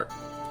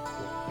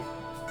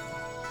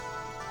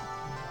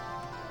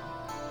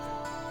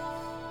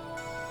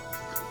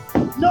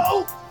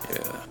No.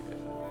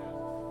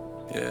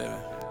 Yeah.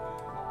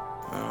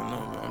 I don't know,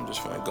 man. I'm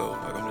just finna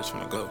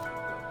go.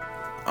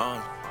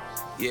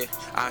 Yeah,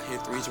 I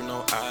hit threes with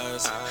no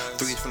eyes.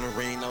 Threes from the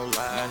ring, no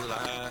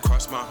lie.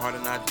 Cross my heart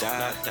and I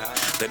died.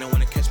 They don't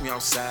wanna catch me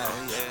outside.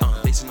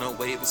 They see no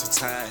wave, it's a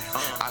tie.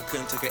 I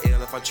couldn't take an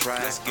L if I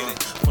tried. Let's get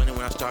it. Funny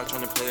when I start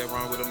trying to play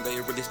around with them, they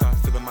really start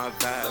feeling my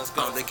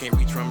vibe. They can't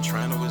reach where I'm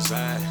trying to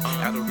reside.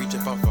 Out of reach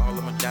if I fall,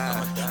 I'ma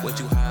die. Way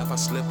too high if I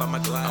slip, I'ma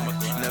glide.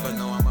 Never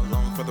know I'm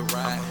alone for the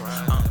ride.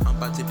 I'm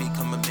about to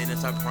become a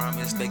menace, I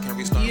promise. They can't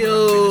restart.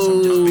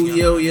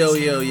 Yo,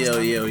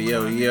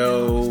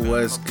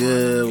 what's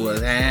good?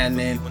 What's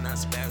happening?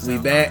 We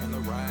back.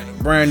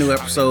 Brand new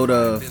episode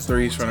of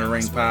Threes from the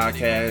Ring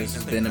podcast.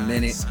 It's been a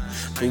minute,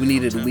 but we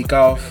needed a week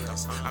off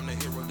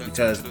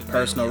because of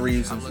personal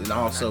reasons and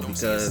also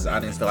because I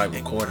didn't feel like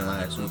recording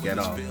last week at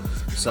all.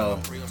 So,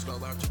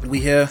 we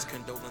here.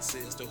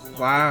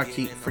 Why I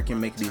keep freaking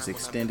making these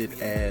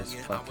extended ass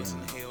fucking...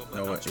 You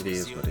know what? It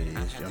is what it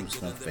is. I'm just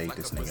gonna fade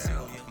this nigga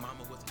out.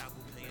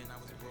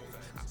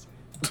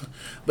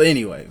 But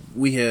anyway,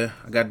 we here.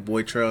 I got the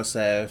boy Trail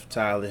Sav,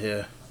 Tyler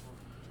here.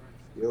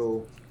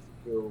 Yo.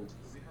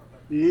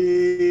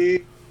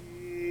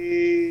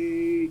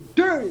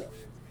 Damn.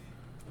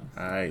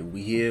 Alright,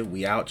 we here.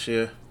 We out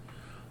here.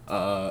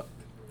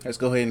 Let's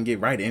go ahead and get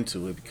right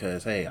into it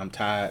because, hey, I'm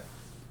tired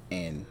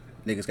and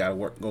niggas gotta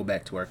go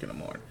back to work in the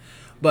morning.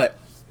 But,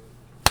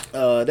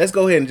 let's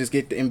go ahead and just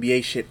get the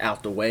NBA shit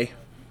out the way.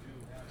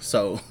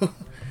 So,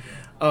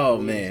 oh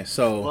man,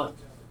 so,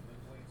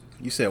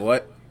 you said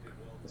what?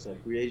 I said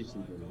free agency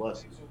been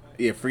busting.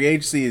 Yeah, free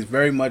agency is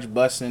very much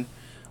busting.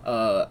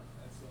 I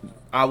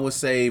would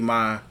say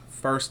my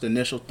first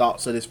initial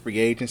thoughts of this free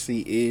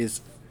agency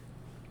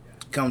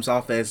comes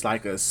off as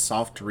like a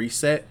soft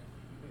reset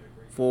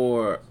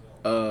for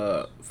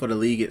the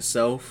league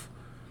itself,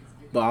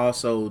 but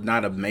also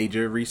not a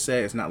major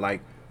reset. It's not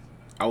like,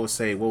 I would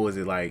say, what was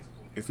it like?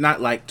 It's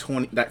not like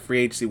that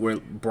free agency where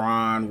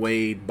Bron,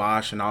 Wade,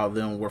 Bosh, and all of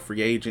them were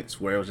free agents,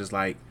 where it was just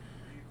like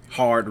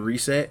hard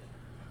reset.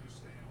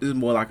 This is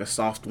more like a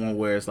soft one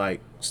where it's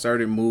like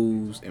certain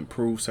moves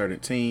improve certain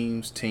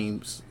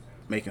teams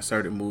making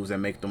certain moves that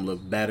make them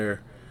look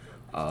better.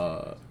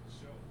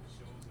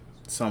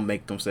 Some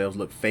make themselves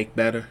look fake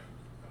better.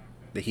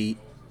 The Heat,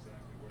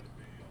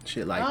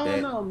 shit like that. I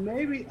don't know.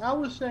 Maybe I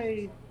would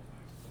say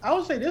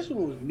this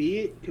one was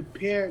mid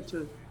compared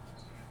to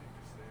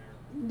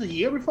the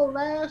year before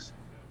last.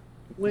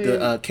 When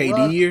the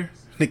KD year,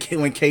 when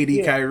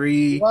KD,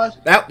 Kyrie,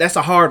 that's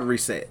a hard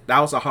reset. That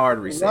was a hard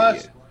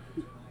reset.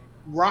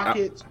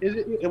 Rockets.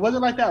 It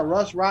wasn't like that.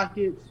 Russ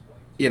Rockets.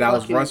 Yeah, that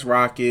was Russ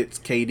Rockets.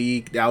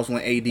 KD. That was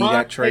when AD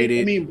got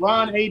traded.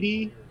 Bron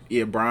AD.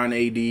 Yeah, Bron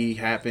AD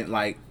happened.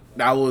 Like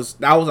that was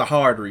a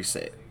hard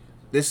reset.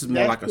 This is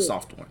more like a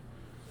soft one.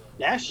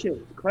 That shit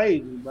was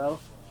crazy, bro.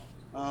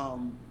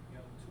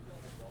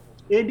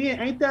 It did.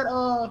 Ain't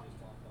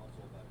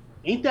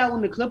that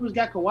when the Clippers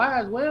got Kawhi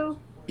as well?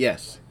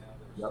 Yes.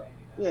 Yep.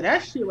 Yeah,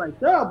 that shit right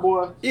there,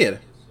 boy. Yeah.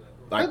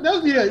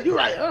 You're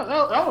right.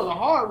 That was a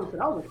hard reset.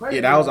 That was crazy.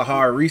 Yeah, that was a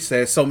hard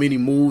reset. So many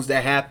moves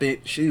that happened.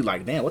 She was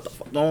like, damn, what the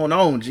fuck going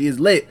on? G is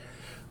lit.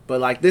 But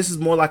like, this is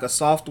more like a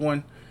soft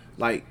one.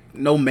 Like,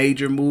 no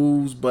major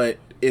moves, but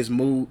it's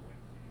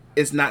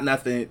not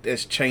nothing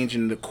that's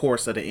changing the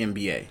course of the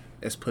NBA.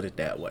 Let's put it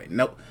that way.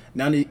 Nope.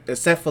 None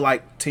except for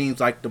like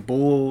teams like the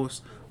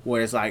Bulls,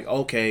 where it's like,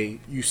 okay,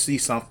 you see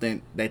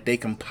something that they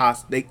can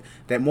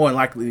that more than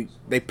likely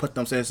they put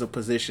themselves in a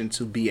position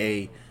to be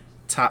a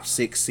top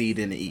 6 seed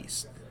in the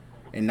East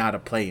and not a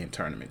play-in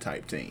tournament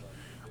type team.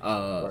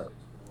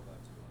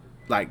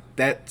 Like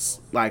that's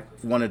like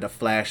one of the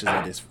flashes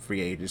of this free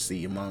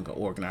agency among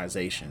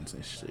organizations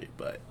and shit.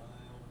 But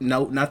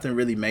no, nothing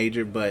really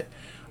major. But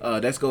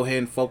let's go ahead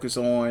and focus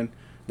on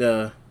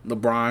the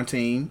LeBron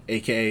team,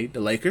 aka the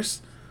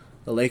Lakers.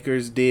 The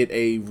Lakers did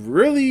a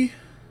really,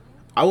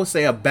 I would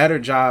say, a better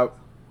job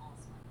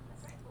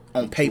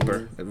on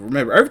paper.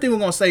 Remember, everything we're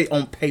gonna say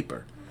on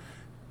paper.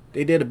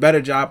 They did a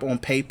better job on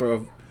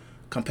paper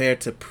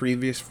compared to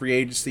previous free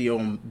agency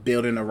on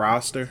building a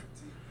roster.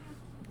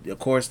 Of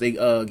course, they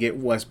get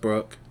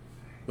Westbrook,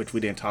 which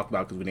we didn't talk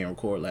about because we didn't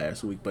record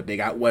last week. But they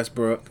got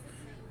Westbrook,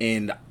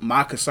 and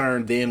my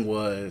concern then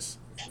was,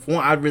 for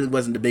one, I really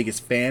wasn't the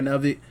biggest fan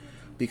of it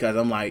because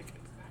I'm like,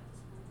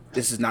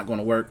 this is not going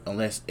to work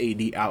unless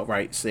AD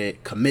outright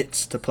said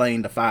commits to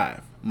playing the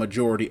 5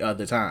 majority of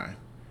the time.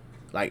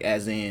 Like,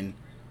 as in,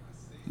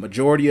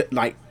 majority,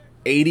 like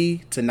 80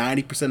 to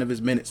 90% of his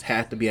minutes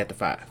have to be at the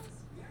 5.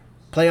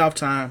 Playoff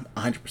time,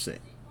 100%,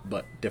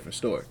 but different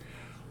story.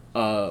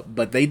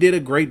 But they did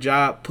a great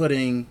job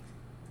putting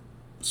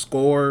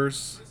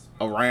scorers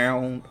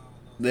around.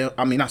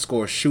 Not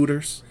scorers,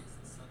 shooters.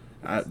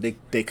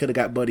 They could have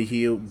got Buddy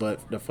Hield,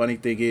 but the funny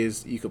thing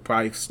is, you could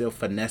probably still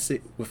finesse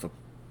it with a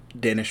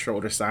Dennis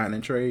Schroeder sign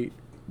and trade,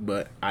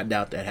 but I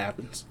doubt that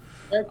happens.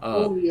 That's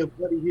only if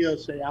Buddy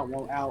Hield say I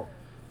want out,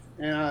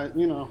 and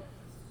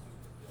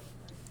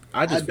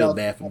I just feel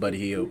bad for Buddy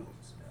Hield.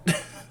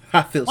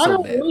 I feel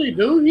so bad. I don't really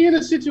do. He in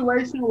a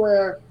situation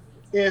where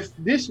if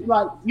this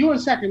like you in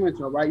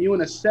Sacramento, right? You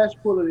in a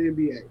cesspool of the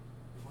NBA.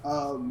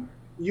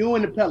 You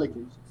and the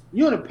Pelicans.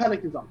 You and the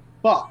Pelicans are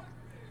fucked.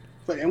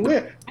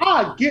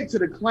 I'll get to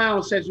the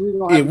clown session. We're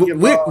gonna Yeah, have to give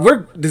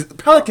we're the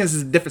Pelicans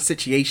is a different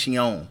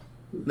situation.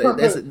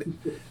 That's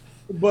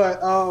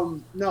but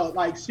no,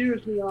 like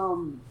seriously,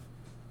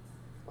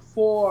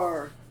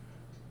 for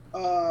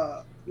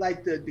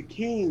like the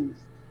Kings,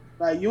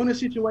 like you're in a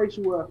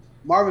situation where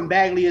Marvin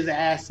Bagley is an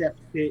asset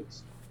for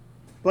picks,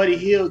 Buddy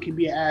Hield can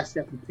be an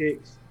asset for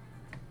picks,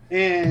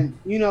 and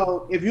you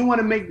know if you want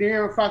to make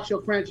De'Aaron Fox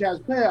your franchise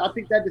player, I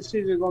think that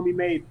decision is going to be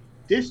made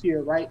this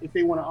year, right? If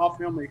they want to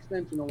offer him an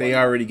extension, or they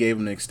already gave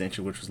him an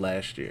extension, which was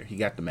last year. He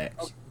got the max.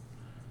 Okay.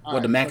 Well,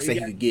 right, the max so that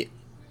he could get.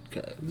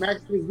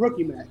 Max is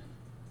rookie max.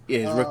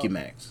 Yeah, his rookie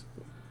max.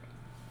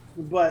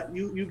 But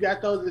you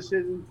got those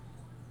decisions.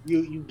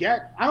 You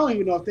got. I don't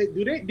even know if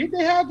did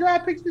they have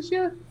draft picks this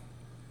year?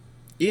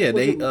 Yeah,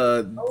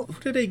 who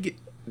did they get?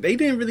 They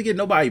didn't really get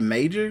nobody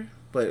major,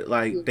 but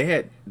like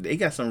they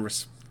got some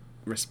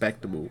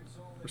respectable.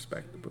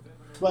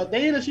 But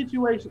they in a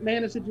situation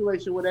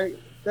where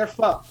they're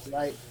fucked,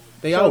 right?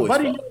 They always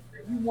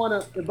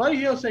Buddy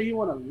Hield say he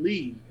wanna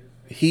leave.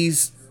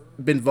 He's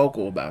been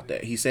vocal about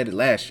that. He said it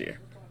last year.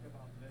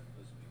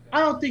 I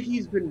don't think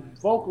he's been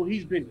vocal.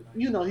 He's been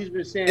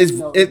saying.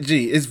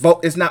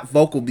 It's not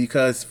vocal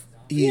because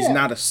he's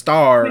not a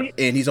star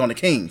and he's on the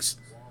Kings.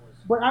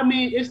 But I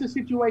mean, it's the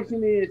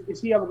situation is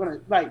he ever gonna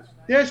like?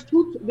 There's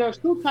two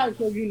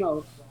types of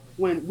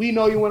when we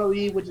know you want to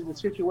leave, which is the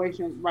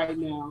situation right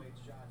now,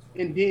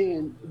 and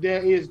then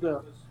there is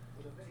the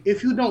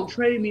if you don't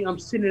trade me, I'm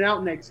sitting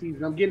out next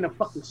season. I'm getting a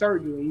fucking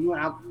surgery.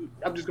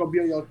 I'm just gonna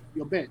be on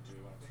your bench.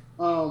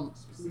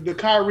 The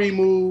Kyrie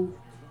move,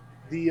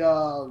 the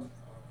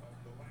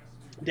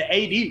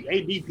AD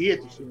did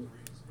the shit.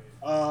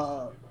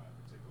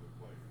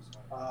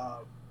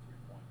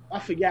 I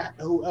forgot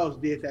who else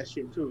did that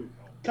shit too.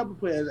 A couple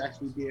players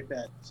actually did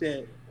that.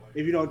 Said,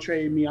 if you don't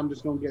trade me, I'm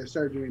just gonna get a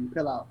surgery and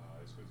pill out.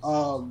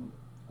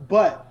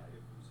 But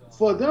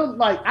for them,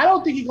 like I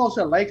don't think he goes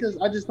to the Lakers.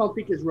 I just don't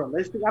think it's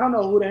realistic. I don't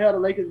know who the hell the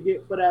Lakers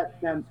get for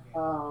that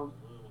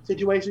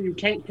situation. You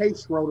can't pay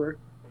Schroeder,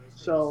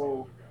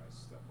 so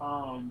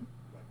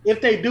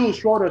if they do,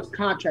 Schroeder's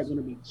contract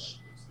gonna be,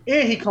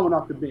 and he coming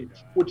off the bench,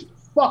 which is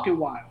fucking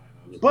wild,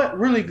 but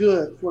really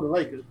good for the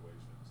Lakers.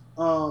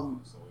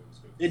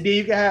 And then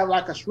you can have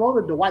like a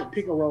Schroeder Dwight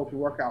pick and roll can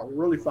work out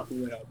really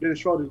fucking well. Dennis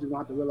Schroeder's just gonna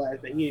have to realize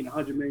that he ain't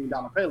 $100 million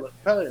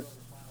player.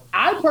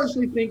 I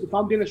personally think if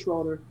I'm Dennis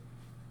Schroeder,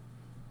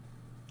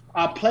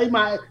 I play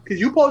because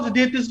you supposed to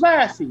did this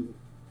last season.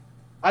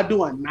 I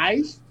do a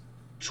nice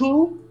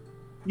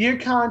 2-year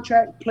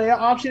contract, player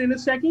option in the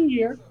second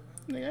year.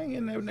 I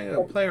ain't getting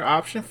a player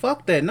option.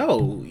 Fuck that.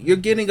 No, you're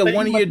getting a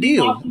 1-year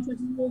deal.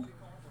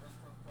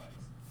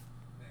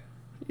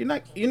 You're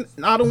not.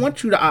 I don't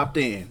want you to opt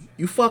in.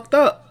 You fucked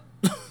up.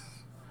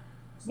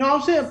 No,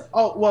 I'm saying.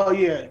 Oh well,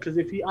 yeah. Because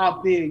if he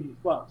opt in, you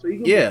fuck. So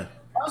you can.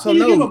 So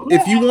no,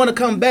 if you want to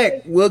come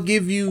back, we'll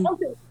give you.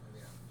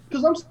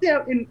 Because I'm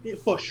still in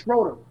for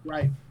Schroeder,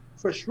 right?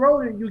 For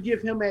Schroeder, you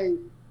give him a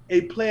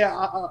player.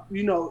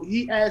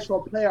 He asked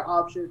for a player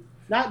option,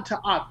 not to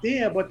opt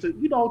in, but to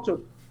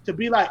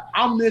be like,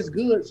 I'm this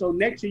good, so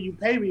next year you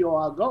pay me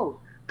or I'll go.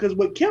 Because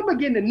with Kemba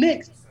getting the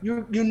Knicks,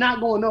 you're not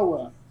going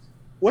nowhere.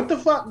 What the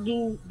fuck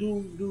do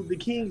the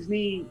Kings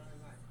need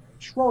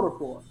Schroeder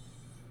for?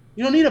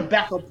 You don't need a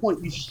backup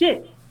point. You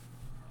shit.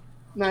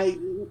 Like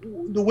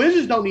the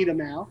Wizards don't need him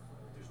now.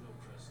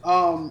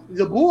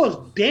 The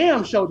Bulls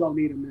damn sure don't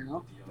need him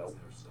now. Nope.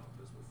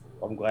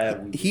 I'm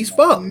glad he's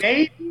fucked.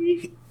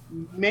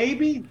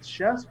 Maybe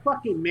just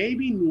fucking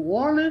maybe New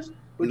Orleans,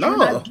 but you're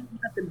not doing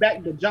nothing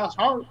back to Josh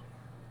Hart.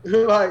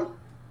 Like,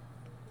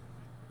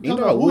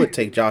 I would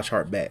take Josh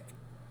Hart back.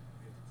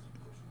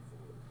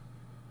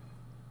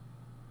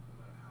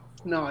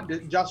 No,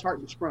 Josh Hart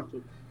is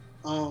disgruntled.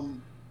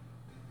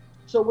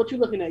 So what you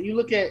looking at? You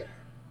look at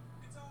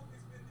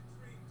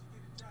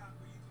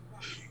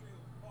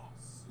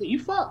you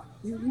fuck.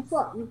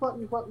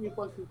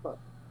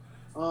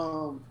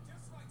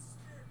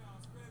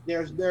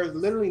 There's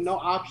literally no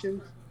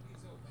options.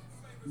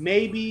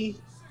 Maybe,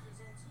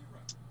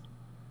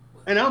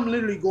 and I'm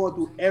literally going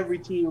through every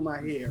team in my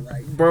head,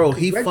 right? Bro,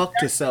 he fucked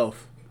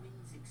himself.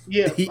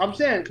 Yeah, I'm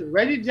saying because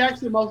Reggie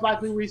Jackson most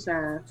likely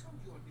resign.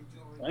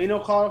 Ain't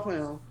no call for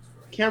him.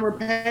 Cameron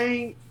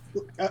Payne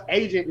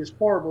agent is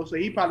horrible, so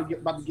he probably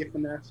about to get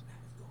finesse.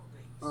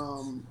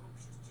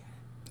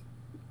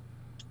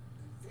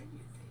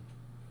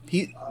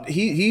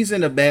 He's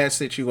in a bad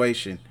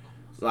situation.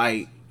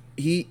 Like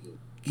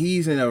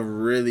he's in a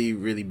really,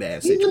 really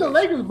bad situation. He's in the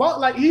Lakers,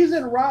 but he's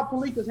in Rob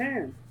Pelinka's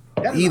hands.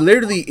 He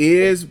literally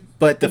is.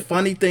 But the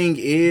funny thing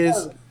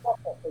is,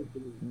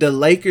 the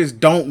Lakers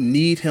don't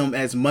need him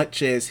as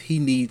much as he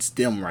needs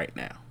them right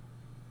now.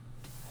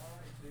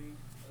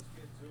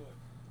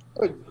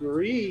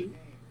 Agree,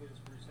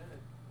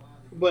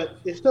 but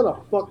it's still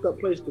a fucked up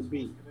place to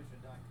be.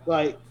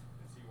 Like,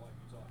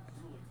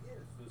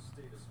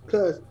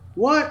 because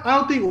one, I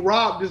don't think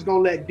Rob is gonna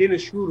let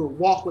Dennis Schroeder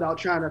walk without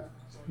trying to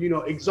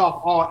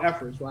exhaust all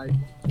efforts, right?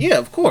 Yeah,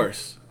 of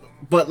course.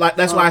 But like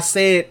that's why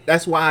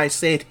I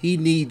said he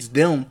needs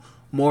them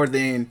more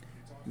than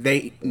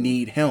they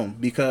need him,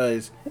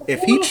 because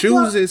if he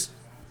chooses,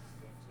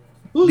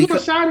 Who's gonna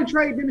sign and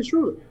trade Dennis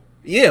Schroeder?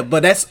 yeah,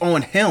 but that's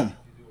on him.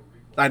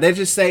 Like they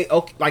just say,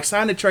 okay, like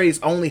sign and trades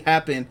only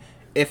happen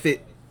if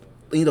it,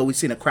 we've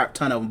seen a crap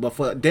ton of them. But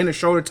for a Dennis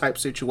Schroeder type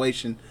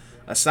situation,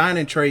 a sign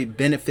and trade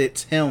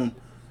benefits him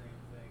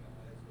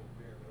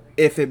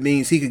if it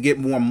means he could get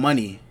more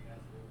money,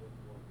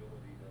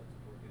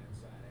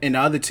 and the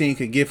other team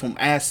could give him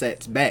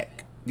assets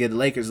back. Get the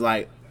Lakers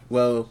like,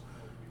 well,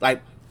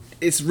 like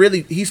it's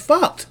really he's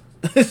fucked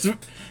because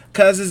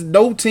there's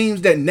no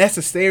teams that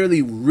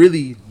necessarily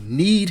really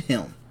need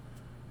him.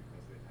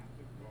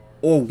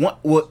 Or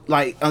what?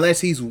 Like,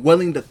 unless he's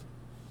willing to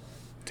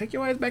take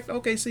your ass back to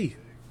OKC.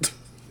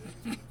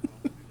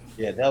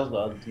 Yeah, that was the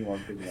other team I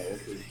was thinking of.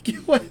 OKC. Get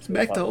your ass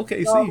back to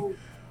OKC.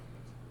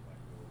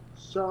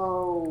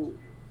 So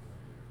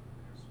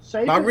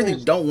I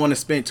really don't want to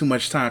spend too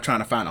much time trying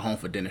to find a home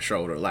for Dennis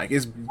Schroeder. Like,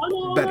 it's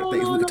better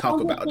things we could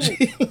talk about.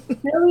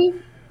 Philly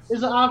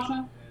is an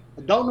option.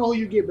 I don't know who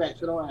you get back,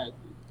 so don't ask me.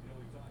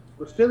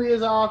 But Philly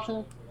is an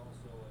option.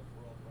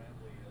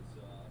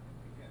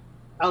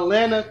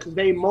 Atlanta, because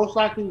they most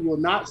likely will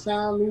not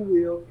sign Lou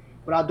Will,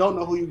 but I don't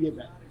know who you get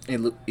back.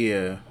 And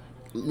yeah,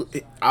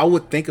 I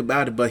would think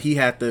about it, but he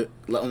had to,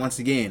 once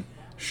again,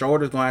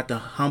 Schroeder's going to have to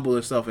humble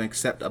himself and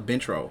accept a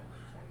bench role.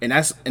 And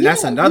that's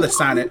another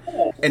signing,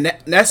 and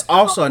that's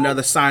also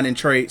another sign and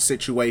trade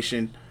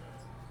situation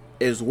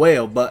as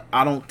well. But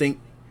I don't think,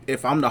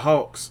 if I'm the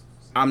Hawks,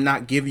 I'm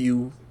not giving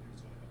you,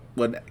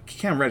 well,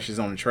 Cam Reddish is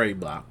on the trade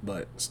block,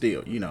 but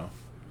still, You're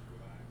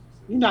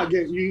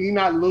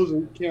not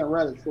losing Cam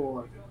Reddish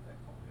for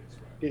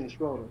Dennis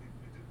Schroeder.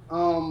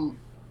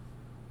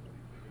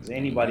 Is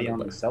anybody on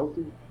the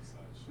Celtics?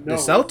 No.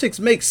 The Celtics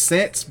make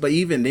sense, but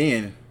even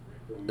then,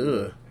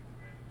 ugh.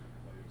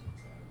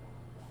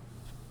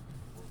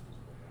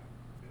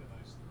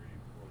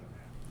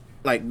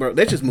 Like, bro,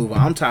 let's just move on.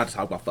 I'm tired of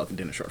talking about fucking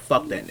Dennis Schroeder.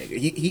 Fuck that nigga.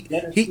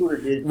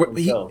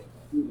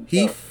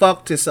 He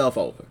fucked himself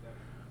over.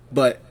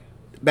 But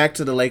back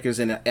to the Lakers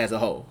as a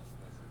whole,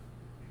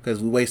 because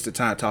we wasted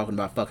time talking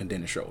about fucking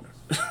Dennis Schroeder.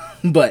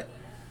 But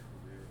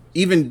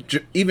even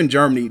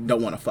Germany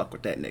don't want to fuck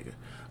with that nigga.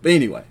 But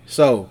anyway,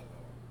 so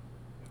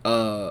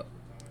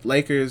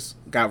Lakers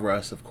got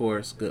Russ, of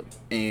course, good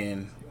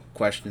and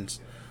questions,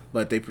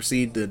 but they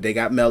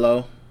got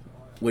Melo,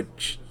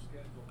 which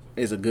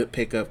is a good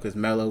pickup because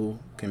Melo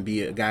can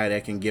be a guy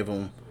that can give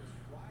him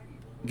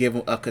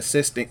a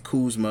consistent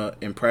Kuzma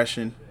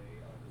impression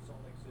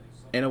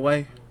in a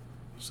way.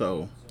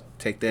 So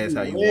take that as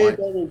how you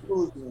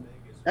want.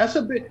 That's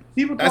a bit.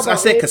 I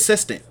said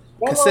consistent.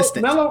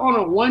 Consistent. Melo on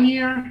a 1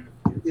 year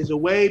is a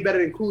way better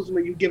than Kuzma.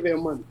 You give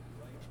him money.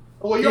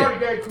 Well, you already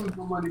gave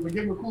Kuzma money, but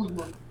give him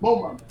Kuzma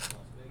more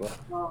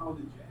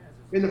money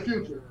in the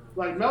future.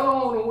 Like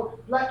Melo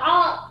on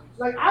a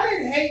I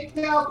didn't hate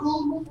Cal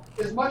Kuzma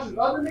as much as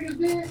other niggas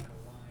did,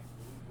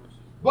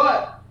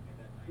 but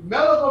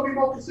Melo's gonna be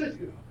more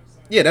consistent.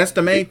 Yeah, that's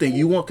the main thing.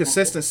 You want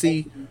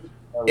consistency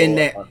in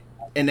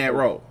that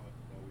role.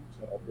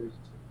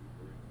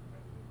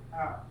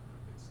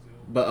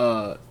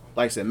 But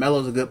like I said,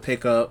 Melo's a good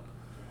pickup.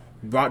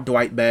 Brought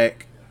Dwight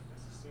back.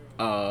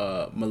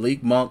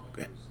 Malik Monk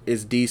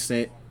is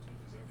decent.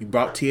 You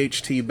brought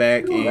THT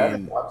back,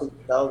 and I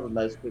think that was a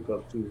nice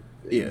pickup too.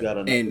 Yeah, you got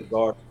another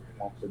guard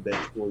off the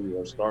bench for you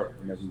or start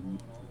whenever you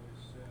need.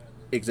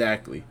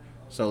 Exactly.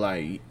 So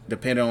like,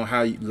 depending on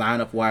how you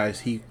line up wise,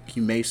 he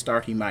may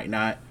start, he might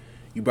not.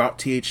 You brought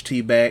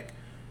THT back.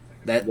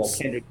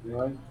 That's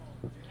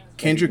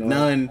Kendrick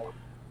Nunn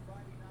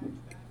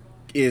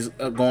is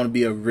going to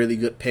be a really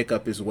good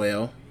pickup as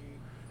well.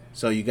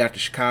 So you got the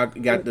Chicago,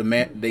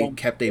 they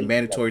kept a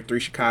mandatory 3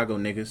 Chicago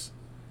niggas.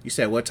 You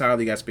said what, Tyler?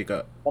 You got to speak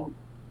up.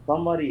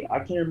 Somebody, I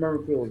can't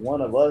remember if it was one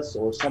of us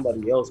or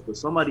somebody else, but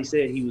somebody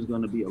said he was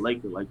going to be a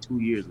Laker like 2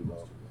 years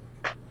ago.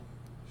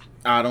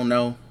 I don't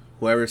know.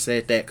 Whoever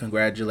said that,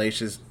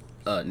 congratulations,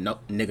 no,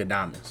 nigga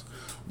diamonds.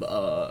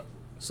 But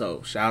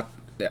so shout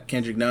that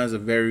Kendrick Nunn is a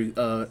very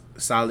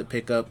solid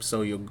pickup.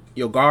 So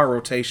your guard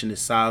rotation is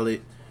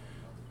solid.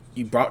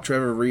 You brought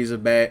Trevor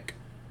Ariza back.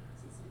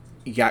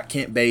 You got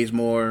Kent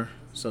Bazemore.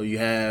 So you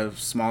have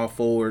small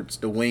forwards,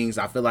 the wings.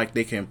 I feel like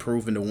they can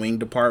improve in the wing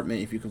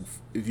department. If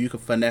you could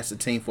finesse the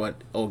team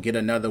or get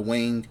another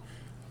wing,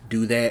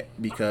 do that,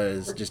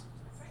 because just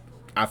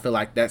I feel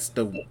like that's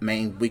the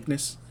main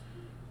weakness.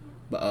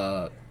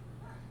 But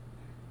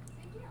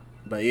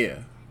yeah.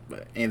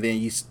 And then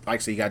you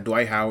got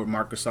Dwight Howard,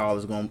 Marc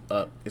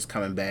Gasol is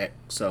coming back.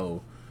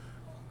 So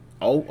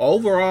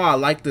overall, I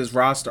like this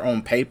roster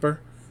on paper.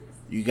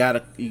 You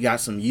got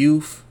some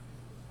youth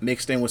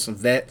mixed in with some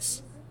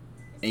vets,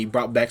 and you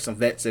brought back some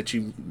vets that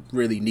you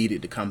really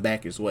needed to come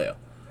back as well.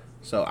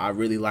 So I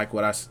really like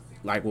what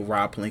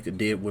Rob Pelinka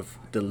did with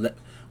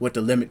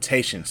the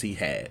limitations he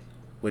had,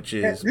 which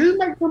is this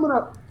makes coming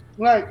up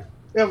like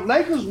if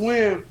Lakers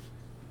win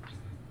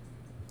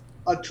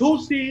a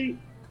 2 seed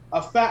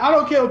a fact. I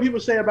don't care what people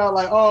say about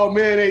like, oh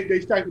man, they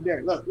stacked it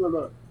there.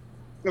 Look.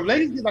 If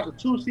Lakers get like a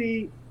 2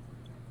 seed,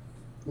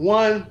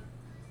 1,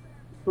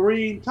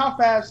 3, top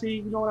 5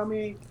 seed, you know what I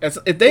mean?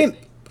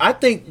 I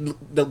think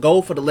the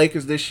goal for the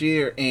Lakers this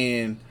year,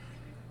 and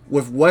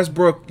with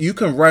Westbrook, you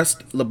can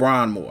rest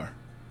LeBron more.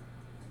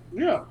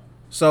 Yeah.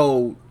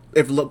 So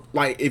if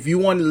you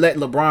want to let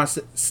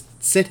LeBron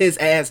sit his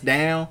ass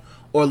down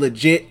or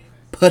legit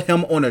put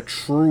him on a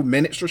true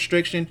minutes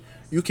restriction,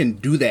 you can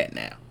do that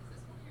now.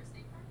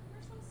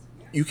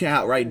 You can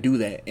outright do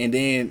that, and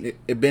then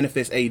it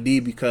benefits AD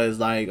because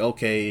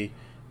okay,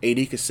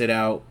 AD could sit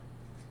out.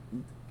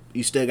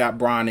 You still got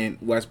Bron and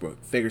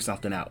Westbrook. Figure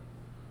something out.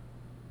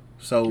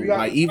 So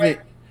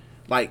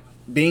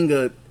being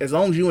as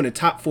long as you in the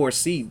top 4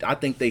 seed, I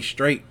think they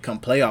straight come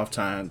playoff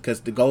time because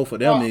the goal for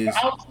them is.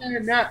 I was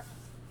saying that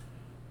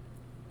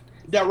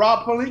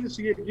Rob Pelinka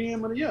should get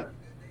GM of the year.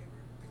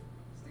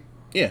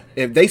 Yeah,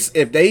 if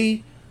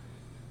they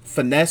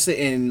finesse it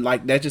and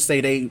let's just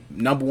say they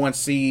number 1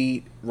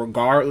 seed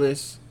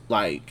regardless,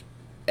 GM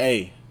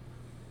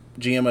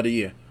of the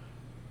year,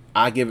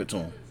 I give it to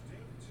them.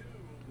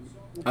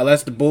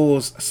 Unless the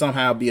Bulls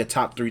somehow be a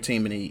top 3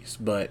 team in the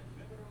East, but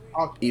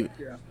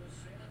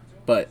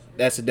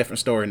that's a different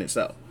story in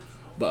itself.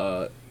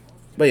 But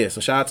yeah,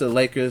 so shout out to the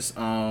Lakers.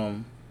 I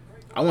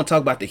want to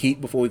talk about the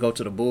Heat before we go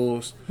to the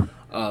Bulls.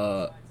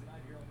 I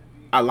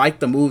like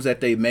the moves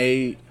that they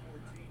made,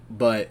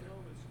 but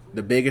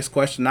the biggest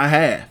question I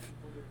have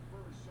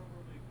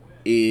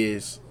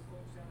is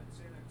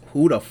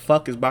who the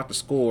fuck is about to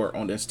score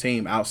on this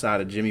team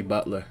outside of Jimmy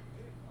Butler?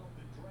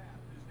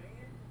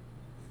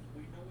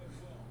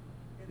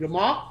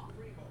 DeMar?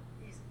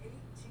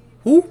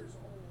 Who?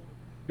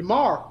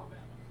 DeMar.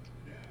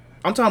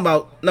 I'm talking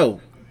about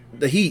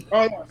the Heat.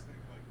 Oh,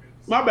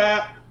 my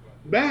bad.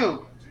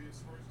 Bam.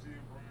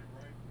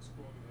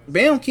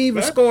 Bam can't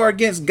even score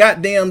against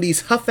goddamn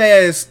these huff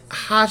ass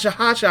hacha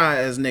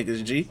ass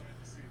niggas. G.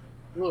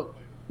 Look,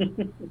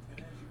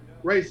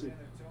 racing.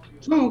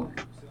 2,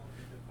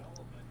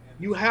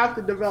 you have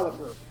to develop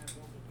her.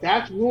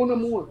 That's rule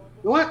number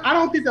 1. I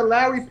don't think the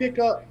Larry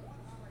pickup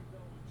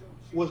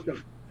was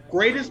the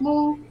greatest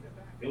move.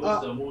 It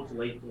was the most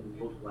late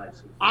move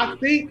last year. I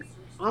think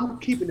I'm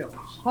keeping it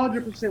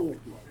 100% with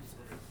you.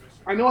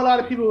 I know a lot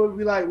of people would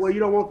be like, well,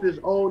 you don't want this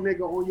old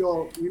nigga on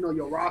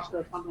your roster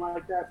or something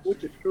like that,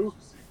 which is true.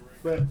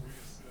 But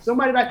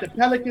somebody like the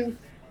Pelicans,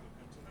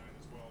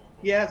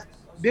 yes,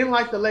 didn't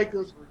like the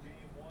Lakers.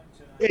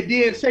 It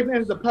did. Same thing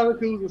as the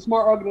Pelicans, a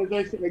smart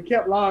organization. They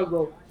kept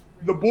Lonzo,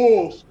 the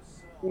Bulls,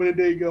 when it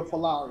did good for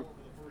Lowry.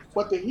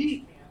 But the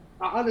Heat,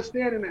 I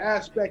understand in the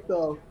aspect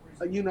of,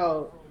 you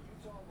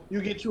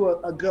get you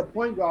a good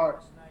point guard,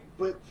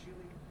 but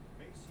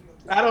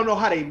I don't know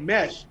how they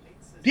mesh.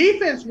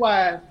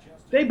 Defense-wise,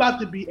 they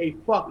about to be a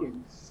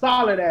fucking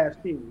solid-ass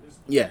team.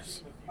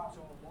 Yes.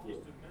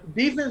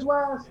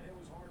 Defense-wise,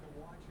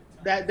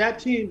 that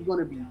team's going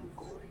to be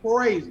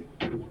crazy.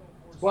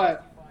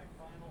 But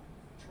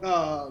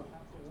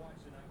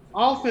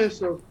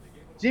offensive,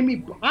 Jimmy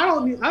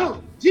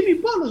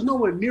Butler's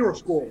nowhere near a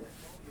scorer.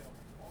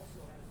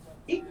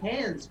 He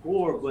can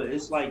score, but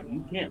it's like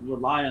you can't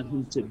rely on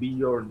him to be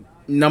your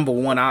number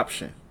 1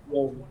 option.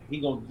 Well,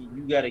 you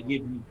got to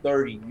give me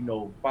 30,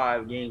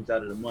 5 games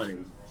out of the money.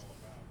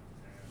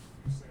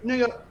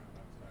 Nigga,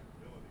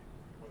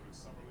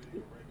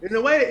 in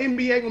the way the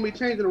NBA gonna be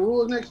changing the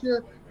rules next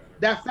year,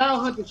 that foul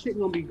hunting shit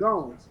gonna be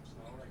gone.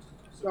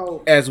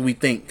 So as we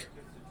think.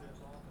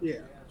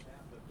 Yeah.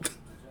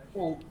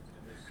 Well,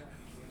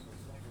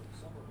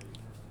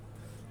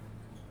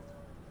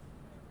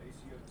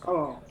 hold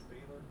on.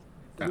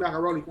 This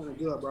macaroni kind of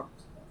good, bro.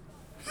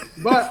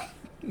 But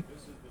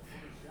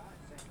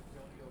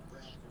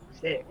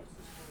shit.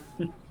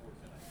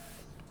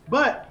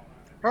 But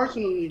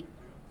personally,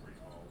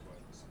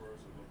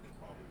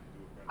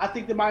 I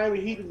think the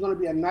Miami Heat is going to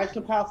be a nice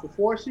and powerful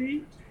 4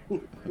 seed.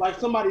 Like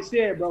somebody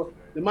said, bro,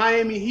 the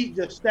Miami Heat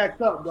just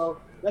stacked up, bro.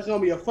 That's going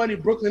to be a funny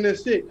Brooklyn and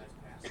 6.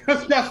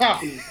 That's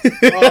happening.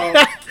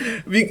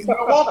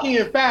 Milwaukee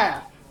and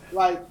 5.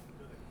 Like,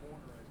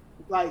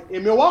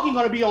 and Milwaukee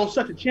going to be on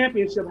such a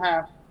championship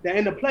half that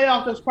in the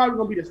playoffs, that's probably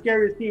going to be the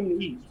scariest team in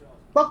the East.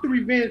 Fuck the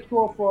revenge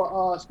tour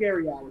for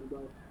Scary Island,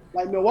 bro.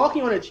 Like, Milwaukee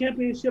on a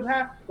championship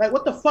half, like,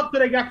 what the fuck do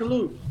they got to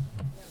lose?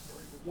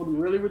 It's going to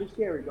be really, really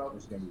scary, dog.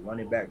 It's going to be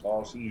running back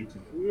all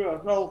season.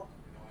 Yeah, so,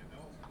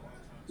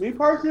 me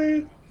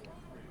personally,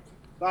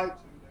 like,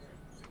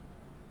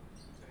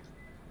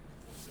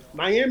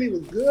 Miami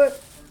was good.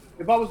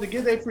 If I was to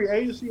give their free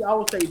agency, I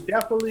would say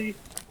definitely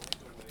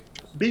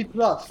B+.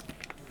 That's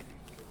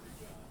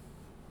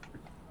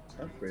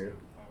fair.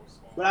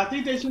 But I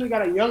think they should have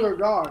got a younger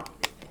guard.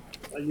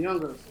 A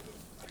younger.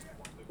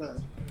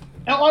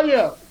 Oh,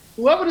 yeah.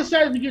 Whoever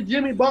decides to get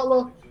Jimmy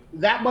Butler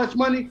that much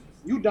money,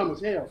 you dumb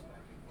as hell.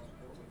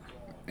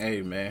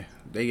 Hey, man.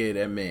 They gave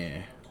that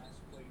man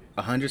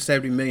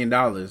 $170 million,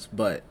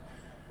 but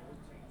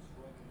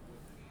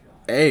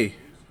hey,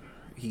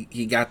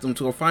 he got them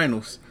to a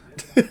finals.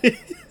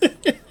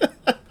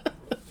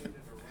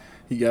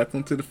 He got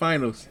them to the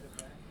finals.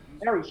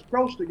 Eric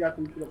Spoelstra got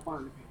them to the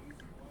final.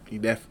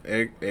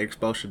 Eric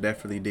Spoelstra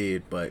definitely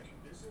did, but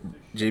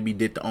Jimmy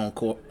did the on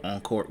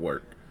court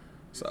work.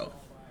 So,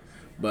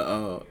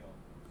 but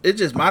it's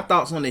just my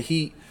thoughts on the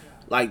Heat.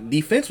 Like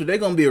defensively, they're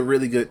gonna be a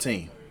really good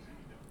team,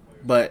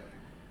 but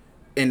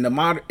in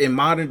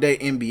modern day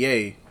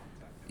NBA,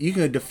 you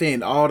can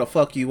defend all the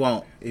fuck you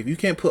want. If you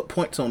can't put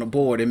points on the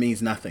board, it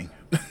means nothing.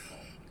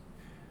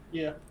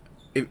 Yeah.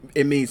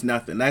 It means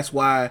nothing. That's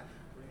why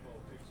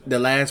the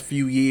last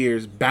few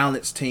years,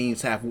 balanced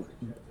teams have,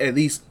 at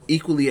least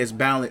equally as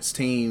balanced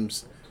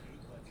teams,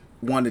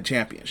 won the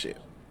championship.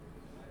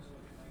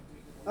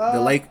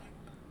 The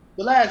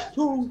last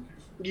 2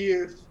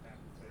 years,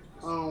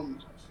 I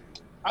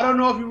don't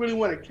know if you really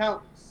want to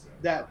count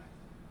that.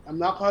 I'm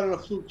not calling it a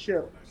fluke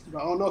chip,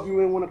 but I don't know if you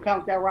really want to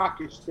count that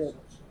Rockets chip.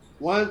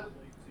 One,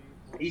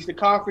 Eastern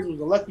Conference was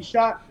a lucky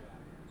shot.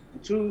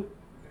 And 2,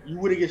 you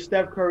would have get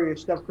Steph Curry and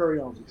Steph Curry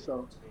only.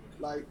 So,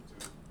 like,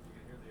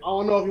 I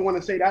don't know if you want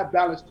to say that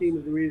balanced team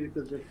is the reason,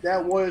 because if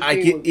that was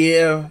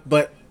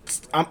but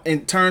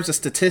in terms of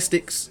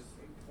statistics,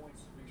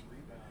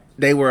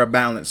 they were a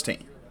balanced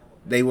team.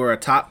 They were a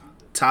top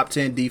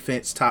 10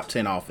 defense, top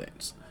 10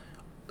 offense.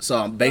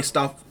 So based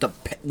off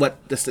what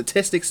the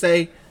statistics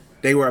say,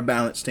 they were a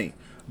balanced team.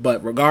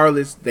 But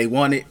regardless, they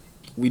won it.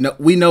 We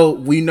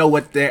know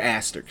what their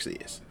asterisk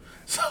is.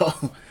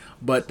 So,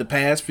 but the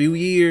past few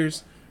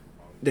years,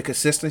 the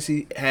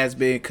consistency has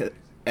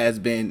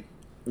been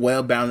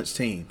well balanced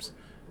teams.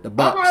 The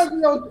Bucks.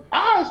 I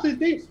honestly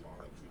think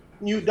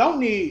you don't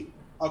need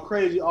a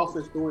crazy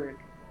offense to win.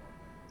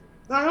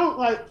 I don't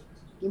like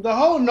the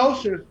whole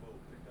notion.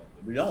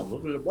 We don't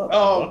look at the Bucks.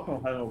 Bucks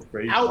don't have no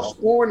crazy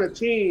outscoring a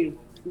team.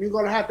 You're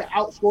gonna have to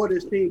outscore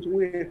this team to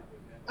win.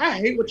 I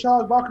hate what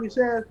Charles Barkley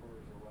says,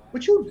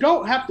 but you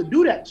don't have to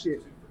do that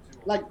shit.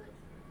 Like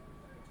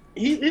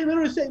he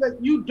literally said that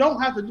you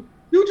don't have to.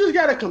 You just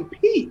gotta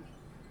compete.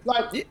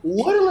 Like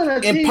whittling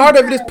a team. And part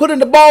of it is putting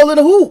the ball in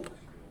the hoop.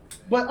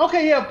 But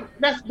okay, yeah,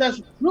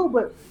 that's true.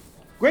 But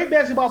great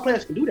basketball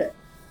players can do that.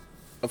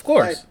 Of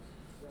course.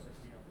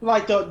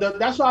 Like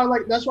that's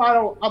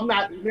why I'm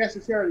not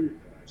necessarily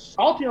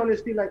salty on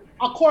this team. Like,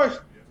 of course,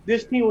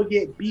 this team will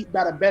get beat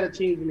by the better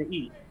teams in the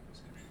East.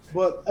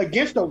 But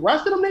against the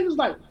rest of them niggas,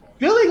 like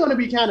Philly gonna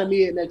be kind of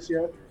mid next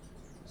year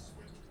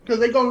because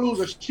they gonna lose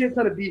a shit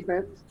ton of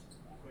defense.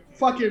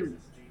 Fucking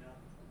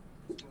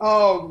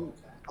Boston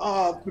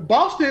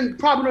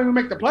probably don't even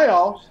make the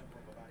playoffs.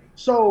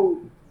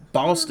 So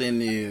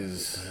Boston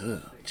is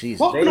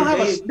Jesus. They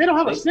don't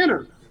have a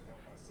center.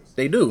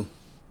 They do.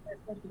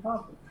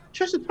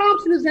 Tristan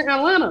Thompson is in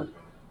Atlanta.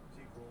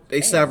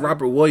 They still have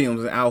Robert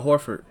Williams and Al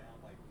Horford.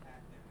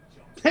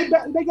 They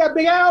got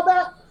Big Al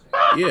back?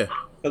 Yeah.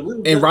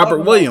 And Robert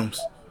Williams.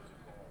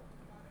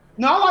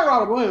 No, I like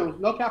Robert Williams.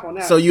 No cap on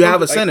that. So you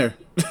have a center.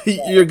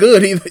 You're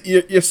good.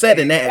 You're set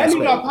in that aspect.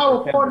 And you got aspect.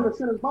 power forward in the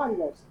center's body,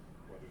 though.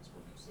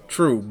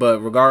 True,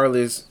 but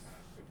regardless.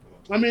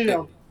 I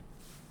mean,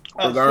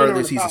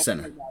 regardless, he's a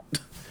center.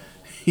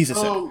 He's a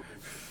center.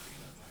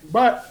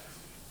 But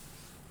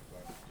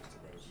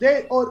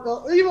they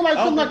even like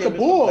something like the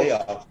Bulls.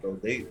 Playoffs, though.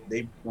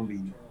 They gonna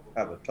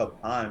have a tough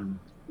time.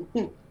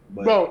 But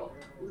bro,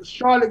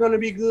 Charlotte gonna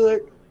be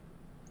good.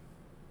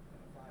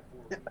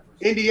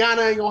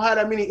 Indiana ain't gonna have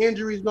that many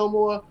injuries no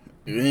more.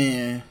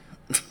 Yeah.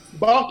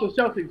 Boston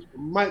Celtics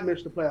might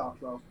miss the playoffs,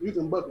 though. You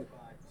can book it.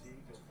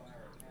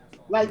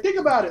 Like, think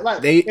about it.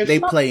 Like they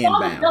play in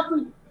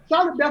bound.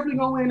 Charlotte definitely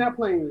gonna win that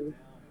play-in.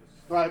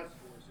 Right.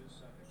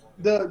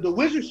 The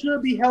Wizards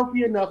should be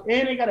healthy enough,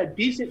 and they got a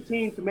decent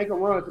team to make a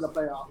run to the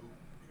playoffs.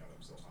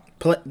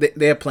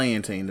 They're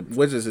playing team. The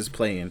Wizards is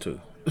playing too.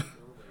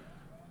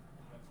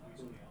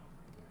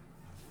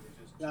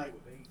 Like,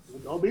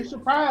 don't be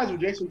surprised when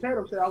Jason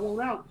Tatum said, "I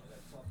want out."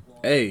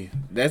 Hey,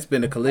 that's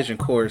been a collision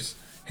course.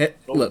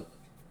 Look,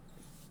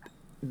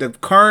 the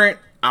current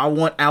 "I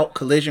want out"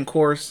 collision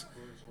course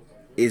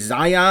is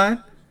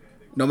Zion.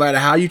 No matter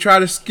how you try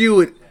to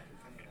skew it,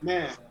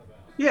 man.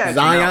 Yeah,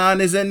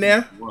 Zion is in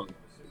there,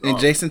 and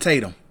Jason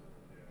Tatum.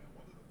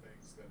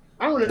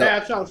 I want to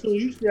ask y'all soon.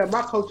 You see,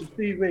 my coach is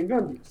Steve Van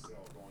Gundy.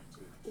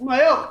 I'm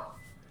like, yo,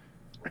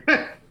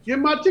 give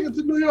my ticket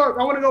to New York.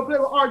 I want to go play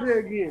with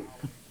RJ again.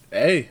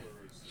 Hey,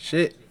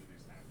 shit.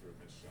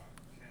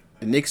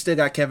 The Knicks still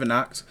got Kevin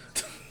Knox.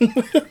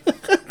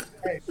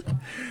 Hey.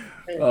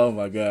 Oh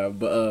my god,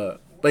 but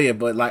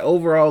like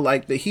overall,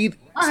 like the Heat.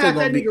 I had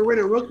that nigga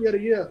winning Rookie of the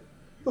Year.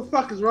 What the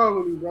fuck is wrong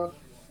with me, bro?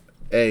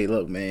 Hey,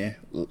 look, man,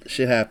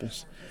 shit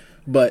happens.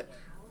 But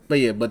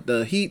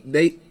the Heat,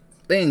 they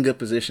in good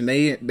position.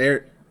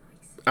 They're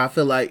I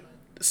feel like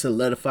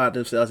solidified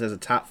themselves as a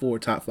top 4,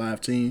 top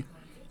 5 team.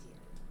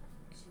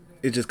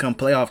 It just come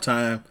playoff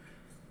time,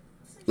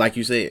 like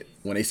you said,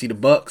 when they see the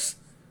Bucks,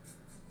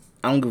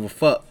 I don't give a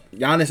fuck.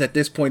 Giannis at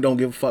this point don't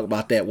give a fuck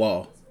about that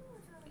wall.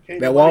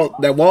 That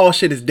wall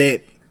shit is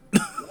dead.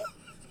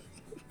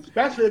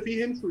 Especially if he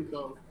hitting free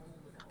throws.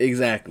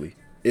 Exactly.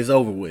 It's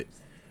over with.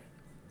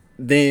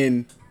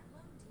 Then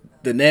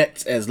the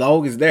Nets, as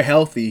long as they're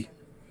healthy,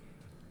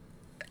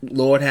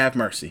 Lord have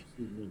mercy.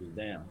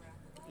 Damn.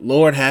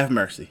 Lord have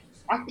mercy.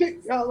 I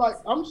think,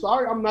 I'm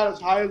sorry, I'm not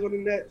as high as on the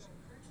Nets.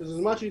 Because as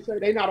much as you say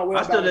they not aware.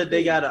 I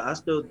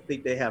still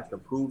think they have to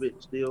prove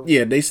it. Still.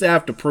 Yeah, they still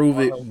have to prove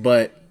it,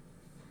 but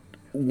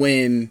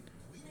when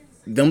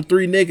them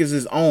 3 niggas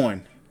is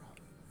on,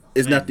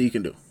 there's nothing you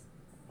can do.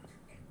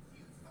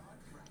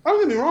 Don't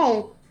get me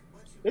wrong,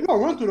 they're gonna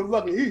run through the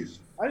fucking East.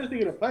 I just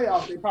think in the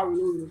playoffs they probably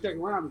lose in the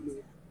second round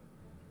again.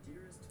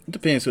 It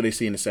depends who they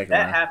see in the second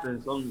That round.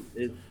 happens.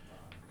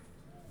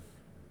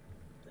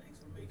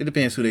 It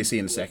depends who they see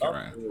in the second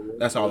round.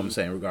 That's all I'm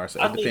saying in regards to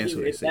it. It depends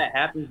who they see. If that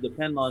happens,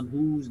 depending on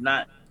who's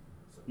not,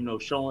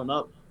 showing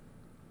up.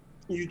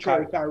 You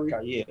trade Kyrie.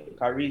 Yeah,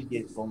 Kyrie's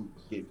going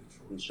to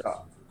get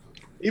shot.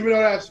 Even though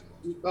that's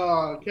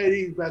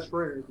KD's best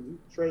friend, you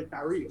trade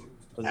Kyrie.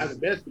 That's the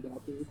best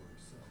about it.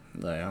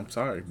 Like, I'm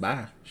sorry,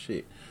 bye,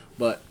 shit.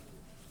 But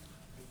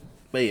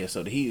yeah,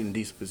 so the Heat in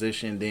decent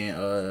position.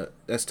 Then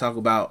let's talk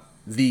about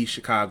the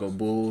Chicago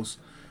Bulls.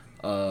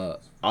 All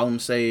I'm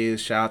saying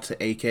is shout out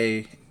to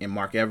AK and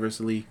Mark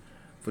Eversley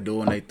for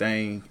doing their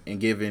thing and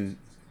giving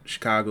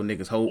Chicago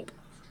niggas hope.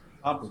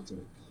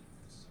 Competent.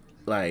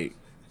 Like,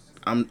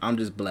 I'm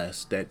just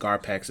blessed that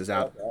Garpax is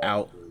out.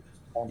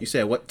 You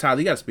said what, Tyler?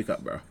 You gotta speak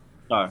up, bro.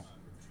 Sorry.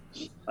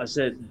 I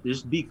said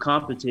just be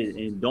competent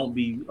and don't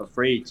be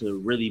afraid to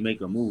really make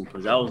a move,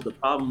 because that was the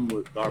problem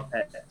with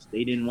Garpax.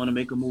 They didn't want to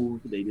make a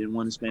move. They didn't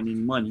want to spend any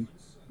money.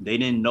 They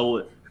didn't know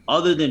it.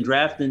 Other than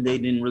drafting, they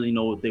didn't really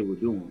know what they were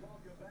doing.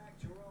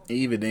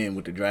 Even then,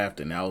 with the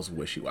drafting, that was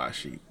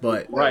wishy-washy.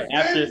 But right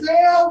after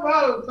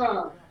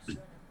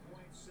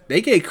they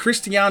gave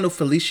Cristiano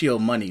Felicio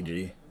money,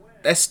 G.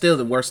 That's still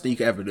the worst thing you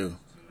could ever do.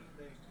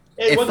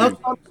 It wasn't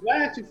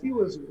last if he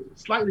was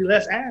slightly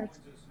less ass.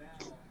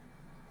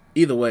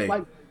 Either way,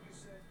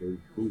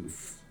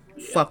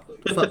 fuck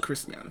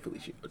Cristiano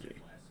Felicio, G.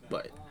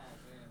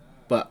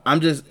 But I'm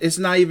just, it's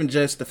not even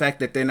just the fact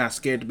that they're not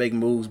scared to make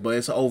moves, but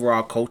it's an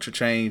overall culture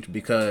change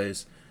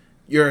because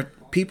your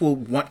people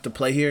want to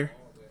play here.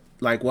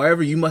 Like,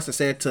 whatever you must have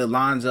said to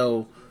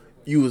Lonzo,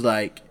 he was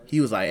like,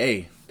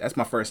 hey, that's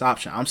my first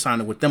option. I'm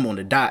signing with them on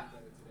the dot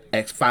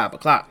at 5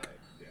 o'clock.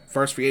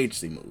 First free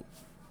agency move.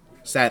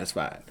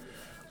 Satisfied.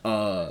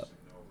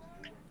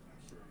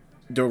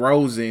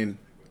 DeRozan,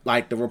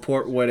 like the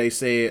report where they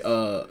said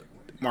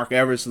Mark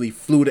Eversley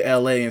flew to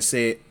LA and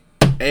said,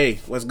 hey,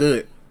 what's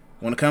good?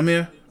 Want to come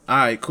here? All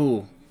right,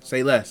 cool.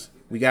 Say less.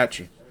 We got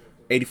you.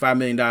 $85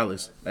 million.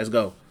 Let's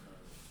go.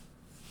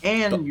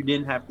 And you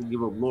didn't have to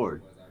give up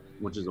Lord,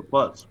 which is a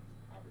plus.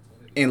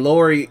 And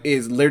Laurie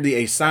is literally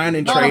a sign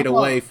and trade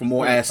away for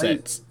more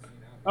assets.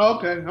 Oh,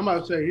 okay, I'm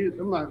about to say,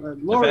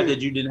 the fact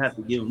that you didn't have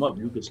to give him up,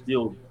 you could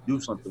still do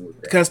something with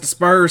that. Because the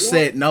Spurs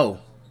said no.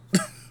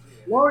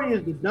 Laurie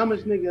is the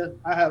dumbest nigga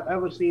I have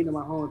ever seen in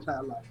my whole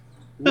entire life.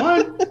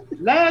 One,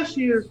 last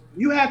year,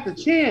 you had the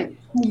chance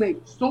to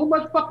make so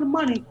much fucking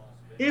money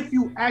if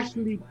you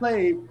actually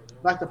played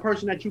like the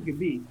person that you can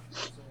be.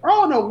 I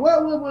don't know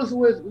what was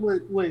with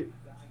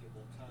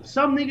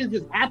some niggas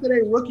just after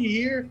their rookie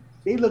year,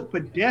 they look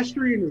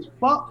pedestrian as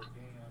fuck.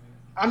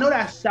 I know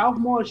that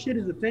sophomore shit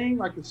is a thing.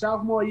 Like the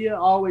sophomore year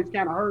always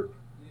kind of hurt.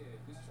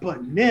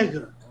 But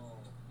nigga,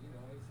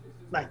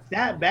 like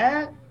that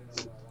bad?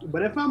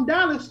 But if I'm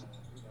Dallas,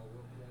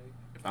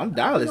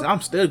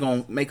 I'm still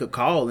going to make a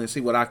call and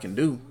see what I can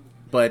do.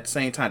 But at the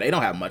same time, they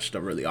don't have much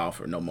to really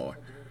offer no more.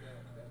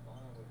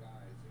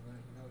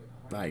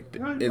 Like,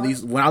 at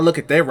least when I look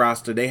at their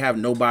roster, they have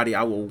nobody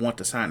I will want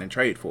to sign and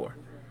trade for.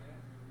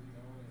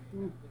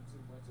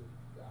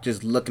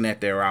 Just looking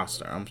at their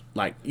roster, I'm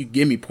like, you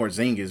give me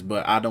Porzingis,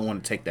 but I don't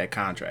want to take that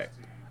contract.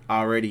 I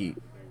already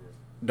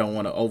don't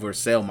want to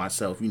oversell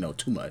myself,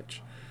 too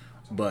much.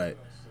 But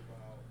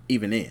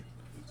even then.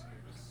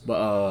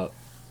 But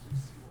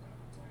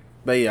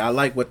yeah, I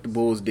like what the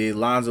Bulls did.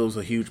 Lonzo's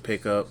a huge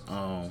pickup.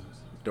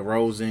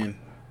 DeRozan,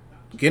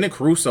 getting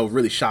Caruso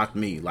really shocked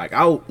me. Like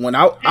I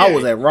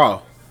was at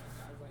Raw,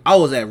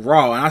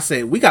 and I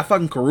said, "We got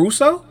fucking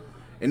Caruso,"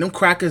 and them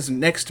crackers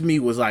next to me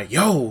was like,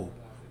 "Yo,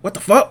 what the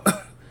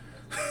fuck?"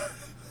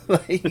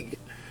 Like,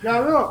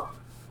 now look,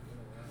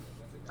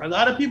 a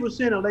lot of people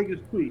saying the Lakers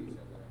tweet.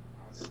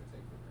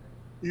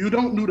 You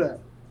don't do that.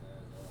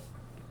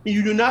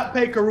 You do not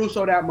pay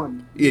Caruso that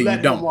money. You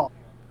don't. Him walk.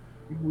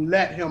 You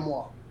let him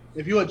walk.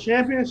 If you're a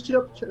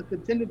championship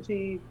contender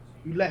team,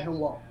 you let him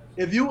walk.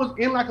 If you was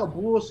in like a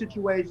Bulls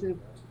situation,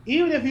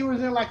 even if he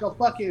was in like a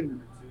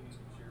fucking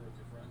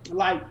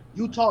like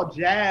Utah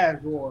Jazz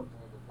or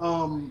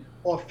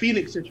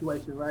Phoenix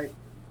situation, right?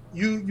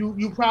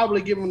 You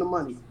probably give him the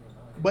money.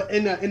 But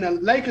in a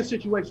Lakers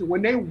situation,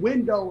 when their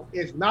window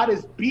is not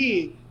as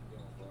big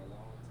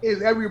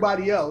as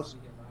everybody else,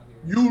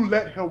 you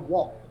let him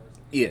walk.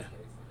 Yeah.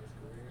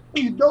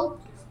 You don't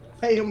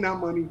pay him that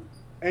money,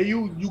 and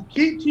you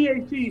keep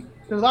THT,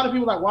 because a lot of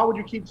people are like, why would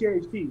you keep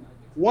THT?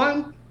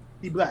 One,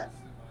 he black.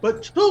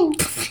 But two,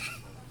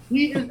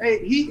 he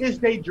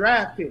is a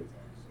draft pick.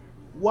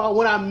 Well,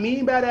 what I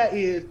mean by that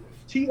is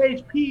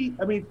THT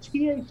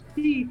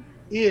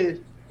is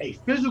a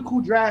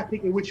physical draft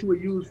pick in which you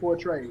would use for a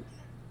trade.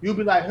 You'll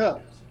be like,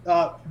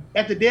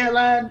 At the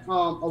deadline,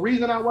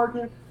 Ariza not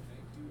working.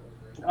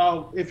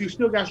 If you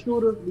still got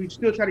Schroeder, we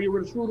still try to get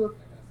rid of Schroeder.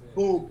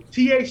 Boom.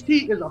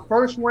 THT is a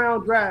first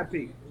round draft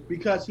pick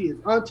because he is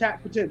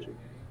untapped potential.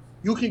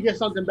 You can get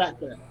something back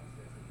for that.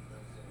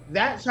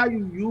 That's how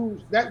you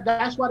use that.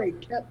 That's why they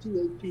kept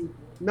THT,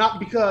 not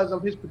because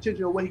of his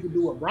potential or what he could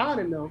do with Bron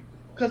and them.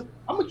 Because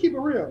I'm gonna keep it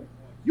real.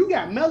 You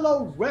got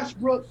Melo,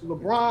 Westbrook,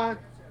 LeBron,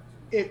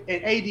 and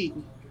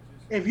AD.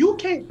 If you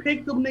can't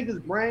pick them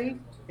niggas'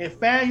 brain and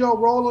find your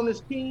role on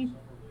this team,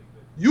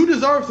 you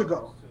deserve to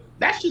go.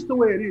 That's just the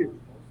way it is.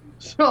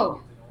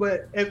 So,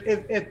 but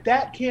if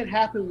that can't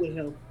happen with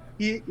him,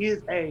 he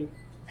is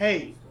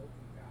hey,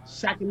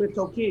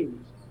 Sacramento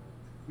Kings.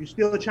 You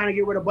still trying to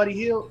get rid of Buddy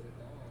Hield?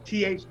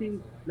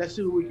 THT, let's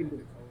see what we can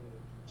do.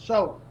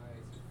 So,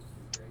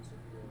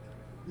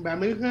 by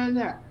me saying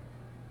that,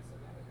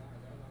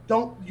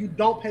 don't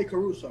pay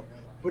Caruso.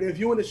 But if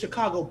you're in the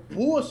Chicago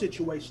Bulls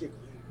situation,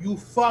 you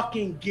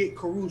fucking get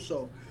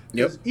Caruso.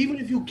 Yep. Even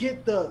if you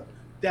get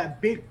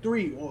that big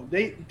three, or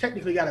they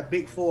technically got a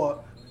big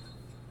four,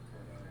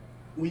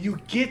 when you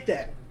get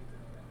that,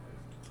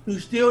 you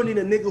still need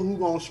a nigga who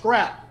gonna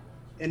scrap,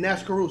 and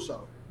that's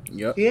Caruso.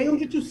 Yep. He ain't gonna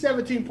get you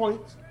 17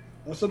 points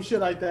or some shit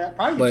like that.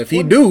 Probably But if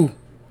 20. he do,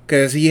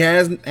 because he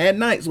has had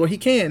nights where he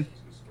can.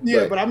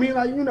 Yeah, but I mean,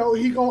 like,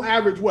 he gonna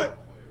average what,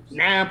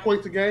 9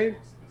 points a game?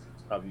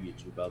 Probably get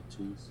you about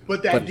 2.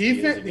 But that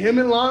defense, him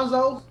and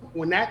Lonzo,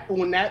 when that,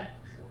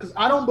 because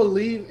I don't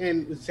believe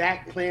in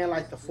Zach playing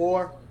like the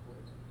 4.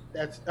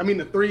 The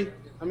 3.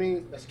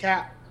 That's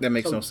cap. That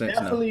makes no sense.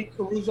 Definitely,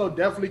 no. Caruso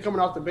definitely coming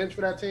off the bench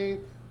for that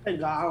team. Thank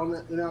God on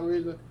that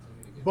reason.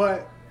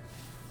 But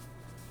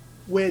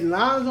when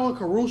Lonzo and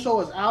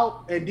Caruso is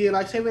out, and then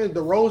like say when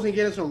DeRozan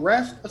getting some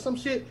rest or some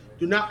shit,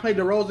 do not play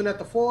DeRozan at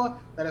the 4.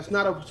 That's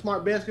not a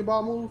smart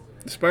basketball move.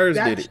 The Spurs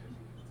did it.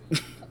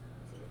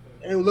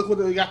 And look what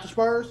they got the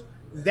Spurs.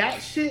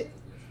 That shit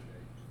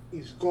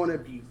is going to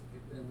be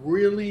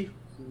really,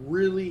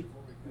 really,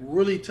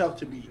 really tough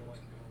to beat.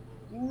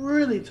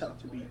 Really tough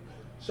to beat.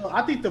 So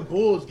I think the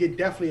Bulls get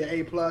definitely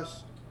an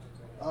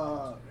A+.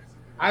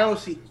 I don't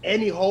see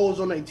any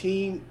holes on their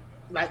team.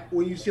 Like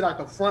when you see like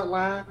the front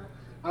line,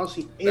 I don't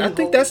see any holes. I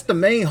think that's the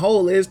main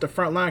hole is the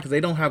front line because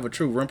they don't have a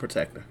true rim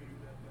protector.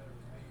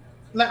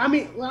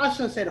 I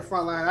shouldn't say the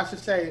front line. I should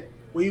say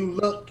when you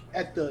look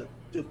at the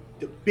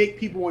big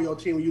people on your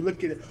team, when you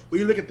look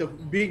at the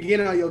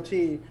beginning of your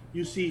team,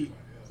 you see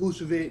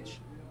Vucevic,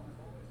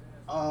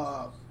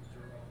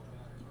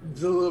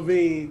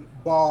 Levine,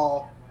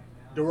 Ball,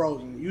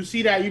 DeRozan. You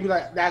see that, you be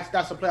like,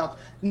 that's a playoff.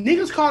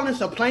 Niggas calling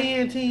this a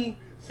play-in team.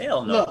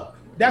 Hell no. Look,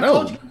 that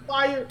coach getting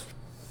fired.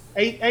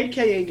 AK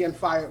ain't getting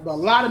fired, but a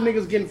lot of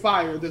niggas getting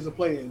fired. There's a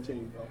play-in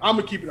team, bro. I'm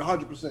gonna keep it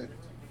 100%.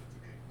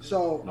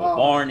 So,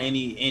 barring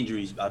any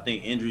injuries, I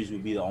think injuries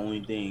would be the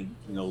only thing.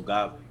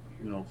 God,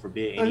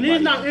 forbid. And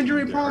he's not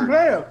injury-prone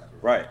player.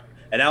 Right.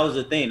 And that was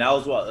the thing.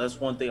 That's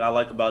one thing I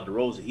like about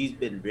DeRozan. He's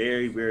been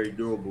very, very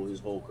durable his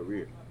whole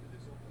career.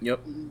 Yep.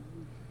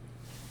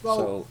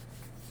 So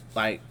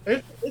like,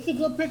 it's a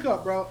good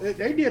pickup, bro.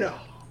 They did an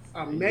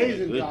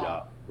amazing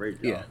job.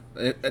 Great job.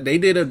 Yeah, they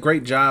did a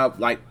great job,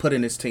 like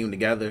putting this team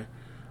together.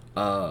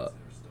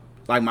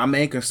 Like my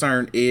main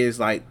concern is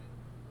like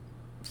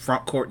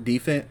front court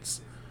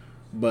defense,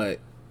 but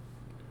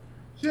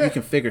you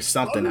can figure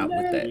something out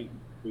with that.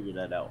 Figure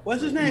that out.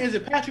 What's his name? Is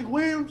it Patrick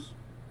Williams?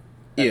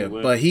 Yeah,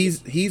 but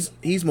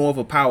he's more of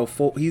a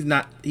powerful. He's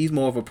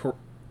more of a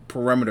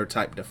perimeter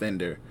type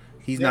defender.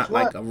 He's not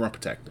like a rim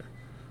protector.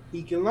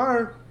 He can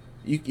learn.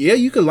 You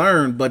can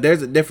learn, but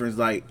there's a difference.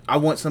 Like I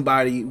want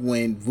somebody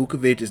when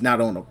Vucevic is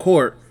not on the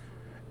court,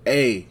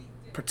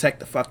 protect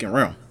the fucking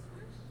rim.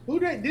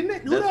 Who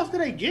else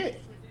did they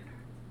get?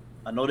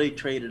 I know they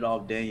traded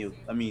off Daniel.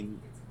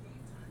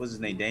 What's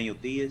his name? Daniel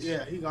Theus?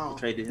 Yeah, he gone.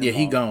 Traded him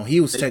he off. gone. He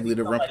was technically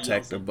the rim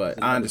protector,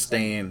 but I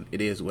understand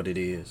it is what it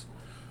is.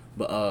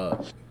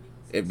 But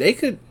if they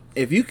could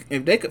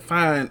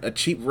find a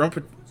cheap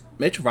rim,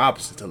 Mitchell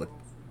Robinson's still a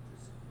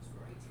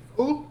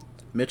Who?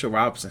 Mitchell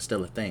Robinson's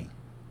still a thing.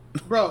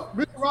 Bro,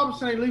 Mitchell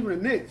Robinson ain't leaving the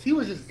Knicks. He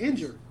was just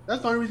injured.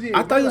 That's the only reason.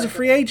 I thought he was a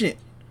free agent.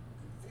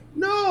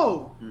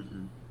 No.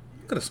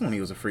 Could have sworn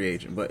he was a free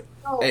agent, but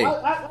No, hey,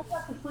 I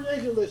got the free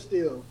agent list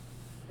still.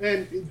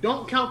 And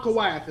don't count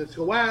Kawhi, because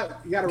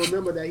Kawhi, you got to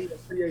remember that he's a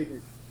free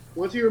agent.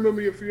 Once you remember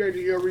your free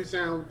agent, you'll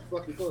re-sound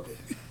fucking closer.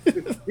 He's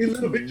a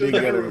little bit just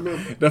got to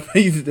remember. The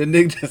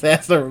nigga just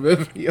has to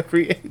remember your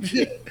free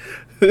agent.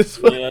 It's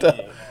fucked up.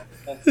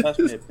 That's my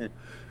opinion.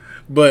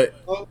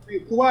 But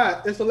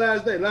Kawhi, it's the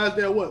last day. Last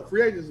day of what?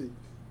 Free agency.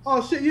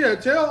 Oh shit, yeah.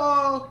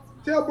 Tell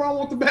Braun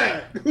want the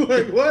bag.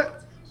 Like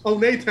what?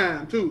 On their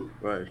time too.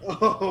 Right.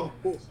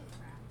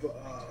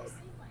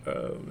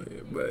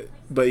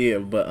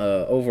 But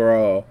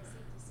overall,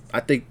 I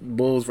think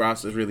Bulls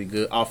roster is really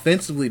good.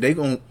 Offensively,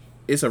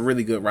 it's a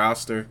really good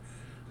roster.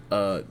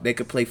 They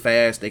could play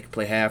fast. They could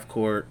play half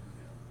court.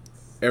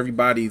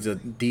 Everybody's a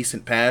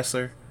decent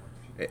passer.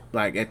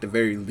 Like at the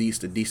very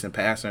least, a decent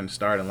passer in the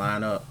starting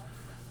lineup.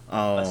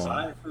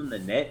 Aside from the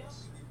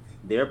Nets,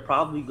 they're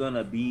probably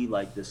gonna be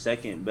like the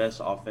second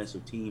best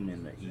offensive team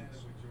in the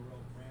East,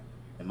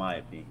 in my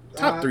opinion.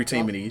 Top 3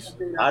 team in the East.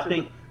 I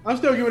think I'm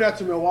still giving that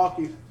to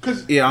Milwaukee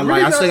because Yeah, I'm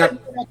like, I still got.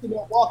 giving that to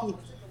Milwaukee.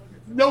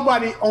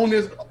 Nobody on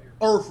this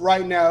earth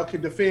right now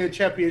can defend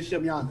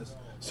championship Giannis.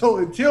 So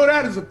until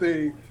that is a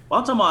thing,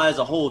 I'm talking about as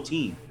a whole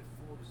team.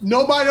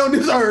 nobody on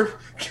this earth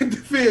can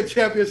defend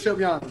championship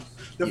Giannis.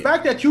 The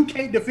fact that you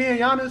can't defend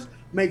Giannis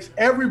makes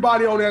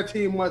everybody on that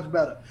team much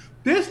better.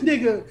 This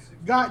nigga,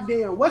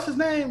 goddamn, what's his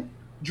name?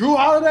 Drew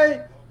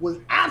Holiday was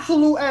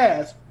absolute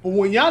ass. But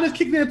when Giannis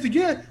kicked in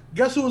again,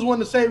 guess who was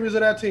one of the saviors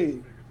of that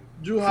team?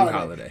 Drew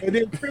Holiday. And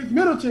then Chris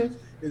Middleton,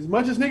 as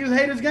much as niggas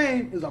hate his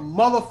game, is a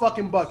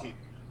motherfucking bucket.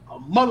 A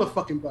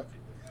motherfucking bucket.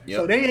 Yep.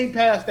 So they ain't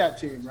past that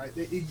team, right?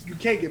 You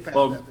can't get past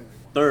that team.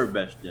 Third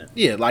best then.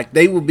 Yeah, like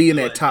they will be in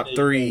that top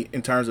 3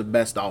 in terms of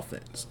best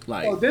offense.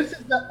 Like, so this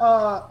is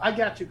the I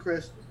got you,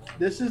 Chris.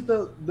 This is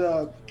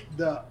the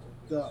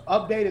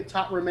updated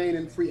top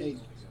remaining free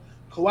agents.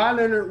 Kawhi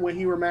Leonard, when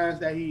he reminds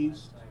that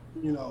he's,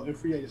 in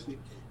free agency.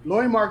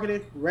 Lloyd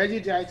Marketing, Reggie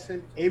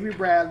Jackson, Avery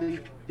Bradley,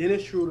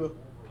 Dennis Schroeder,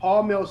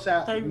 Paul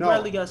Millsap. Avery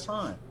Bradley got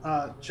signed.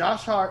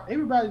 Josh Hart.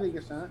 Avery Bradley didn't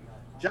get signed.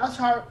 Josh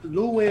Hart,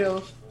 Lou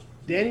Wills,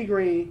 Danny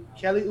Green,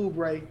 Kelly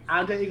Oubre,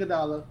 Andre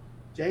Iguodala,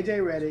 J.J.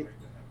 Redick,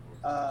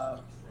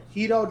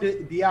 Hito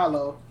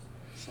Diallo,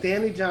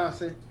 Stanley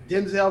Johnson,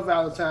 Denzel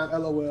Valentine,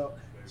 LOL,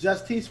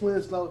 Justice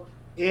Winslow,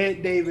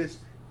 Ed Davis,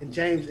 and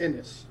James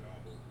Ennis.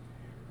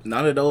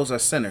 None of those are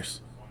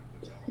centers.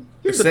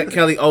 Except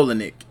Kelly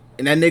Olynyk.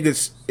 And that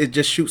nigga it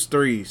just shoots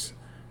threes.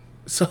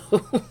 So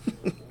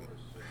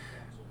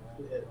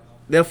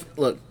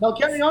look. No,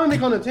 Kelly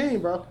Olynyk on the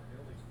team, bro.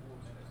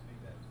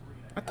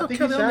 I thought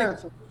Kelly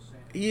Olynyk.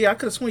 Yeah, I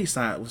could have sworn he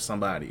signed with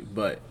somebody,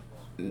 but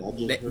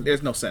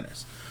there's no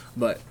centers.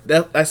 But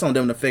that's on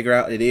them to figure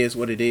out. It is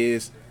what it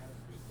is.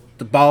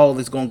 The ball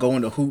is gonna go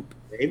in the hoop.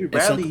 Avery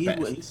Bradley,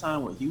 he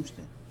signed with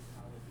Houston.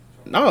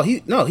 No,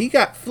 he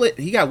got flipped.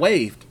 He got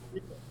waived.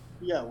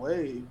 He got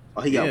waived.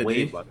 Oh, he got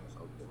waived.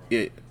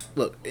 Yeah,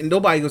 look, and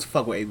nobody goes to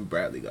fuck with Avery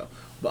Bradley though.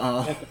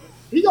 But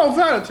he gonna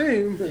find a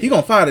team. He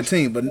gonna find a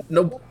team, but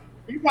no.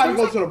 He probably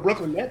go to the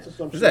Brooklyn Nets or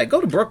something. Exactly,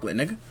 go to Brooklyn,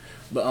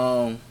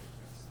 nigga.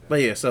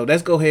 But yeah, so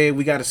let's go ahead.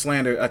 We got to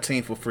slander a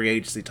team for free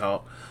agency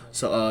talk.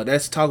 So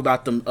let's talk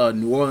about the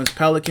New Orleans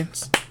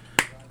Pelicans.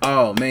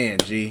 Oh man,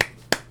 G.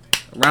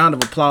 Round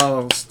of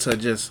applause to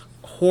just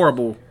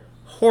horrible.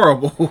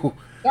 Shout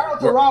out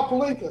to Rob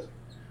Pelinka.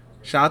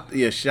 Shout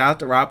out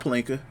to Rob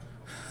Pelinka.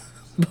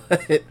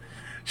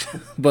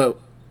 But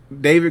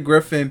David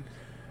Griffin.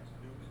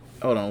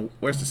 Hold on,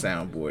 where's the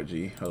soundboard,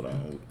 G? Hold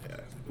on,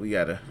 we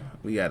gotta.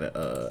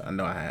 I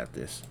know I have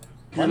this.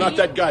 You're not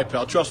that guy,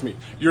 pal. Trust me,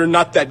 you're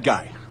not that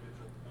guy.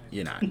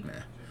 You're not,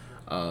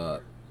 man.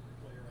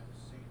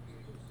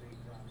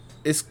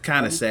 It's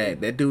kind of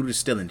sad. That dude is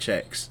still in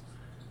checks.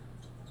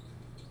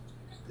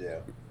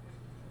 Yeah.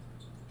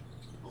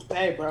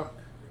 Hey, bro.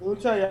 Let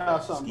me tell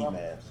y'all something,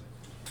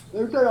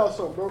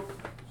 bro.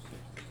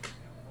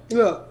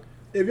 Look,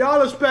 if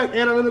y'all expect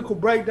analytical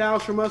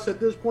breakdowns from us at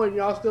this point,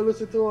 y'all still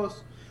listen to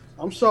us,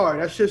 I'm sorry.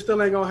 That shit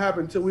still ain't going to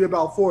happen until we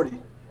about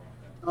 40.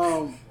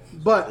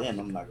 But damn,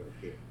 I'm not going to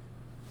care.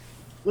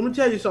 Let me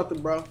tell you something,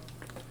 bro.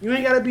 You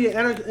ain't got to be an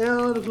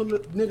analytical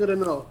nigga to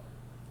know.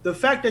 The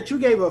fact that you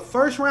gave a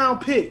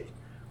first-round pick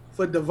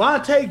for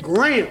Devontae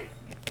Graham,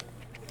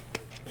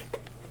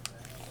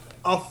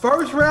 a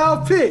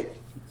first-round pick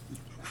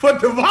for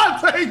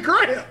Devontae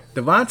Graham.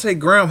 Devontae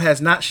Graham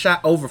has not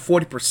shot over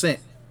 40%.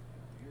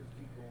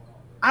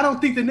 I don't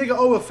think the nigga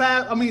over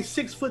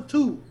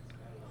 6'2".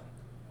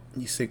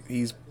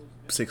 He's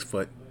 6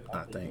 foot,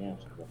 I think.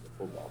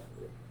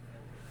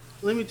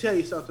 Let me tell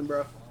you something,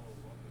 bro.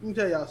 Let me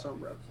tell y'all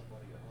something, bro.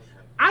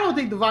 I don't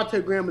think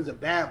Devontae Graham is a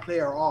bad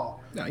player at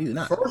all. No, he's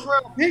not. First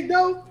round pick,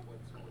 though?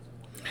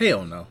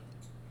 Hell no.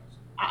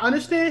 I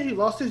understand he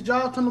lost his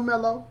job to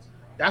LaMelo.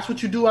 That's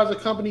what you do as a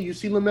company. You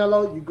see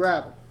LaMelo, you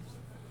grab him.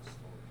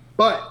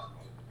 But,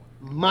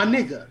 my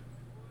nigga,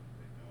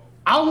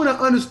 I would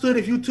have understood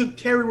if you took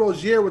Terry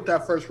Rozier with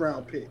that first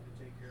round pick.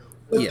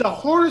 If the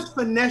Hornets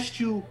finessed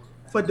you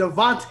for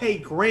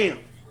Devontae Graham,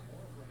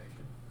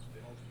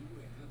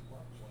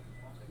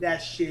 that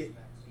shit.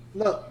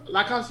 Look,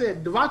 like I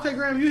said, Devontae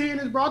Graham, you hearing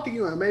this, bro? I think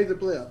you're an amazing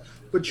player.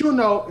 But you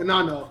know, and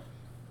I know,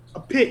 a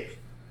pick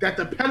that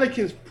the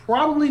Pelicans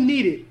probably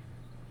needed,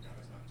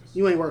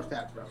 you ain't worth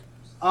that, bro.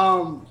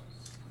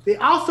 They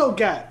also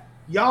got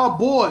y'all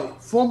boy,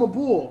 former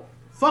Bull,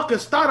 fucking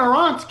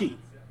Stadaransky.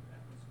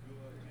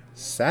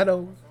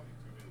 Sado.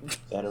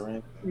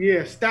 Sadaran?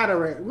 Yeah,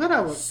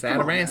 whatever.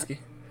 Sadaransky.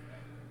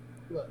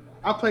 Look,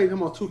 I played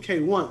him on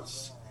 2K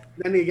once.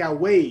 Then he got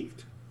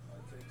waived.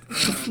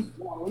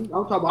 I'm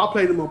talking about I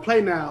played him on Play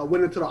Now,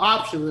 went into the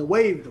options and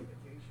waived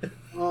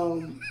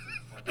him.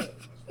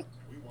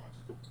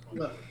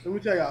 Look, let me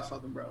tell y'all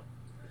something, bro.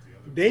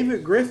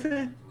 David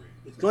Griffin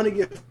is going to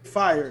get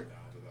fired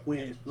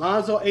when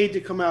Lonzo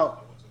agent come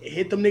out and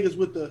hit them niggas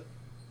with the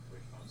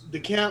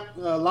camp.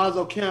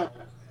 Lonzo Camp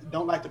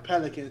don't like the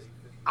Pelicans.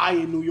 I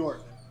in New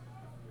York.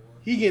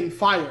 He getting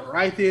fired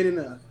right there and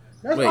there.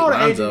 That's Wait, all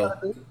the agent Lonzo.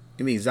 gotta do.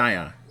 You mean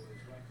Zion?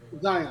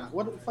 Zion.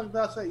 What the fuck did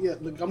I say? Yeah,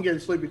 look, I'm getting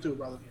sleepy too,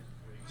 brother.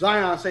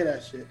 Zion say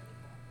that shit.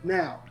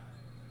 Now,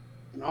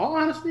 in all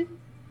honesty,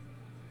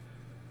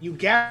 you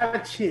got a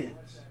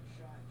chance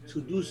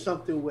to do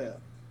something well.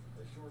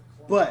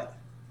 But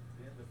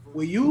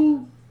when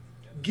you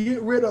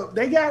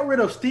they got rid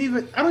of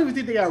Steven. I don't even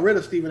think they got rid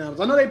of Steven Adams.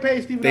 I know they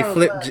paid Steven Adams.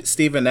 They flipped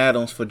Steven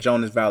Adams for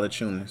Jonas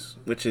Valanciunas,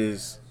 which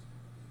is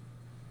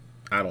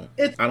I don't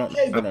know how to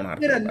feel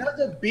about it.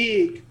 Another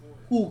big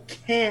who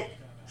can't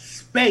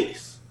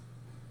space.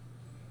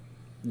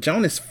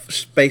 Jonas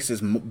space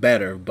is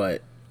better,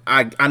 but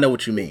I know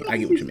what you mean. I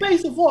get what you mean.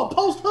 Spacing for a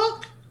post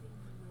hook?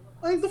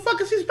 Like the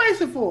fuck is he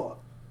spacing for?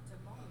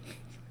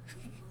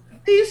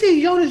 You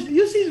see Jonas,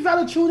 you see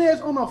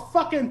Valanciunas on a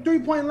fucking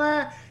 3-point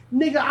line,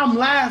 nigga. I'm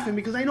laughing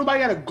because ain't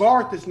nobody got to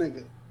guard this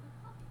nigga.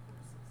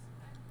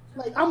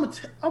 Like I'm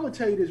gonna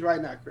tell you this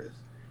right now, Chris.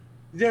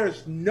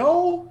 There's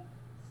no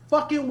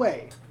fucking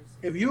way.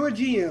 If you're a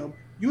GM,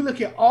 you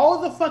look at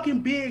all the fucking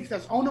bigs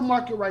that's on the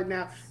market right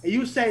now, and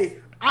you say,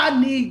 "I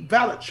need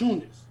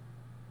Valanciunas."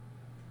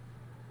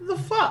 The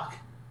fuck?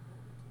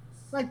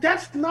 Like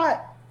that's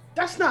not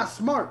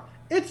smart.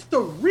 It's the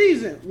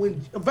reason when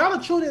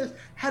Valanciunas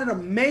had an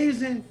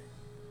amazing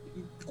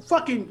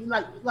fucking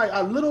like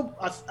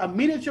a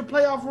miniature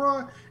playoff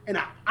run and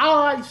an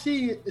alright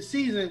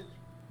season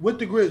with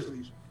the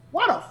Grizzlies.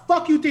 Why the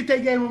fuck you think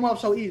they gave him up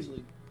so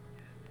easily?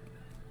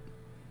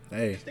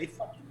 Hey, they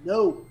fucking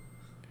know.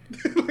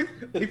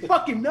 They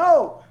fucking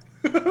know.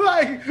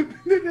 Like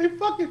they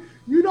fucking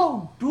you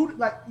don't do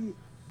like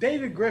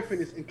David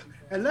Griffin is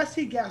unless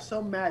he got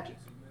some magic.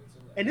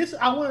 And this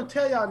I want to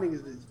tell y'all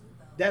niggas this.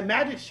 That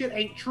magic shit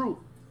ain't true.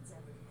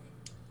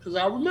 Because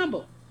I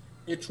remember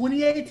in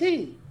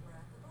 2018,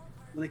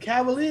 when the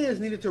Cavaliers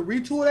needed to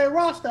retool their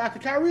roster after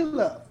Kyrie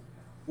left,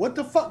 what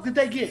the fuck did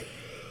they get?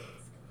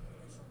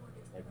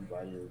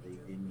 Everybody that they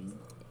didn't need.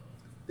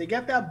 They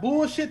got that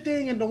bullshit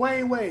thing in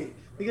Dwayne Wade.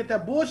 They get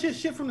that bullshit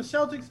shit from the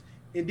Celtics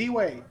in D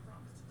Wade.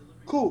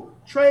 Cool.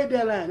 Trade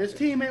deadline. This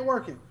team ain't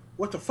working.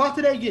 What the fuck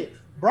did they get?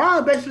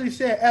 Brian basically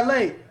said,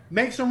 LA,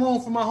 make some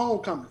room for my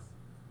homecoming.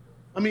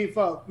 I mean,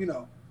 for,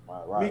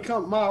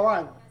 my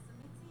arrival.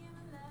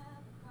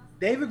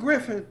 David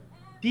Griffin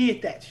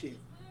did that shit.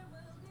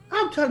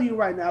 I'm telling you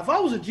right now, if I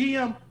was a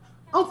GM,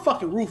 I'm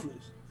fucking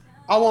ruthless.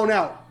 I want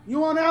out. You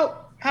want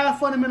out? Have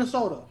fun in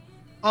Minnesota.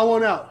 I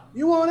want out.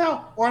 You want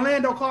out?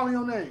 Orlando calling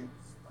your name.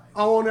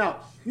 I want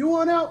out. You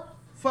want out?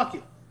 Fuck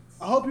it.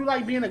 I hope you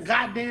like being a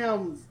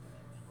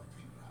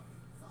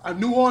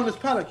New Orleans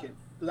Pelican.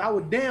 Because I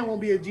would damn won't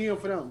be a GM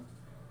for them.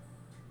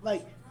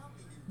 Like,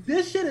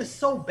 this shit is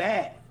so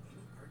bad.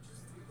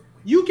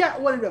 You got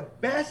one of the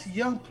best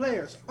young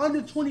players,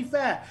 under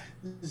 25.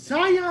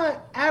 Zion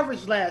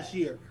averaged last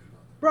year.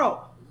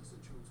 Bro,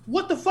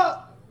 what the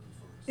fuck?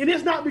 And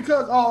it's not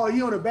because,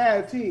 he on a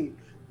bad team.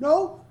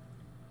 No.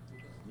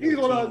 He's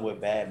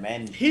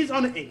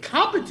on an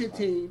incompetent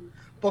team.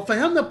 But for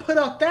him to put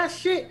out that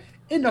shit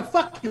in the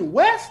fucking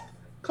West,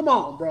 come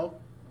on, bro.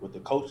 With the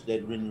coach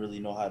that didn't really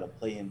know how to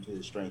play him to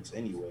his strengths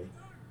anyway.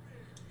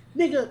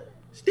 Nigga,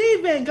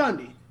 Steve Van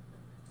Gundy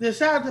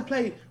decided to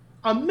play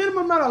a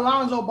minimum amount of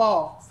Lonzo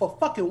Ball for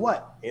fucking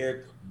what?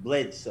 Eric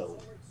Bledsoe.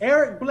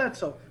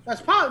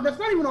 That's not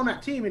even on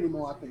that team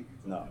anymore, I think.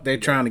 No. They're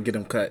trying to get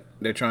him cut.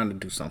 They're trying to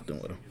do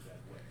something with him.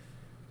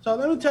 So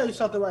let me tell you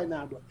something right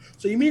now, bro.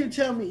 So you mean to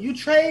tell me you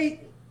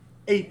trade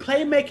a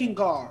playmaking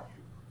guard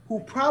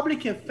who probably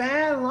can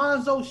find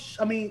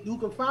who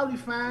can probably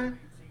find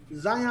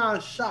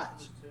Zion's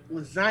shots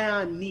when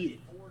Zion needed.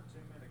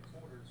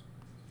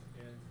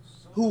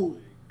 Who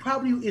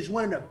probably is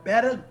one of the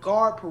better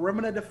guard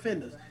perimeter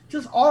defenders.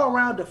 Just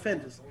all-around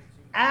defenders.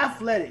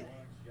 Athletic.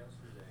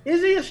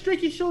 Is he a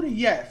streaky shooter?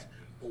 Yes.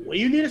 But when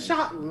you need a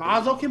shot,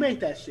 Lonzo can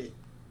make that shit.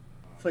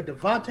 For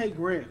Devontae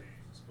Graham.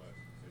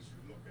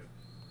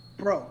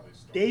 Bro,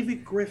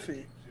 David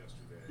Griffin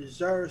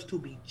deserves to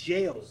be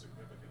jailed.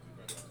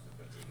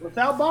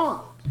 Without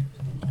bond.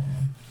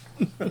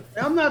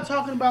 I'm not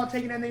talking about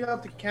taking that nigga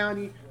up to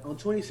county on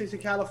 26 in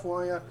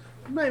California.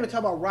 I'm not even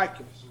talking about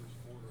Rikers.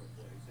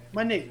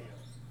 My nigga.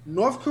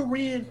 North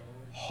Korean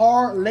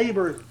hard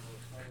labor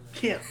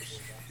camps.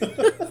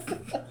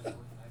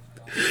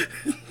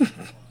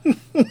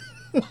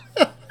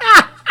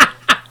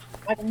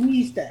 I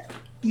need that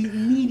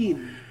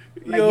immediately.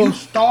 Like you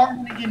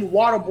starving and getting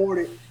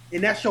waterboarded,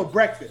 and that's your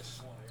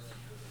breakfast.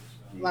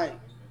 Like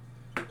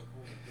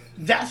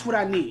that's what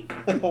I need.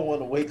 I don't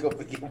want to wake up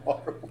and get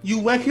waterboarded. You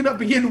waking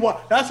up and getting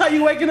water. That's how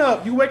you waking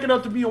up. You waking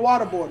up to be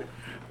waterboarded.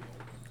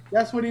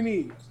 That's what he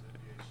needs.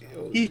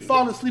 He's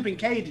falling asleep in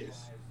cages.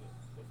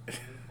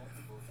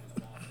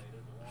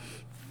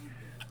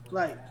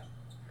 Like,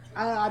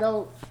 I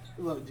don't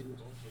look, dude.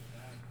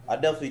 I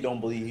definitely don't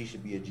believe he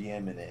should be a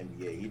GM in the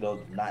NBA. He does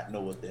not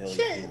know what the hell he's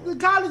doing. The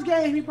college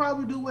game, he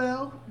probably do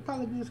well. He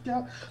probably be a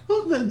scout.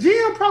 Look, the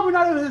GM probably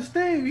not even his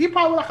thing. He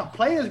probably like a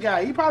players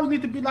guy. He probably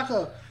need to be like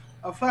a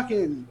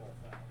fucking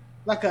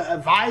like an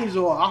advisor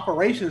or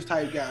operations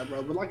type guy,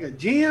 bro. But like a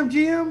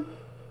GM,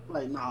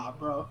 like nah,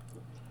 bro.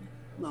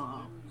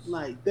 Nah.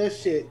 Like that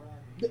shit.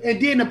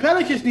 And then the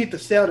Pelicans need to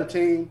sell the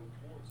team.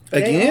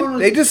 Again,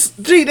 they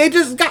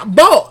just got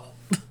bought.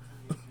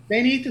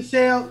 They need to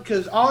sell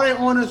because all their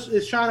owners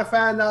is trying to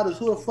find out is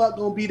who the fuck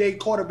gonna be their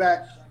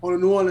quarterback on the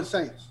New Orleans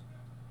Saints.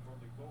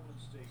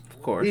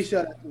 Of course. He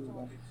sell that team,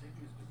 bro.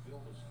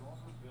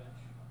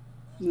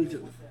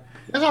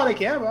 That's all they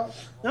care about.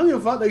 They don't give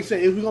a fuck. They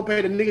say if we gonna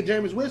pay the nigga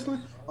Jameis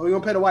Winston or we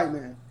gonna pay the white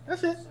man.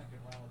 That's it.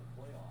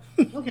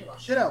 They don't care about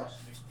shit else.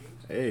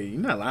 Hey, you're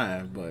not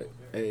lying, but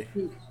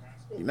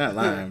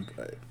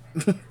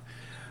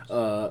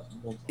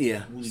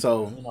yeah.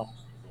 So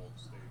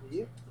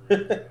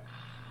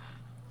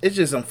it's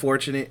just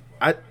unfortunate.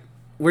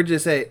 We're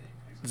just at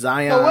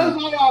Zion. So where's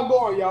Zion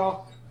going,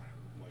 y'all?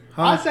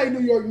 Huh? I say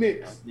New York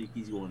Knicks. I think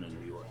he's going to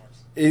New York.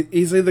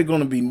 He's either going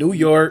to be New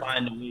York.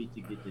 Find a way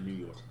to get to New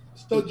York.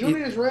 So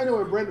Julius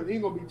Randle and Brandon, he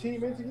gonna be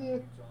teammates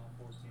again?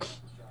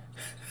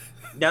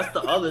 That's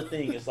the other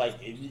thing. It's like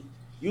if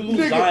you lose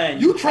Nigga, Zion,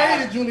 you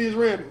traded Julius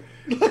Randle.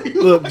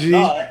 Look, G.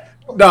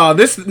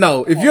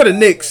 No. If you're the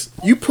Knicks,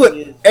 you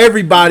put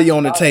everybody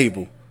on the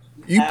table.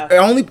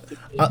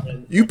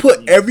 You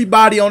put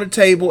everybody on the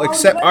table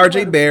except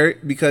R.J.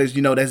 Barrett because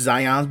you know that's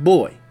Zion's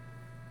boy.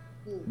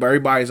 But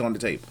everybody's on the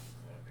table.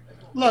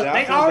 Look,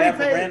 they already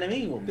paid Brandon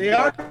Ingram. They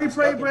already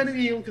paid Brandon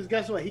Ingram because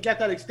guess what? He got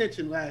that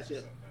extension last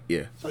year.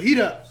 Yeah. So he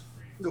does.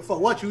 Go for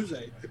what you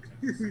say.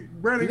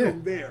 Brandon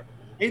Ingram there.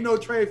 Ain't no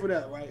trade for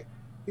that, right?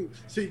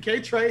 So you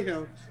can't trade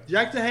him.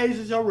 Jackson Hayes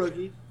is your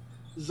rookie.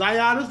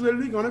 Zion is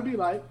literally gonna be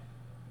like,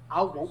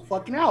 I won't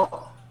fucking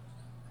out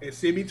and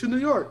send me to New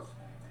York.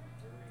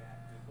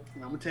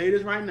 And I'm gonna tell you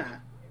this right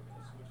now.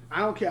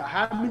 I don't care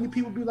how many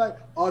people be like,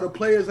 oh, the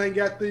players ain't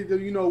got the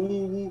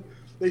woo woo.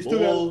 They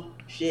still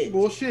got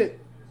bullshit.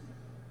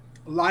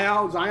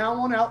 Zion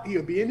won't out.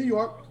 He'll be in New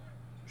York.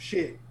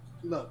 Shit.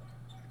 Look,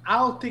 I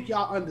don't think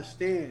y'all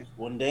understand.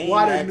 When Dame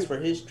asks for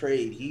his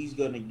trade, he's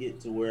gonna get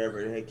to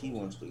wherever the heck he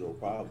wants to go,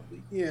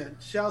 probably. Yeah,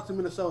 shout out to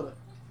Minnesota.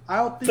 I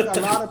don't think a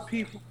lot of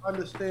people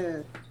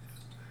understand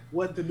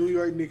what the New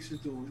York Knicks is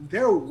doing.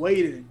 They're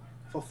waiting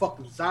for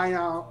fucking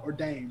Zion or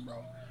Dame,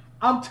 bro.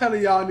 I'm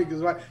telling y'all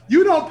niggas, right?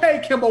 You don't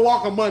pay Kemba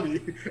Walker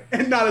money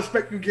and not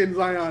expect you getting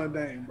Zion and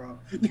Dame, bro.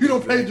 You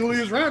don't pay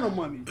Julius Randle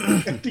money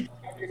and think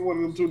you're getting one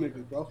of them two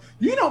niggas, bro.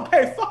 You don't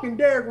pay fucking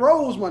Derrick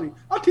Rose money.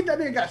 I think that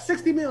nigga got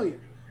 $60 million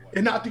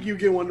and not think you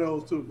get one of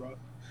those two, bro.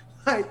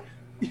 Like,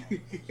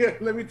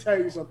 let me tell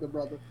you something,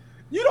 brother.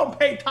 You don't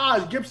pay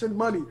Taj Gibson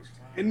money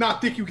and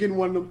not think you getting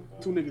one of them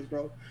two niggas,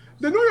 bro.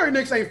 The New York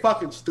Knicks ain't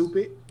fucking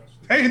stupid.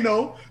 They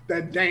know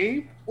that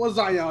Dame or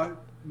Zion,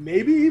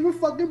 maybe even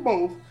fucking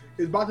both,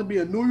 is about to be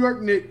a New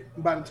York Knick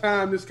by the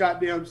time this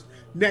goddamn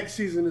next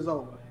season is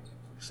over.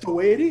 It's the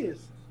way it is.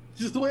 It's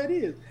just the way it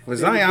is. For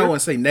Zion, I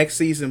wouldn't say next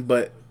season,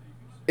 but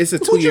it's a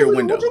 2-year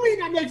window. What you mean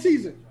not next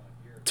season?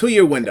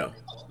 2-year window.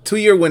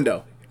 2-year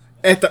window.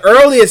 At the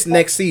earliest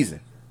next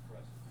season.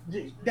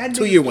 That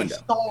 2-year window.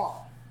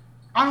 Star.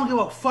 I don't give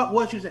a fuck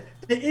what you say.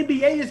 The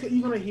NBA is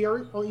you're gonna hear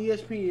it on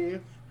ESPN.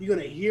 You're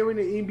gonna hear it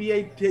in the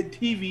NBA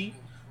TV.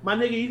 My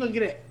nigga, you're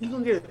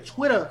gonna get a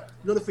Twitter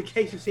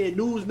notification saying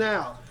news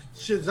now.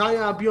 Should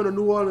Zion be on the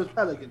New Orleans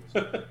Pelicans?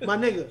 My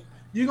nigga,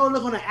 you're going to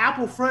look on the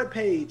Apple front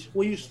page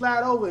when you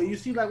slide over and you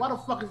see, like, why the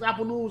fuck is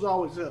Apple News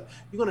always up?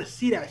 You're going to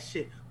see that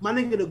shit. My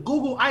nigga, the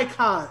Google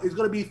icon is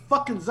going to be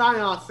fucking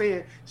Zion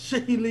saying,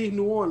 should he leave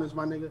New Orleans,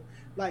 my nigga?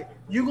 Like,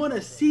 you're going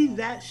to see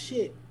that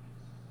shit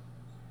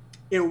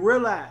and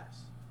realize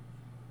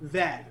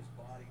that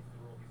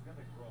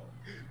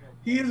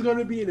he is going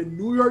to be in a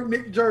New York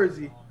Knicks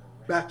jersey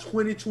by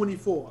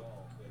 2024.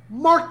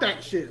 Mark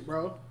that shit,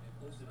 bro.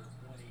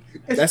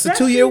 That's a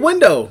 2-year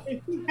window.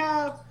 If he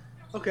have,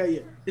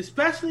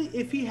 especially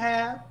if he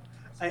have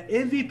an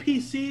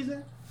MVP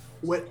season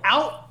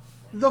without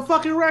the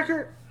fucking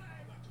record.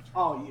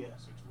 Oh yeah.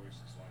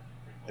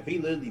 If he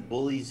literally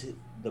bullies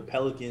the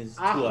Pelicans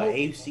to an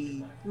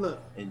AFC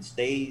and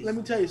stays. Let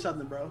me tell you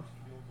something, bro.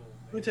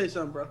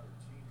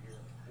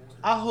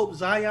 I hope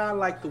Zion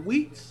like the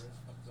Wheats.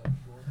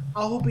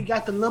 I hope he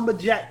got the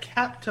lumberjack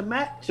cap to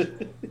match.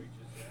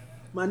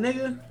 My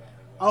nigga.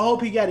 I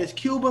hope he got his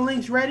Cuban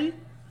links ready.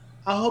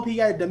 I hope he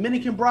got a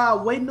Dominican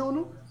bride waiting on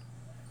him.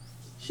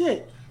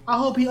 Shit. I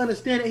hope he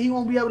understands that he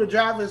won't be able to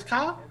drive his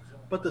car,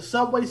 but the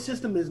subway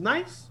system is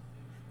nice.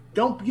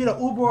 Don't get an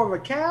Uber or a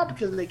cab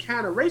because they're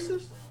kind of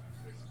racist.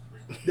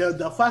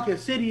 The fucking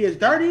city is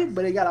dirty,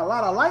 but they got a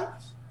lot of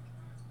lights.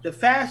 The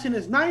fashion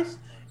is nice,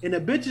 and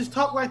the bitches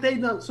talk like they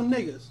done some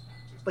niggas.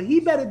 But he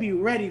better be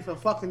ready for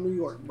fucking New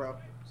York, bro.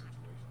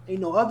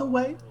 Ain't no other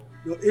way.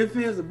 No ifs,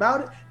 ands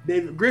about it.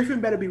 David Griffin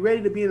better be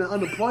ready to be in the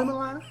unemployment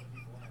line.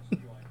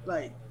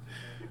 Like,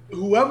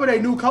 whoever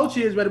their new coach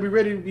is better be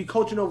ready to be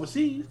coaching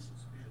overseas.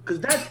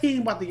 Because that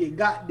team about to get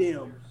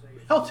goddamn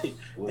pelted.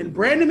 And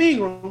Brandon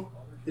Ingram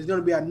is going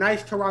to be a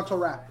nice Toronto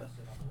Raptor.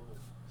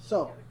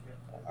 So.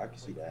 I can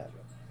see that.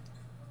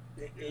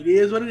 It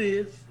is what it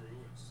is.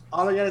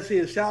 All I got to say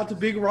is shout out to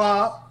Big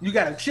Rob. You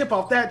got a chip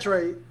off that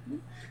trade.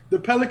 The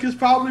Pelicans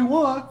probably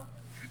won.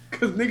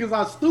 Because niggas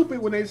are stupid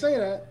when they say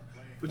that.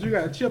 But you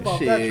got to chip off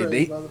that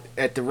trade, brother.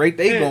 At the rate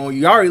they going,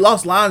 you already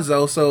lost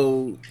Lonzo,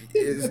 so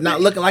it's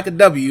not looking like a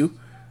W.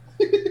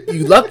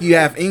 You lucky you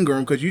have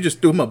Ingram because you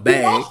just threw him a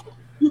bag.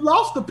 You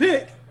lost the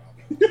pick.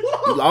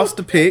 You lost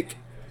the pick.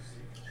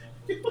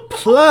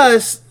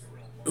 Plus,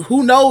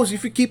 who knows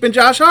if you're keeping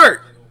Josh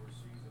Hart?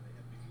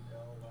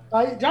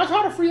 Josh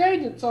Hart a free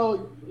agent,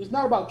 so it's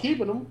not about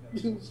keeping him.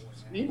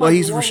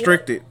 He's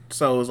restricted,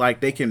 so it's like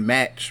they can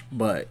match,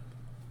 but...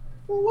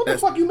 Well, what the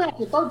fuck you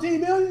matching?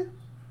 $13 million?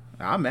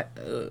 I'm at...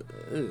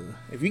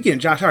 if you're getting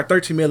Josh Hart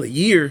 $13 million a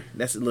year,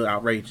 that's a little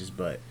outrageous,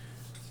 but...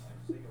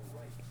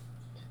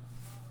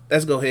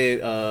 Let's go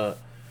ahead...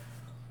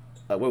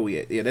 where we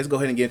at? Yeah, let's go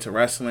ahead and get into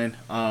wrestling.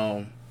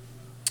 I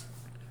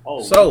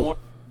want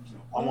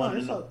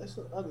to know. It's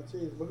other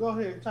teams, but go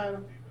ahead,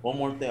 Tyler. One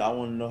more thing, I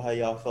want to know how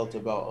y'all felt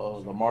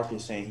about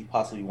LaMarcus saying he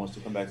possibly wants to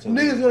come back to.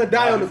 Nigga's gonna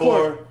die on the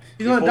court.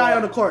 He's gonna die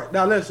on the court.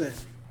 Now listen.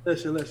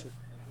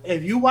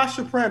 If you watch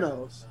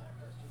Sopranos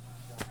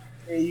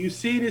and you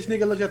see this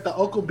nigga look at the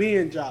Uncle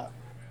Ben job,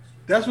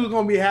 that's what's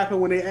gonna be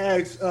happening when they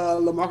ask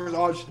LaMarcus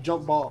Aldridge to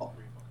jump ball.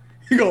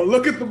 He gonna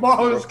look at the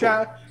ball in the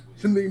sky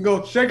and then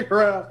go shake it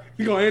around.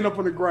 He gonna end up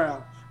on the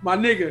ground. My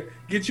nigga,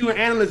 get you an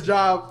analyst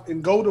job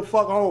and go the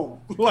fuck home.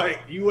 Like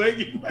you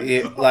ain't.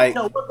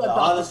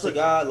 Honest to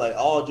God, like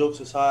all jokes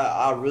aside,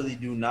 I really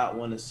do not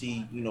want to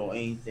see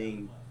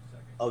anything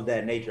of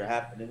that nature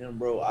happen to him,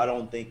 bro. I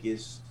don't think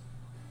it's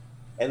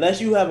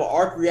unless you have an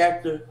arc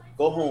reactor,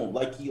 go home.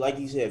 Like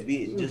he said,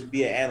 just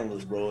be an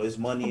analyst, bro. It's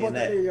money in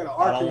that.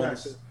 I don't want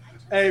to.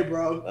 Hey,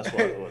 bro. That's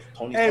what it was.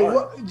 Tony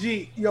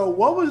Stark.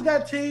 What was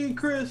that team,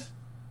 Chris?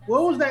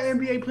 What was that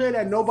NBA player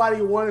that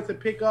nobody wanted to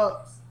pick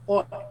up?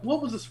 Or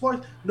what was the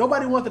sports?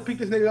 Nobody wanted to pick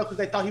this nigga up because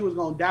they thought he was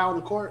going to die on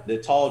the court. The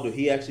tall dude,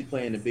 he actually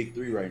playing the Big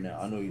Three right now.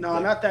 I know. No,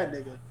 not that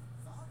nigga.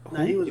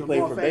 No, he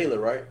played for Baylor,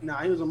 right? No,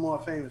 he was a more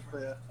famous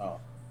player. Oh.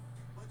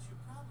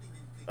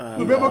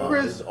 Remember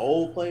Chris? This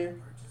old player?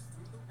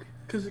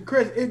 Because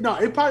Chris, it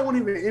probably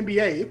wasn't even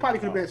NBA. It probably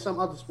could have been some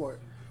other sport.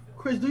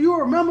 Chris, do you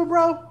remember,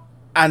 bro?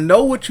 I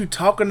know what you're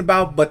talking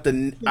about, but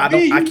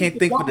I can't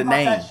think of the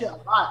name.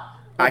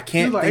 I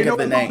can't think of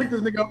the name. Pick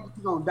this nigga up,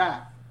 he's gonna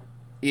die.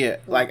 Yeah,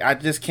 like I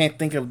just can't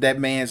think of that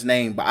man's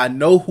name, but I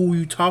know who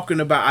you talking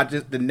about.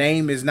 The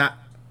name is not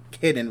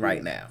hidden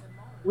right now.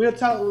 We'll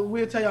tell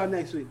y'all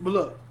next week. But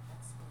look,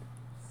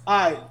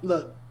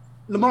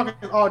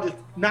 LaMarcus Aldridge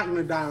not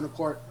gonna die on the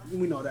court.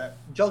 We know that.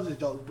 Jokes is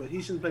jokes, but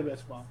he shouldn't play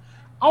basketball.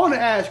 I want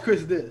to ask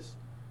Chris this: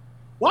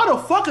 why the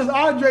fuck is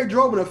Andre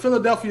Drummond a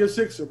Philadelphia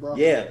Sixer, bro?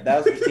 Yeah,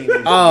 that was the team.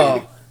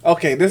 Oh,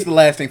 okay. This is the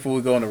last thing before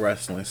we go into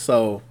wrestling.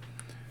 So,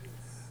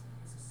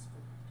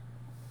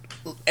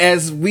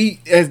 as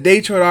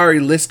Detroit already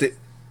listed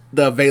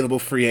the available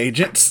free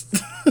agents,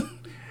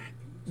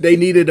 they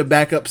needed a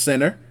backup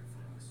center.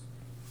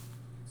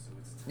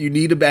 You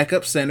need a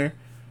backup center,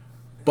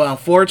 but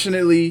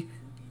unfortunately,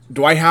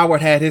 Dwight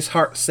Howard had his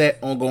heart set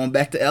on going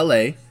back to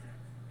LA.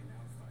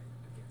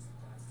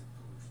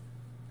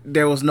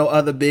 There was no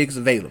other bigs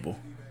available.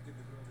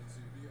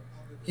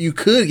 You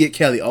could get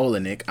Kelly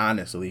Olynyk,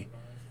 honestly.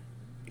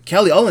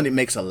 Kelly Olynyk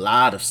makes a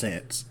lot of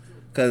sense.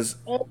 Because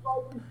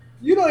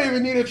you don't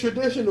even need a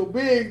traditional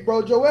big,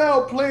 bro.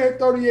 Joel playing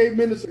 38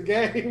 minutes a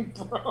game,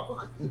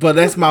 bro. But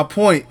that's my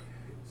point.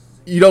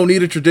 You don't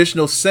need a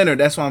traditional center.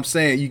 That's what I'm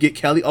saying. You get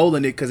Kelly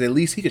Olynyk because at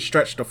least he can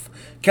stretch the...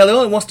 Kelly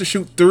Olynyk wants to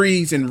shoot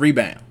threes and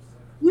rebound.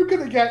 You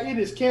could have got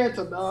Enes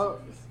Kanter,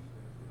 dog.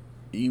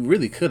 You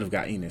really could have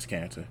got Enes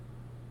Kanter.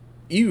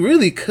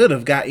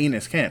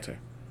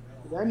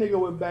 That nigga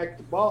went back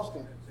to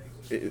Boston.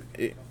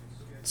 It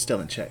still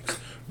in checks.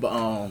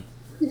 But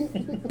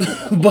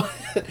but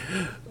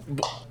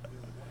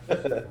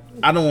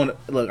I don't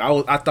want to look.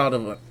 I thought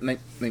of a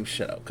name.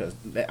 Shut up, because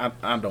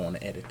I don't want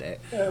to edit that.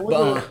 Yeah,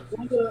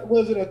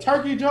 was it a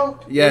turkey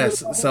joke?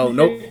 Yes. So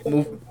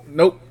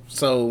nope.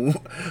 So,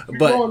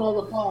 but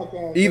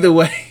either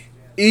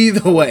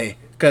way,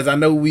 because I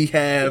know we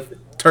have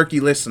turkey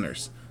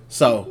listeners.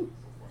 So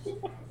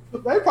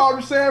they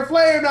probably saying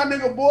flame that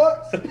nigga, boy.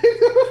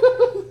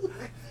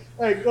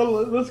 Hey,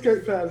 let's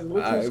get past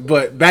it.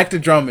 But back to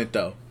Drummond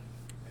though.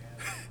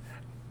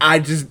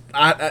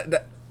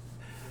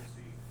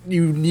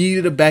 You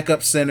needed a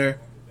backup center.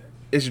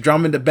 Is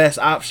Drummond the best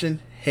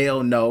option?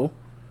 Hell no.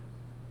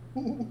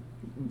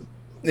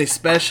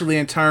 Especially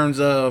in terms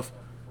of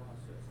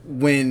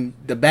when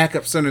the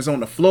backup center's on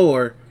the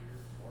floor.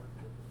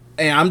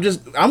 And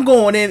I'm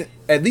going in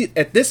at least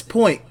at this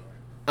point,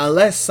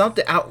 unless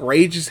something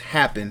outrageous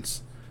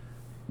happens,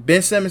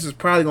 Ben Simmons is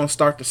probably going to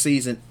start the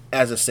season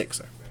as a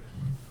Sixer.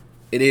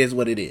 It is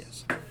what it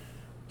is.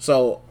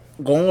 So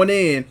going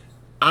in,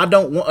 I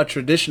don't want a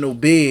traditional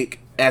big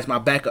as my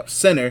backup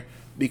center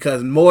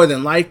because more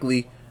than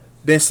likely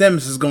Ben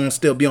Simmons is going to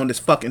still be on this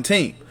fucking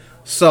team.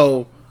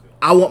 So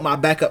I want my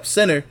backup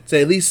center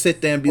to at least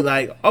sit there and be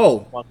like,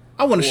 oh,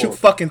 I want to shoot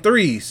fucking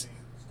threes.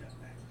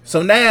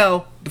 So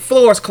now the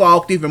floor is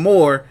clogged even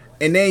more,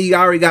 and then you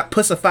already got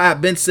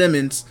pussified Ben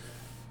Simmons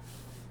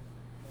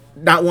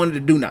not wanting to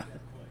do nothing.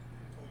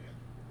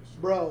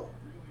 Bro,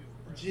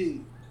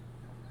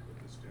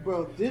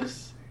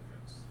 this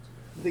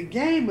the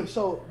game is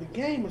so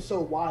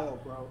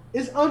wild, bro.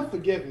 It's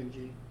unforgiving,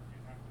 G.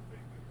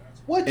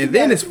 And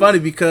then it's funny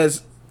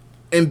because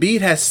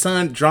Embiid has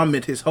son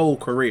Drummond his whole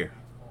career.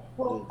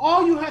 Well,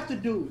 all you have to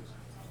do,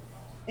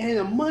 and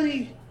the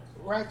money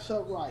racks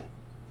up right.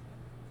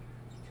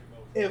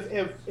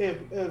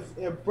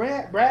 If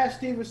Brad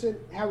Stevenson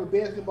have a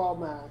basketball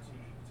mind,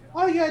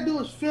 all you gotta do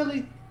is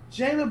Philly,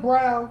 Jaylen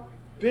Brown,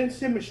 Ben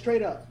Simmons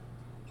straight up.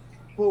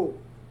 Boom.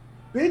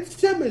 Ben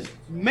Simmons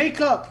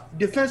make up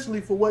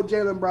defensively for what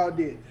Jaylen Brown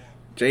did.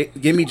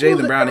 Give me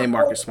Jaylen Brown and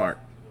Marcus Smart.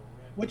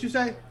 What you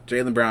say?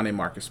 Jaylen Brown and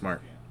Marcus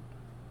Smart.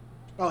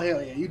 Oh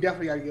hell yeah, you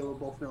definitely gotta give them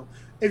both of them.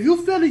 If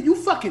you Philly, you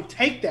fucking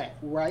take that,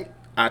 right?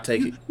 I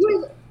take it.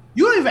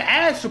 You don't even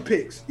ask for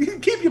picks. You can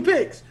keep your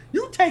picks.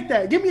 You take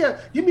that. Give me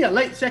a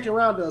late second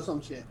rounder or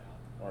some shit.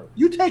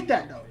 You take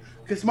that though,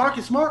 because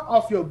Marcus Smart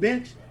off your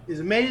bench is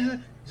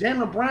amazing.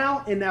 Jaylen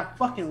Brown in that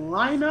fucking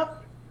lineup,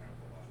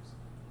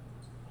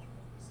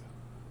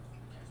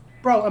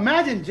 bro.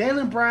 Imagine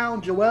Jaylen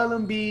Brown, Joel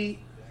Embiid,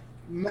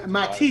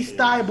 Matisse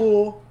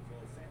Thybulle.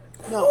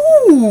 No,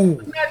 Ooh.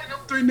 imagine them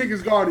three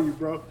niggas guarding you,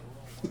 bro.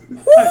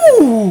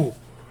 Ooh.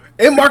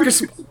 And Marcus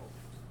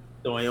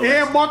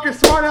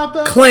Smart out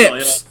there.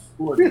 Clamps.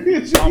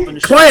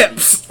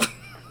 Clamps.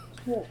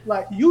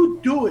 Like, you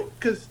do it,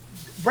 because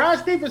Brad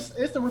Stevens,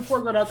 it's the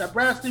report going out that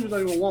Brad Stevens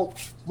don't even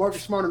want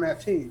Marcus Smart on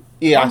that team.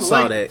 Yeah, I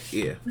saw that.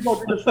 Yeah. He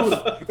gonna do the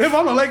shooter. If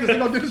I'm the Lakers, they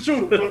gonna do the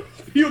shooter. Bro.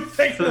 You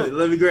take it.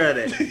 Let me grab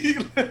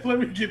that. Let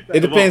me get that.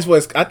 It depends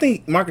I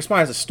think Marcus Smart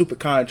has a stupid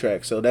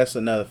contract, so that's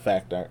another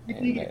factor.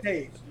 He get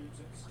paid.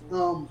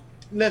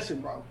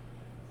 Listen, bro.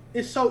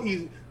 It's so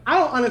easy. I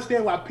don't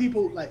understand why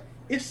people, like,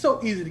 it's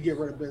so easy to get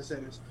rid of Ben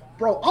Simmons.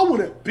 Bro, I would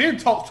have been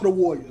talked to the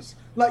Warriors.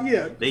 Like,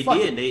 yeah. They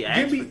did. They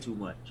asked for too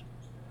much.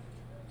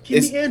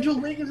 Give me Andrew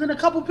Wiggins and a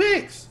couple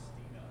picks.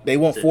 They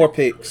want 4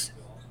 picks.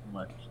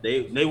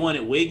 They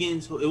wanted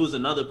Wiggins. It was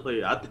another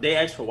player. They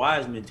asked for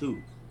Wiseman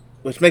too.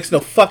 Which makes no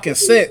fucking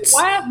sense.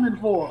 Wiseman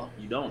for?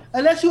 You don't.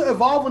 Unless you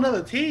evolve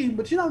another team,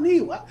 but you don't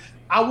need.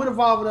 I would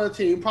evolve another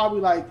team.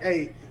 Probably like,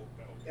 hey,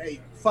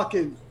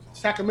 fucking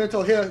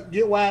Sacramento here,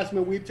 get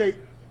Wiseman. We take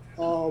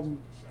Buddy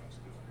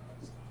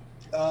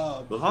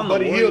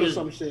Hield or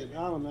some shit.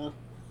 I don't know.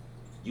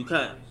 You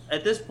can't.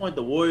 At this point,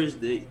 the Warriors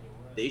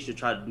they should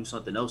try to do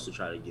something else to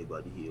try to get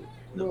Buddy Hield.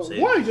 You know what I'm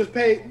saying? Warriors just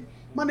paid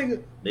my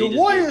nigga. The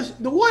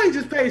Warriors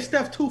just paid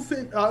Steph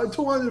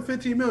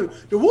 $215 million.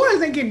 The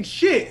Warriors ain't getting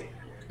shit.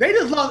 They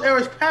just lost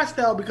Eric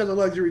Pastel because of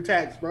luxury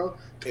tax, bro.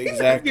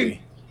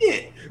 Exactly.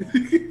 Shit.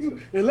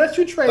 Unless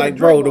you trade. Like,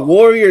 bro, the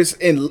Warriors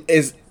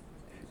is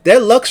their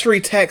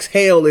luxury tax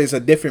hell is a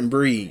different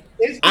breed.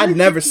 I've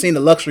never seen a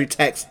luxury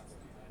tax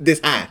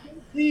this high.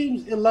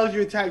 Teams in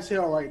luxury tax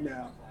hell right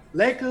now.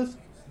 Lakers,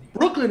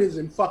 Brooklyn is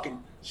in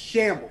fucking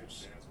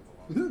shambles.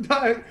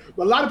 A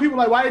lot of people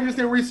are like, why they just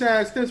didn't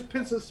re-sign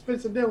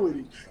Spencer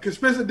Dinwiddie? Because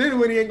Spencer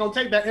Dinwiddie ain't gonna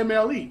take that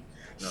MLE.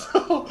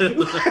 No.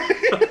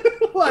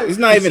 So, like, it's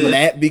not even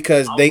that,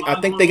 because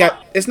I think they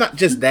got. It's not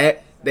just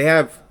that they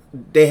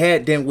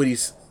had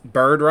Dinwiddie's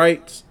bird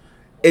rights.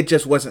 It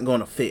just wasn't going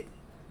to fit.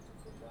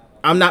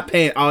 I'm not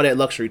paying all that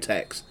luxury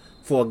tax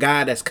for a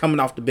guy that's coming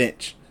off the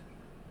bench.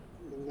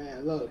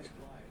 Man, look.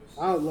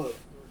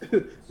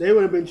 They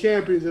would have been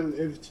champions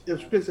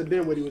if Spencer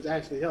Dinwiddie was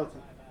actually healthy,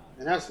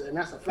 and that's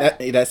a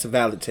fact. That's a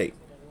valid take.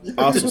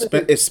 Also,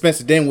 if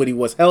Spencer Dinwiddie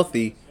was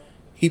healthy,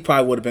 he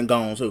probably would have been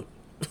gone too.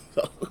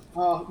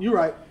 You're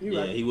right.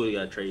 Yeah, he would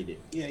have got traded.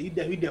 Yeah, he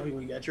definitely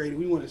would have got traded.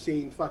 We would have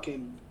seen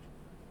fucking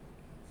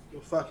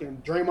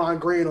Draymond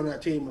Green on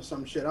that team or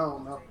some shit. I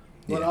don't know.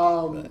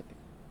 But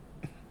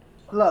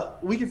look,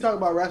 we can talk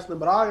about wrestling,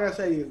 but all I gotta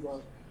say is,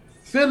 bro,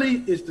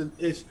 Philly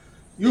is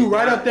you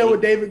right up there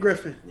with David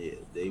Griffin. Yeah,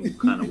 they were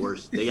kind of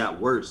worse. They got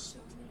worse.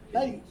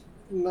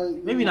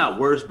 Maybe not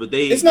worse, but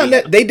It's not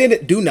that they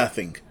didn't do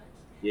nothing.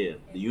 Yeah,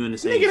 you in the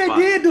same spot.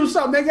 They did do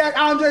something. They got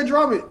Andre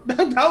Drummond.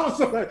 That was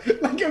something.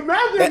 Like,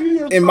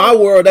 imagine in my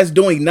world, that's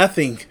doing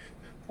nothing.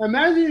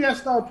 Imagine you got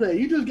star player.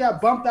 You just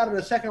got bumped out of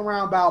the second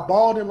round by a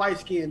bald and light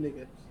skinned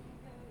nigga.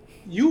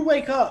 You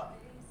wake up.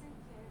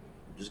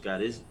 Just got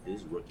his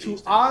to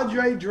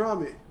Andre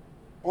Drummond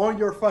on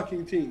your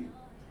fucking team.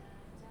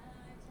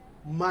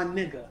 My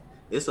nigga.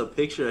 It's a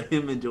picture of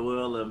him and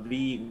Joel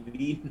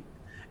Embiid,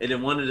 and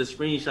then one of the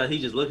screenshots, he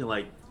just looking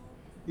like,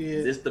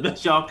 is this the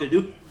best y'all could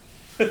do?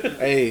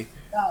 Hey,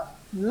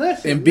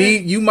 listen,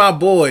 Embiid, you my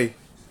boy,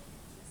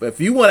 but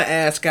if you want to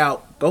ask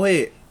out, go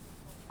ahead.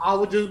 I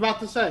was just about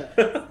to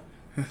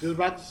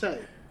say,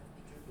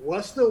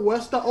 what's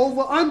the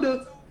over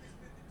under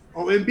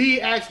on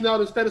Embiid asking out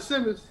instead of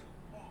Simmons?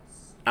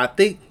 I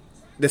think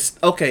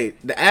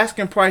the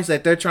asking price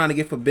that they're trying to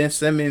get for Ben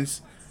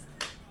Simmons,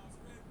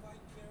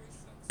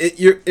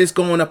 it's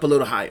going up a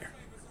little higher.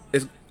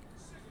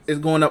 It's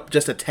going up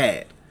just a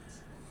tad.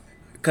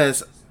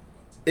 Because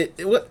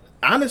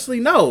honestly,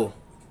 no.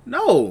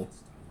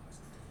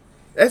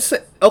 That's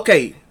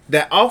okay.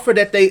 That offer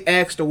that they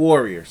asked the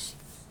Warriors,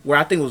 where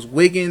I think it was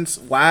Wiggins,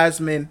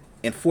 Wiseman,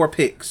 and 4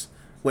 picks,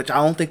 which I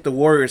don't think the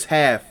Warriors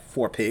have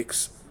 4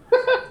 picks.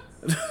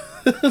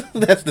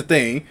 That's the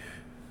thing.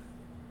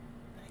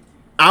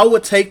 I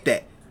would take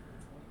that.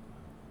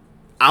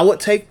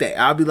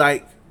 I'll be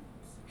like,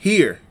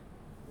 here,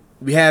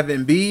 we have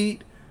Embiid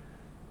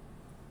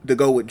to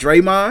go with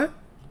Draymond,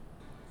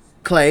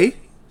 Clay,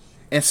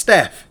 and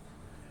Steph.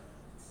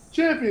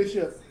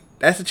 Championship.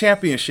 That's a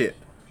championship.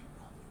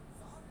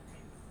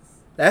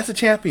 I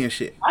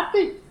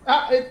think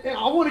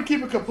I want to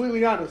keep it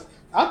completely honest.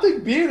 I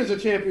think being is a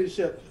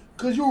championship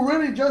because you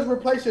really just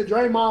replacing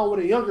Draymond with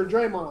a younger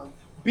Draymond.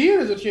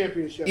 Being is a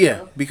championship. Yeah,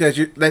 bro. because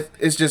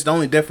it's just the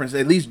only difference.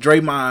 At least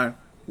Draymond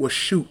will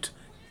shoot.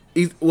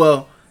 It's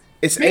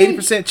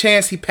 80%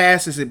 chance he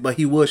passes it, but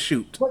he will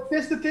shoot. But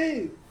that's the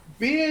thing.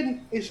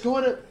 Ben he's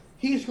going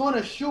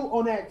to shoot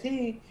on that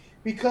team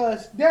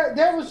because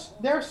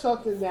there's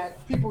something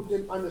that people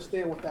didn't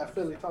understand with that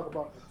Philly talk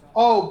about.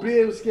 Oh,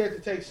 Ben was scared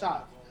to take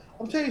shots.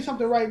 I'm telling you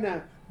something right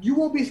now. You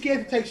won't be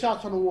scared to take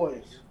shots on the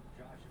Warriors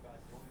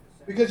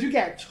because you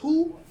got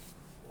two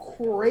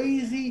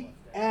crazy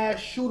ass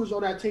shooters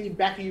on that team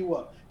backing you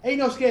up. Ain't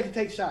no scared to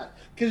take shots.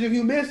 Because if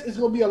you miss, it's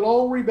going to be a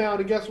long rebound.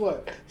 And guess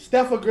what?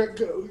 Steph,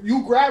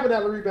 you grabbing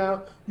that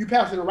rebound, you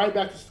passing it right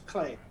back to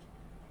Clay.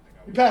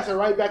 You passing it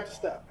right back to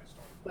Steph.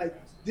 Like,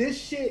 this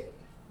shit,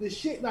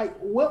 like,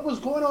 what was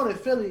going on in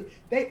Philly,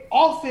 they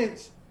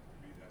offense,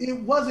 it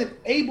wasn't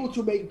able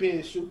to make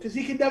Ben shoot because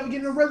he could never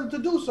get in a rhythm to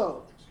do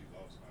so.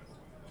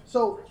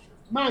 So,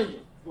 mind you,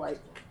 like,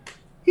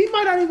 he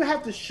might not even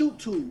have to shoot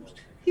twos.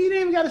 He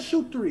didn't even got to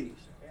shoot threes.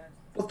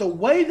 But the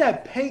way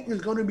that paint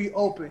is going to be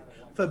open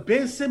for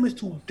Ben Simmons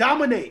to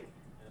dominate,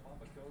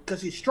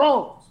 because he's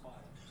strong.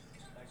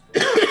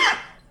 So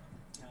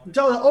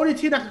the only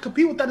team that can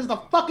compete with that is the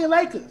fucking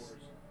Lakers.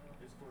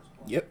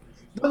 Yep.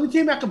 The only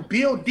team that can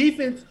build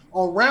defense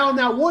around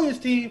that Warriors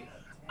team,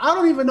 I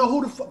don't even know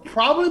who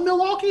probably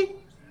Milwaukee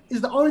is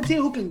the only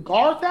team who can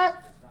guard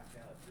that.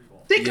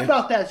 Think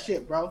about that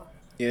shit, bro.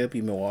 Yeah, it'd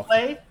be Milwaukee.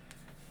 Clay,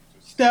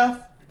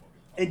 Steph,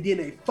 and then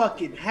a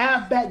fucking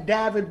halfback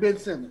dive and Ben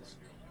Simmons.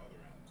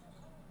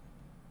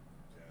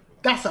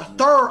 That's a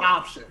third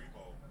option.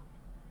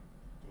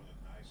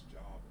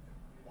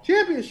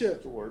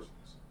 Championship.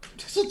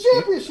 It's a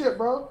championship,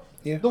 bro.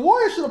 Yeah. The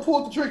Warriors should have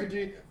pulled the trigger,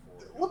 G.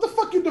 What the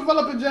fuck you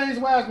developing James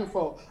Wiseman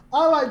for?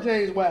 I like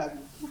James Wiseman.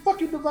 What the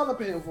fuck you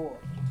developing him for?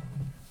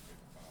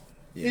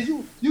 Yeah. Is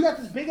you got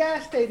this big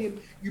ass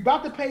stadium. You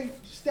about to pay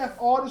Steph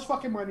all this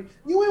fucking money.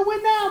 You in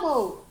win now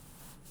mode.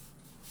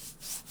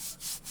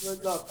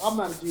 Look, I'm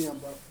not a GM,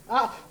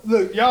 bro.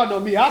 Look, y'all know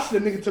me. I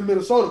send a nigga to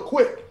Minnesota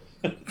quick.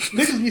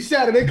 Niggas be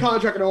sad that they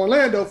contract in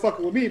Orlando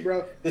fucking with me,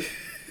 bro. But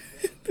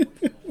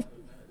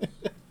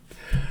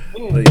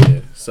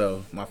yeah,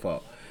 so my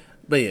fault.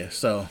 But yeah,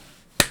 so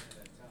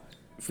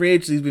free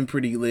agency's been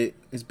pretty lit.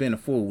 It's been a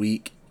full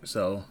week,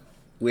 so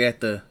we're at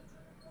the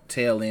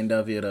tail end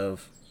of it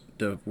of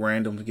the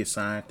randoms get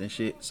signed and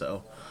shit.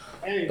 So,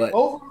 hey, but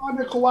over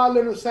under Kawhi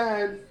Leonard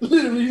signed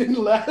literally in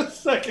the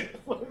last second.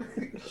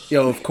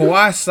 yo, if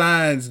Kawhi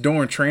signs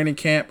during training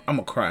camp, I'm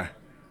gonna cry.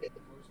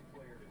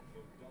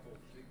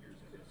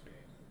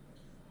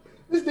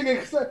 This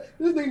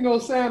nigga gonna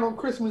sign on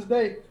Christmas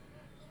Day.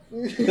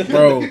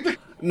 Bro,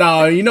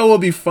 no, you know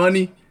what'd be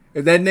funny?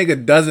 If that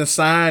nigga doesn't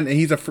sign and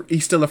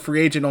he's still a free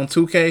agent on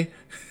 2K.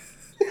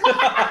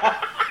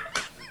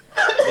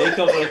 They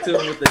come up to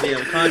him with the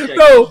damn contract.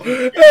 No,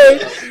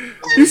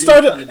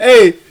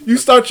 hey, you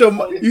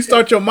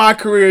start your my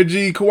career,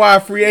 G.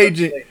 Kawhi free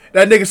agent.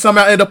 That nigga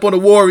somehow end up on the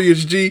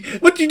Warriors, G.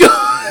 What you doing?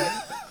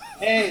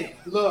 Hey,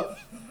 look,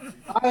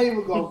 I ain't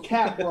even gonna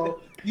cap, bro.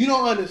 You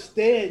don't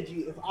understand,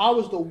 G. If I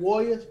was the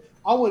Warriors,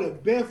 I would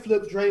have been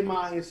flipped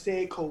Draymond and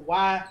said,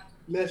 Kawhi,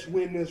 let's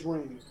win this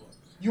ring.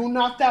 You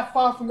not that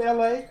far from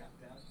LA?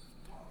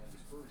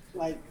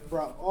 Like,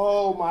 bro,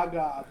 oh my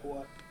God,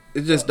 boy.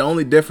 It's just the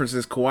only difference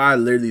is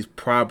Kawhi literally is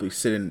probably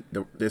sitting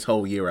this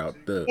whole year out.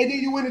 And then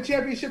you win the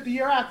championship the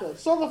year after.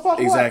 So the fuck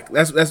exactly.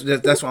 What?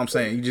 That's what I'm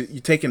saying. You're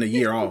taking a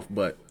year off,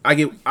 but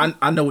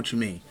I know what you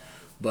mean.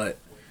 But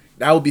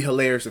that would be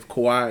hilarious if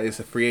Kawhi is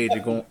a free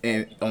agent going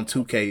in on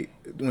 2K.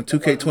 When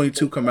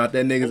 2K22 come out,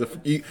 that nigga's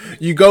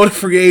you go to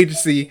free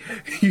agency,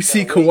 you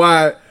see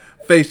Kawhi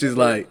face just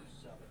like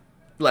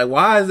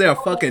why is there a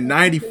fucking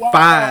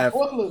 95?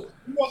 You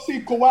gonna see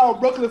Kawhi in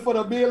Brooklyn for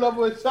the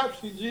mid-level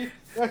exception, G.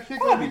 That shit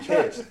gonna be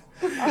pissed.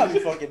 I'll be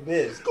fucking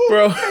pissed.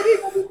 Bro. He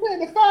gonna be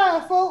playing the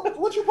 5, folks.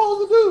 What you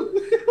supposed to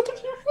do?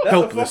 That's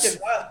helpless.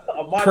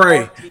 a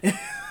Pray.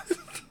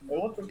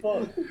 What the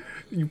fuck?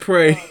 You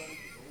pray.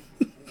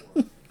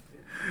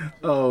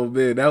 Oh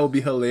man, that would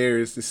be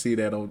hilarious to see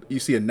that on. You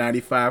see a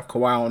 95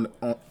 Kawhi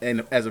on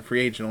and as a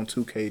free agent on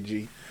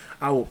 2KG.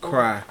 I will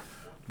cry.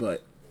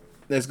 But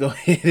let's go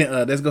ahead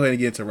and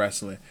get into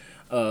wrestling.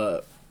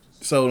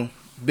 So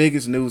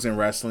biggest news in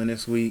wrestling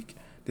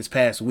this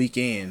past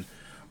weekend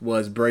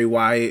was Bray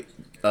Wyatt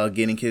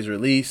getting his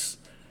release.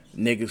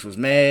 Niggas was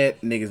mad.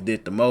 Niggas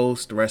did the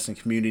most. The wrestling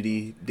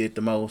community did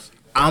the most.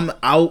 I'm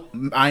out.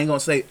 I ain't gonna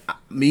say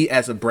me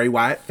as a Bray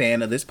Wyatt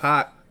fan of this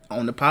pod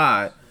on the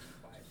pod.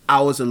 I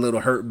was a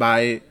little hurt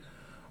by it,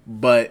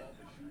 but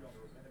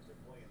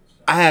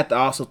I had to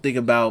also think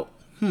about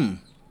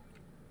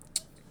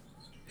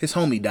his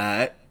homie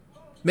died.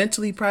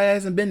 mentally he probably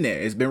hasn't been there.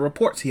 It's been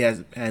reports he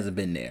hasn't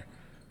been there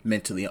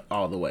mentally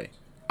all the way.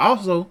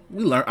 Also,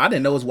 we learned I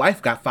didn't know his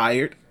wife got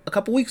fired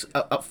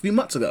a few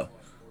months ago.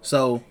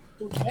 So,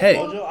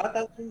 hey, I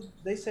thought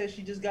they said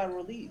she just got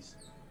released.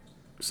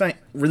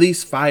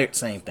 Release, fired,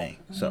 same thing.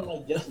 So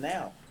like just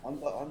now,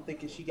 I'm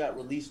thinking she got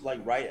released like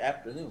right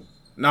after him.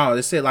 No,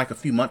 they said like a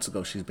few months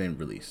ago she's been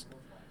released.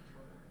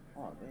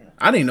 Oh man,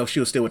 I didn't know she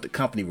was still with the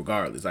company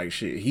regardless. Like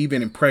shit, he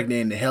been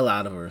impregnating the hell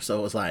out of her.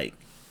 So it's like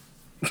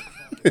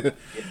they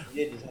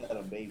just had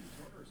a baby.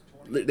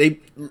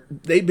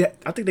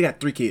 I think they got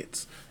 3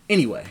 kids.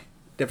 Anyway,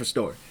 different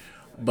story.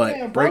 But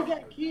man, bro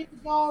got kids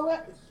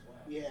already.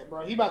 Yeah,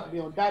 bro, he about to be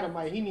on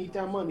Dynamite. He needs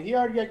that money. He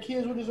already got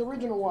kids with his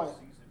original wife.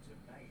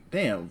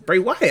 Damn, Bray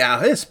Wyatt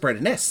out here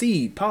spreading that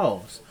seed.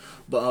 Pause.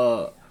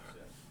 But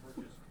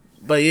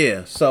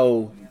yeah,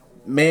 so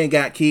man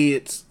got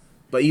kids,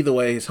 but either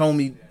way, his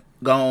homie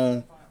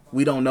gone.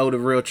 We don't know the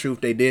real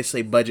truth. They did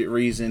say budget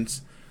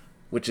reasons,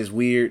 which is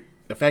weird.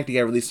 The fact he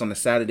got released on a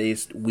Saturday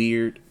is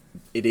weird.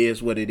 It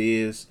is what it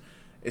is,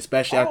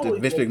 especially after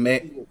Vince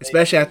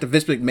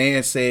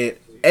McMahon said,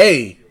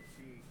 "Hey,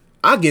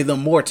 I'll give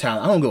them more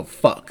talent. I don't give a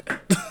fuck."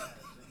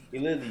 He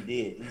literally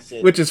did. He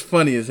said, which is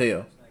funny as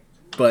hell.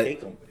 But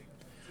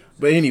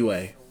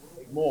anyway,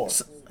 more.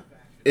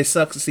 It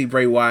sucks to see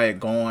Bray Wyatt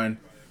gone.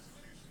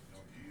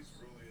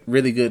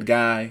 Really good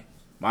guy.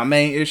 My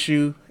main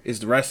issue is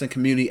the wrestling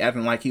community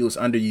acting like he was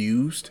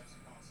underused,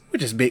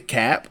 which is big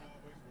cap.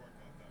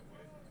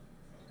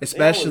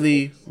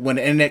 Especially when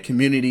the internet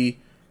community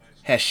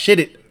has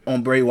shitted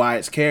on Bray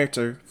Wyatt's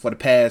character for the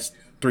past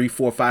 3,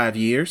 4, 5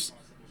 years.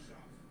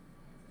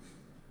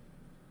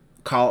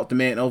 Called the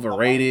man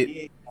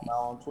overrated.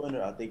 On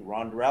Twitter, I think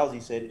Ronda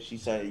Rousey said it. She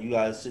said, "You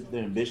guys sit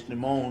there and bitch and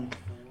moan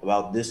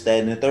about this,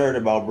 that, and the third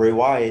about Bray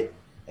Wyatt,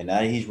 and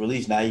now he's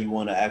released. Now you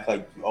want to act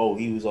like, oh,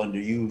 he was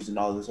underused and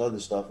all this other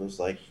stuff." It's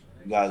like,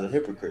 you guys are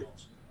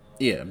hypocrites.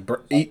 Yeah,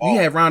 you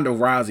had Ronda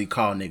Rousey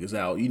call niggas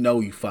out. You know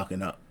you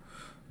fucking up.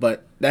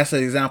 But that's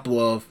an example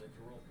of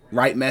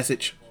right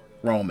message,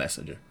 wrong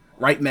messenger.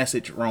 Right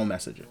message, wrong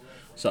messenger.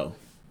 So,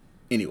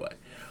 anyway,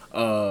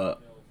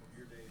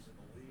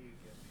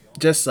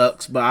 just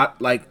sucks. But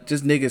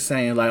just niggas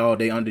saying like, oh,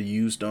 they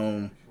underused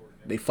them,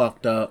 they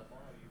fucked up.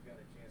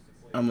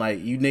 I'm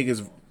like, you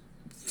niggas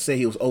say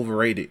he was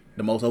overrated,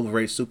 the most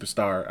overrated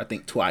superstar, I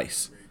think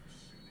twice.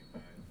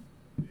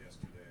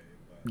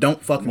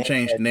 Don't fucking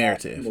change the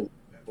narrative.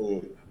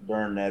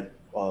 During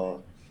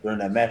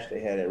that match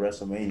they had at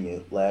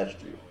WrestleMania last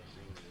year.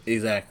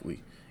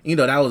 Exactly. You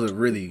know, that was a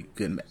really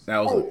good match.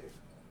 That was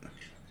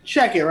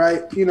check it,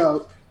 right? You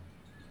know,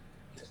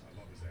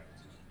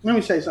 let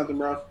me say something,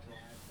 bro.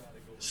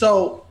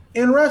 So,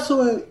 in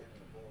wrestling,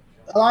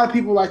 a lot of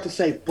people like to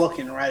say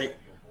booking, right?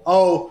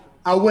 Oh,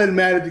 I wasn't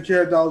mad at the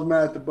character, I was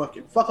mad at the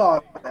booking. Fuck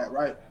all that,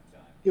 right?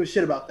 Give a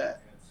shit about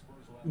that.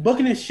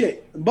 Booking is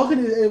shit. Booking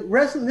is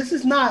wrestling. This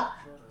is not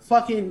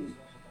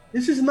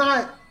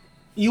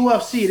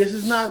UFC. This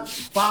is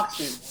not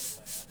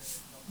boxing.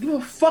 Give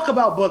a fuck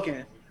about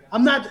booking.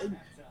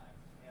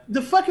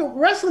 The fucking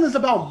wrestling is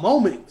about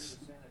moments.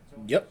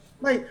 Yep.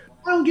 Like,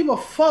 I don't give a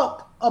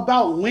fuck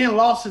about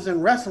win-losses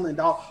in wrestling,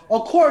 dog.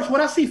 Of course,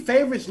 when I see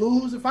favorites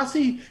lose, if I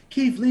see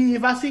Keith Lee,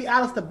 if I see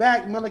Aleister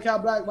Black,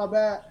 Malachi Black, my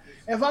bad,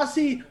 if I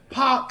see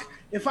Pac,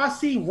 if I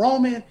see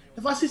Roman,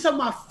 if I see some of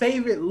my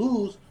favorite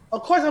lose,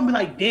 of course I'm be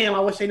like, damn, I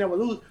wish they never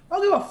lose. I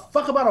don't give a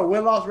fuck about a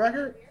win-loss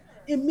record.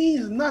 It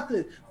means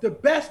nothing. The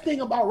best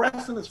thing about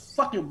wrestling is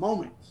fucking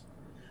moments.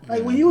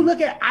 Like, when you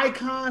look at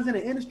icons in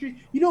the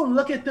industry, you don't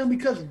look at them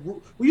because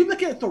when you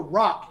look at The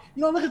Rock,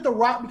 you don't look at The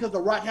Rock because The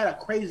Rock had a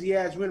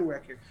crazy-ass win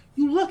record.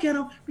 You look at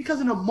him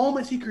because of the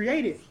moments he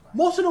created.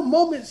 Most of the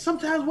moments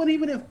sometimes weren't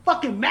even in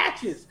fucking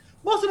matches.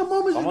 Most of the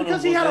moments is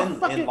because he had a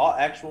fucking...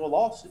 actual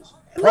losses.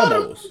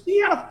 Promos. He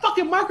had a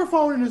fucking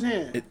microphone in his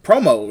hand.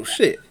 Promos,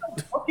 shit.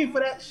 Looking for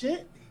that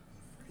shit.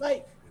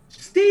 Like,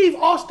 Steve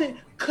Austin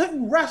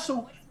couldn't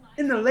wrestle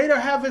in the later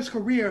half of his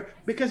career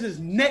because his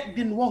neck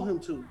didn't want him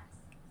to.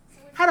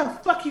 How the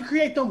fuck he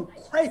create them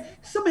crazy?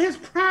 Some of his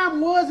prime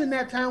was in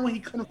that time when he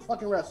couldn't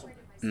fucking wrestle.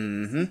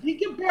 Mm-hmm. He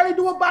could barely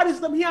do a body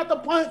slam. He had to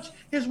punch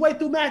his way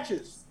through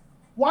matches.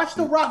 Watch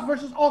The Rock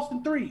versus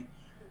Austin 3.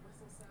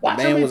 The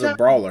man was a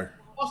brawler.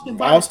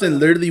 Austin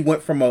literally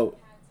went from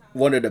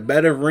one of the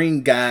better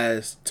ring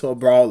guys to a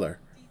brawler.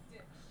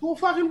 To a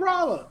fucking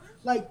brawler.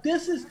 Like,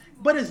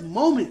 but it's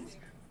moments.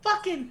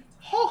 Fucking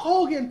Hulk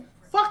Hogan,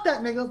 fuck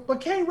that nigga,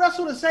 but can't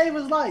wrestle to save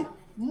his life.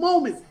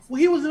 Moments.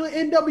 When he was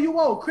in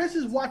NWO, Chris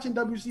is watching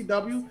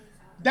WCW.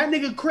 That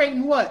nigga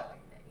creating what?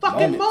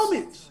 Fucking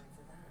moments.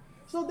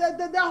 So that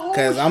whole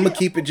Because I'm going to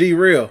keep it G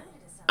real.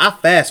 I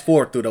fast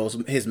forward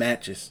through his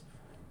matches.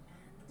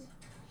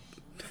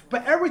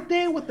 But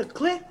everything with the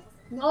click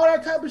and all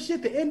that type of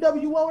shit, the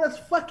NWO, that's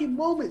fucking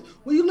moments.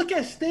 When you look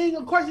at Sting,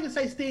 of course you can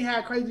say Sting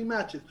had crazy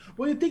matches.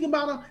 When you think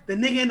about him, the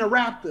nigga in the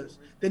Raptors,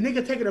 the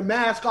nigga taking a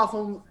mask off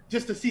him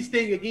just to see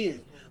Sting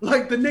again.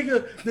 Like the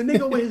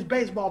nigga with his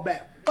baseball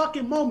bat.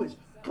 Fucking moments.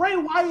 Bray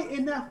Wyatt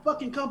in that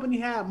fucking company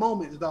had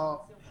moments,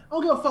 dog. I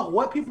don't give a fuck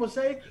what people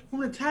say. From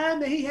the time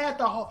that he had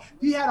a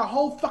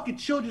whole fucking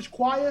children's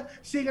choir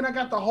singing "I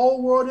Got the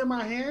Whole World in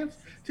My Hands,"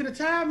 to the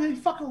time he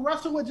fucking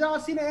wrestled with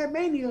John Cena at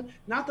Mania,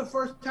 not the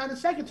first time, the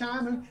second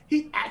time, and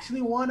he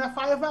actually won that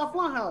Firefly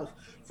Funhouse.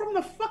 From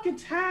the fucking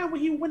time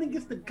when he went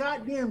against the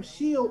goddamn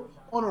Shield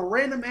on a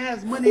random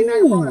ass Monday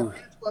Night Raw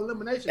for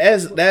elimination.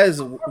 That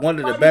is one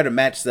of the better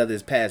matches of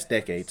this past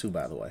decade too,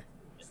 by the way.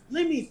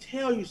 Let me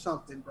tell you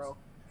something, bro.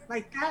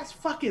 Like, that's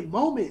fucking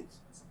moments.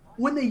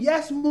 When the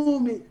Yes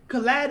Movement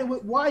collided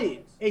with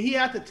Wyatt and he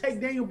had to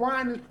take Daniel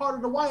Bryan as part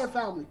of the Wyatt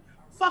family.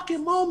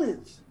 Fucking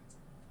moments.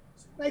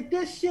 Like,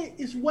 this shit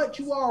is what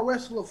you are a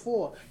wrestler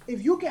for.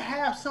 If you can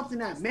have something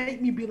that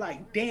make me be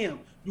like,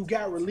 damn, you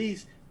got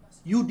released,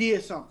 you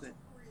did something.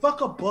 Fuck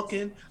a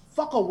booking.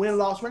 Fuck a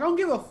win-loss record. I don't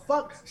give a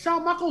fuck.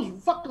 Shawn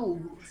Michaels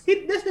fucking...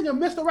 This nigga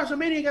Mr.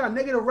 WrestleMania got a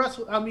negative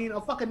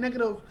a fucking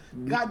negative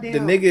goddamn... The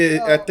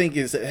nigga, I think,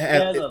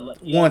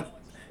 one...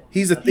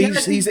 He's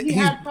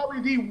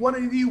probably one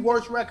of the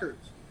worst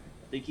records.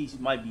 I think he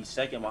might be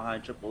second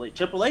behind Triple H.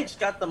 Triple H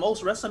got the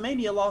most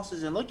WrestleMania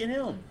losses, and look at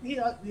him.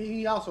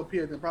 He also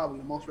appeared in probably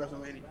the most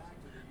WrestleMania.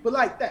 But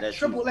like that, that's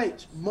Triple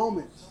H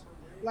moments.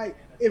 Like,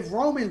 if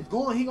Roman's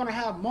going, he's gonna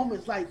have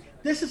moments. Like,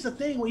 this is the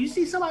thing. When you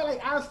see somebody like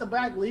Aleister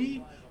Black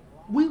leave,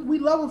 we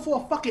love him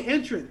for a fucking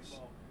entrance.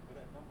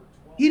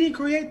 He didn't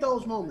create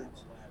those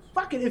moments.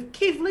 Fucking if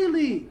Keith Lee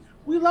leave,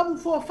 we love him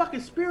for a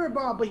fucking spirit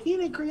bomb, but he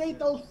didn't create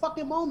those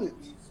fucking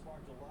moments.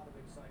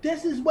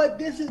 That's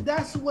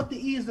what the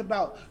E is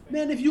about.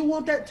 Man, if you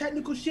want that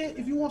technical shit,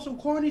 if you want some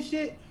corny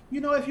shit,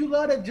 if you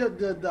love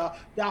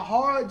the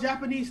hard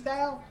Japanese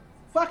style,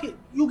 fuck it.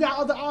 You got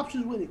other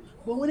options with it.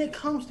 But when it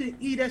comes to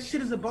E, that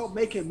shit is about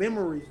making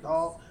memories,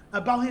 dog.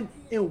 About him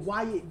and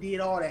Wyatt did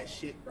all that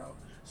shit, bro.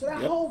 So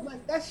that whole,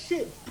 that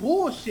shit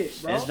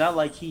bullshit, bro. It's not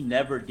like he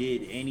never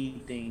did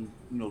anything,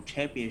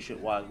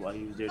 championship-wise while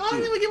he was there, too. I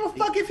don't even give a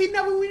fuck if he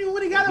never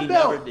when he got a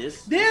belt.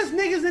 There's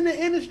niggas in the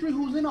industry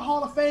who's in the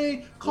Hall of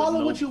Fame, call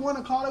it what you want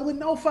to call it, with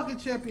no fucking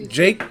championship.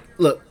 Jake,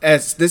 look,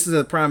 this is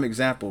a prime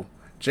example.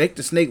 Jake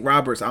the Snake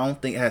Roberts, I don't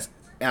think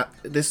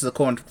this is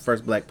according to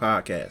First Black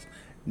Podcast,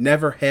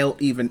 never held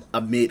even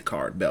a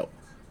mid-card belt.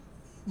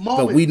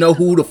 But we know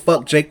who the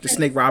fuck Jake the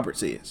Snake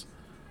Roberts is.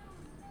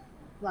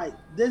 Like,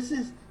 this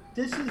is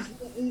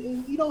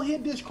you don't hear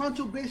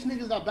disgruntled bitch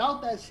niggas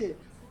about that shit.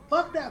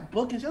 Fuck that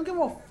booking shit. I don't give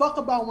a fuck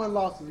about win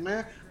losses,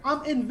 man.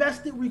 I'm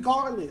invested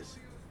regardless.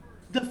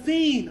 The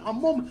Fiend,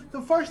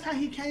 the first time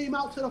he came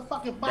out to the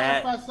fucking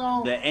Firefly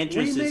song, the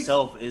entrance remix,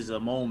 itself is a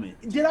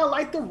moment. Did I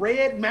like the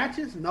red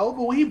matches? No,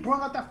 but when he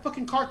brought out that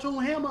fucking cartoon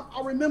hammer,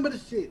 I remember the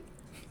shit.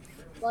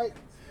 Like,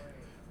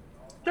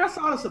 that's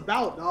all it's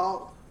about,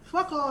 dog.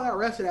 Fuck all that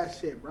rest of that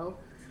shit, bro.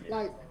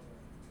 Like,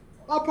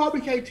 I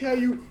probably can't tell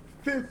you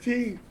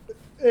 15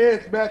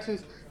 Edge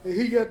matches and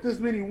he got this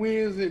many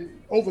wins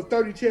and over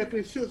 30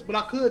 championships, but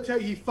I could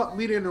tell you he fucked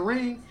Lita in the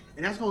ring,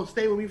 and that's gonna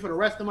stay with me for the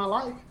rest of my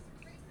life.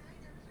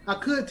 I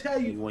could tell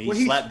you when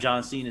he slapped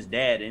John Cena's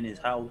dad in his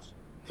house.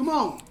 Come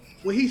on,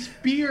 when he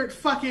speared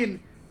fucking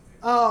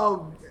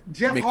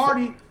Jeff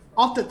Hardy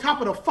off the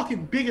top of the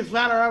fucking biggest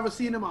ladder I've ever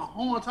seen in my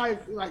whole entire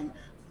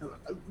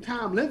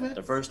time living.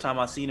 The first time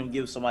I seen him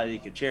give somebody the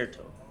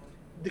concerto.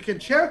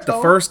 The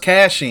first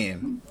cash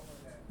in.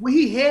 When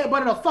he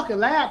headbutted a fucking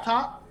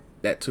laptop.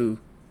 That too.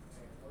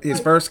 His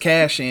first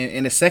cash in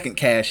and his second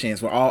cash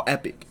ins were all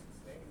epic.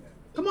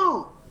 Come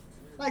on.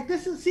 Like,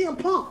 this is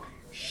CM Punk.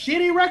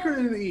 Shitty record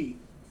in the E.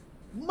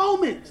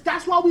 Moments.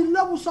 That's why we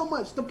love him so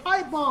much. The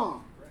pipe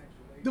bomb.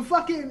 The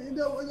fucking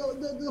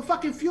the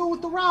fucking feud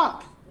with The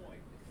Rock.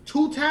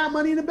 2-time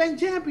Money in the Bank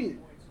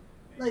champion.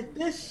 Like,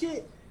 this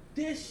shit.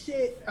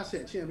 I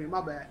said champion,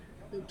 my bad.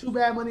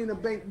 2-bad Money in the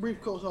Bank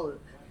briefcase holder.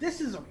 This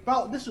is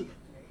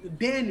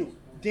Daniel.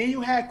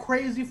 Daniel had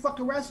crazy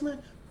fucking wrestling.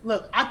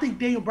 Look, I think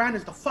Daniel Bryan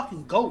is the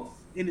fucking GOAT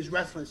in his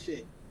wrestling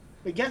shit.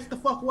 But guess the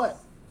fuck what?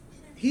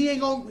 He ain't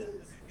gonna...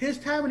 His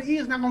time in the E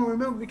is not gonna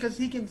remember because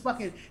he can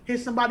fucking hit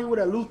somebody with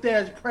a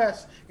Luther's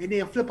press and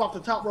then flip off the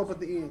top rope at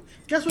the end.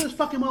 Guess what his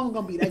fucking moment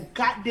gonna be? That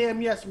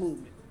goddamn Yes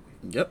movement.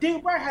 Yep.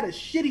 Daniel Bryan had a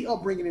shitty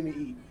upbringing in the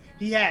E.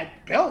 He had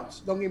belts,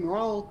 don't get me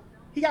wrong.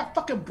 He got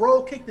fucking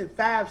bro kicked in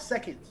 5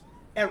 seconds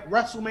at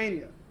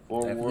WrestleMania.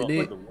 For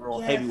the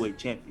World Heavyweight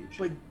Championship.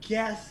 But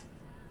guess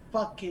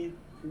fucking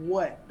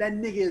what? That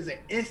nigga is an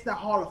instant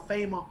Hall of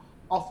Famer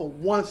off of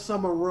one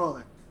summer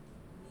run.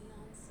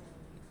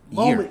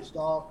 Moments,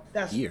 dog.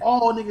 That's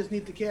all niggas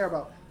need to care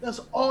about. That's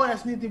all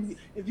that's need to be.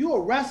 If you're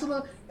a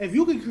wrestler, if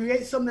you can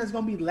create something that's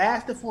gonna be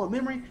lasting for a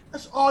memory,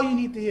 that's all you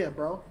need to hear,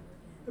 bro.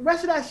 The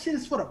rest of that shit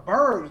is for the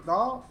birds,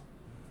 dog.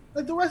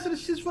 Like, the rest of the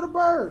shit's for the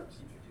birds.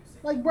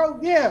 Like, bro,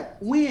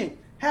 win.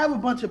 Have a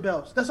bunch of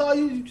belts. That's all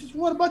you just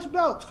want, a bunch of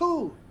belts.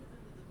 Cool.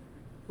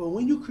 But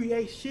when you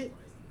create shit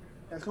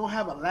that's gonna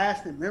have a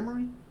lasting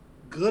memory,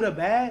 good or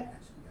bad,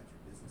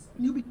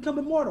 you become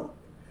immortal.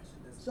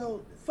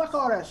 So fuck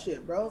all that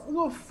shit, bro. I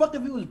don't give a fuck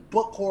if it was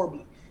booked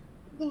horribly.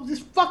 It was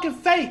just fucking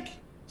fake.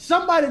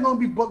 Somebody gonna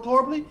be booked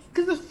horribly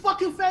because it's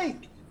fucking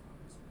fake.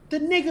 The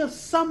nigga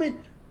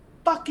summoned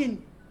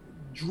fucking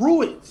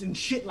druids and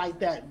shit like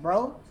that,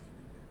 bro.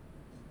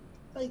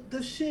 Like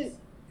the shit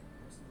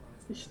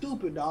is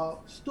stupid, dog.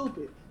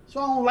 Stupid.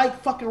 So I don't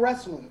like fucking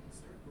wrestling.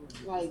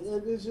 Like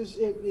it's just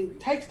it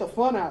takes the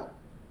fun out,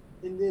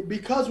 and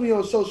because we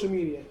on social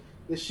media,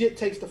 the shit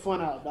takes the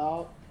fun out,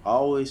 dog. I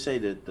always say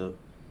that the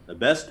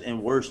best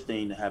and worst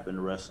thing that happened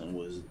to wrestling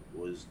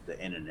was the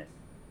internet,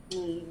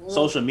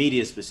 social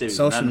media specifically.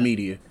 Social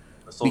media,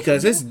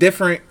 because it's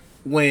different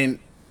when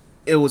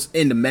it was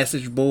in the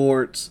message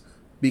boards,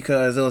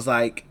 because it was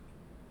like,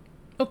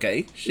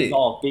 okay, shit. It was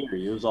all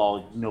theory. It was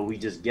all, we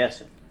just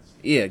guessing.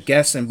 Yeah,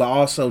 guessing, but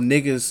also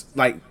niggas,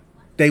 like,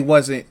 it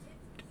wasn't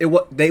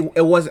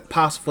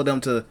possible for them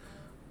to,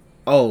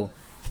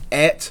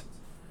 at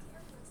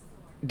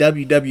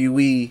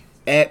WWE,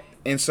 at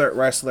insert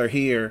wrestler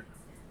here,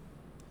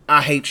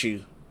 I hate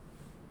you.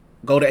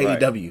 Go to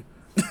AEW.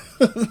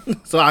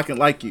 So I can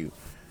like you.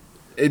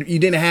 You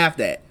didn't have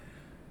that.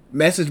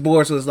 Message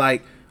boards was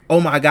like, oh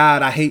my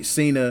God, I hate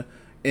Cena,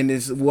 and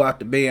this wore out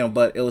the band,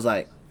 but it was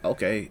like,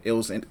 okay, it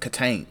was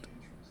contained.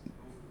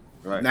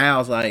 Right. Now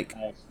it's like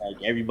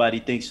everybody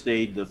thinks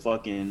they the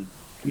fucking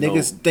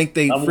niggas think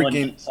they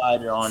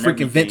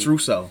freaking Vince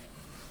Russo.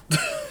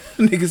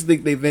 Niggas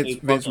think they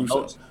Vince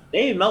Russo.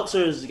 Dave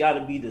Meltzer's got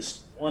to be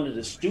one of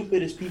the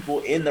stupidest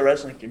people in the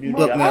wrestling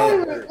community. Look,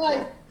 man,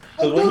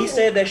 because when he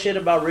said that shit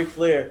about Ric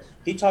Flair,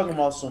 he talking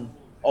about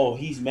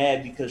he's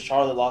mad because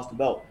Charlotte lost the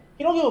belt.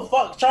 He don't give a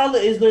fuck.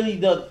 Charlotte is literally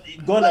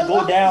going to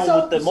go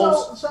down with the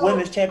most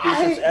women's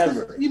championships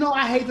ever.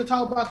 I hate to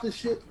talk about this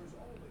shit.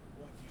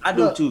 I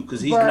do too,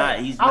 because he's not.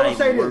 I would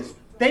say this: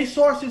 they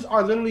sources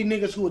are literally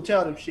niggas who will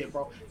tell them shit,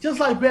 bro. Just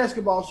like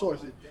basketball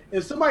sources.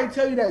 If somebody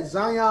tell you that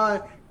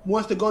Zion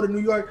wants to go to New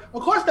York,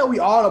 of course that we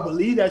all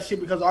believe that shit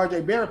because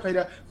RJ Barrett played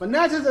there. But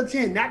not just a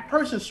 10. That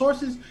person's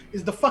sources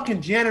is the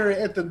fucking janitor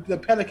at the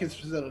Pelicans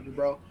facility,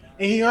 bro.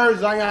 And he heard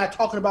Zion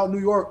talking about New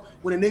York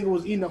when a nigga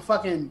was eating a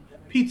fucking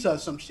pizza or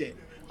some shit.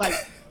 Like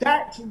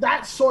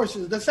that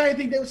sources the same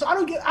thing. So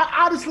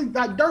I honestly,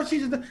 like Dirt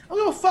Season, I don't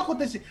give a fuck with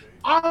this shit.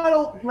 I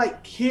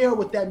don't care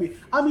what that means.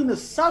 I mean the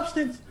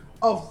substance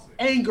of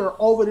anger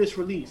over this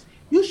release.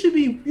 You should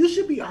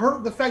be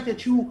hurt the fact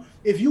that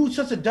if you were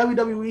such a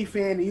WWE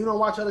fan and you don't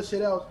watch other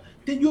shit else,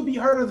 then you'll be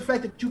hurt of the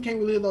fact that you can't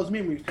relive those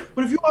memories.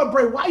 But if you are a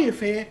Bray Wyatt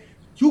fan,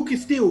 you can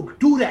still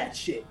do that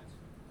shit.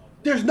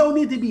 There's no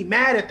need to be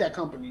mad at that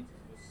company.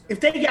 If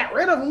they got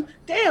rid of him,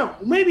 damn,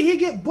 maybe he'd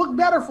get booked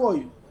better for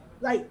you.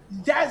 Like,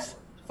 that's,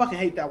 fucking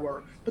hate that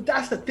word, but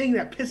that's the thing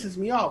that pisses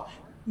me off.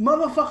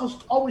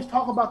 Motherfuckers always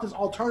talk about this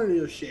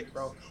alternative shit,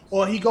 bro.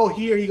 Or he go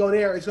here, he go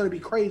there, it's gonna be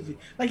crazy.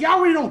 Like,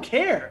 y'all really don't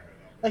care.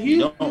 Like,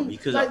 you don't,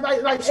 because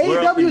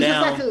AEW is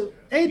just like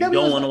AEW. You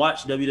don't want to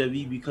watch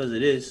WWE because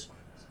it is,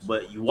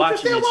 but you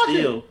watch it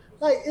still.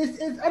 Like,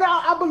 and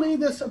I believe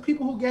there's some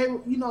people who gave,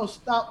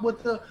 stop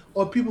with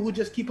or people who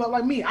just keep up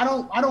like me. I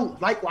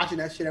don't like watching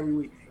that shit every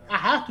week. I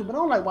have to, but I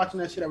don't like watching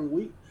that shit every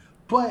week.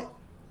 But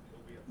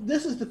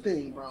this is the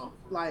thing, bro.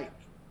 Like,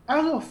 I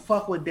don't give a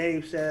fuck what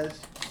Dave says.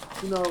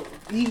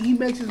 He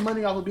makes his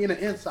money off of being an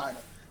insider.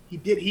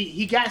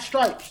 He got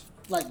stripes.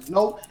 Like,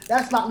 no,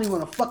 that's not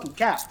even a fucking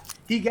cap.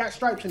 He got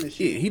stripes in this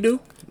shit. Yeah, he do.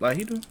 Like,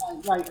 he do.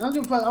 Like, I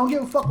don't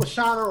give a fuck what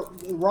Sean or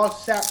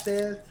Ross Sapp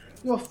says.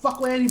 I don't give a fuck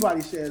what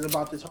anybody says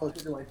about this whole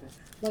situation.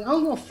 Like, I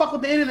don't give a fuck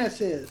what the internet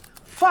says.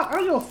 I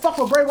don't give a fuck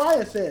what Bray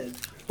Wyatt says.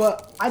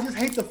 But I just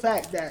hate the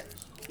fact that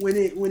when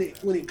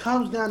it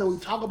comes down and we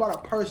talk about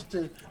a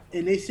person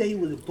and they say he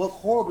was booked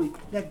horribly,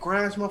 that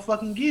grinds my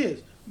fucking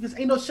gears. Because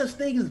ain't no such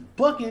thing as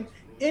booking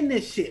in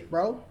this shit,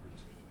 bro.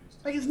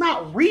 Like, it's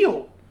not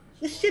real.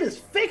 This shit is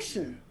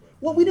fiction.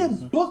 What, we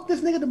didn't book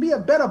this nigga to be a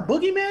better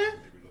boogeyman?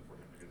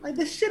 Like,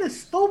 this shit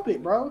is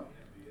stupid, bro.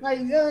 Like,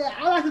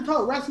 I like to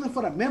talk wrestling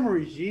for the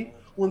memories, G.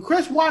 When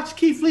Chris watched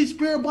Keith Lee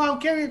Spirit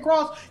Bomb Karrion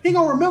Kross, he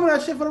gonna remember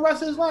that shit for the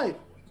rest of his life.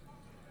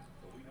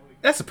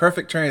 That's a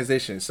perfect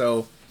transition.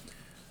 So,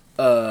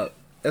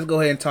 let's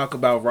go ahead and talk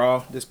about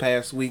Raw this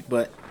past week,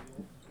 but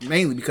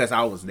mainly because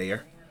I was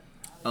there.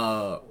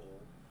 All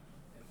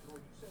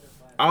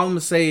I'm gonna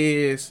say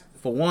is,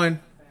 for one,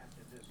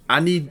 I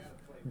need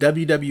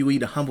WWE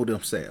to humble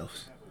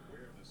themselves.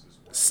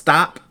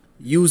 Stop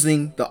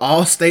using the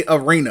Allstate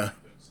Arena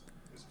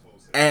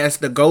as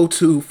the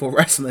go-to for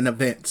wrestling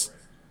events.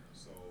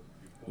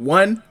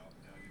 One,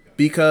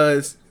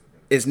 because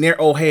it's near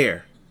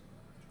O'Hare.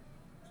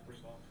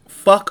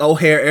 Fuck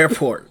O'Hare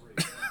Airport.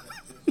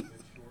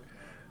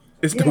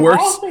 It's the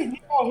worst. Allstate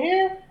near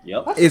O'Hare?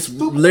 Yep. It's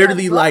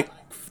literally like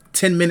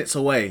 10 minutes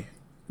away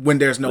when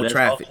there's no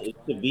traffic. Also, it's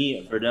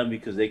convenient for them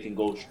because they can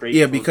go straight.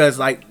 Yeah, because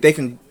like they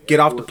can get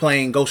off the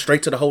plane, go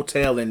straight to the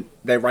hotel, and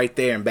they're right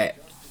there and back.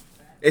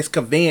 It's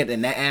convenient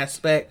in that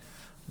aspect,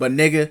 but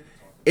nigga,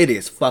 it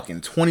is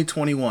fucking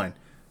 2021.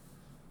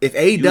 If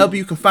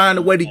AEW can find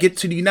a way to get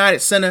to the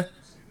United Center,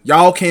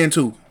 y'all can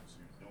too.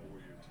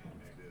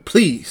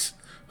 Please.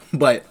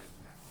 But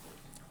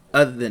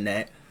other than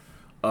that,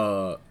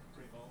 Allstate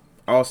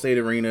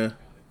Arena.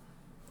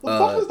 What the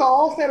fuck is the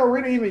Allstate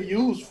Arena even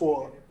used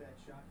for?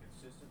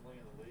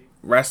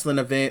 Wrestling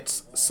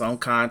events, some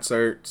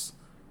concerts,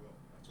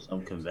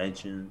 some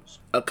conventions,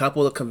 a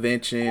couple of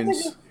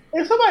conventions.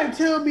 If somebody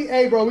tell me,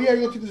 "Hey, bro, we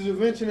gotta go to this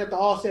convention at the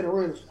All-State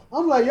Arena,"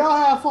 I'm like, "Y'all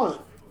have fun."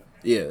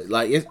 Yeah,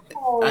 like it's.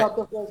 Oh, I,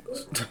 y'all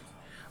think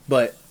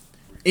but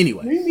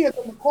anyway, meet me at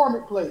the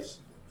McCormick place.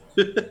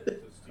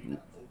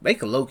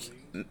 make a low key.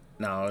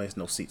 No, there's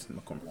no seats in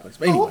the McCormick place.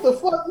 But Oh, anyway, what the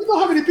fuck? You know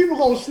how many people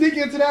gonna sneak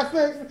into that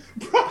thing?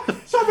 Bro,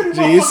 so many.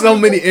 there's so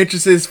many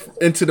entrances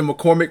into the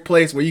McCormick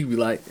place where you can be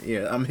like,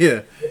 yeah, I'm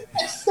here.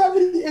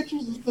 70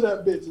 entrances to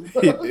that bitch.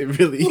 Bro. It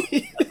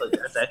really.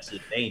 That's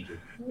actually dangerous.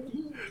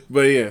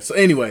 But yeah, so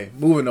anyway,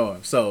 moving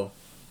on. So,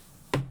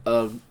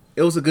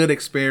 it was a good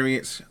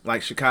experience.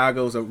 Like,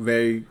 Chicago's a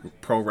very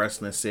pro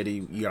wrestling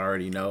city. You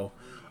already know.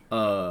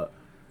 All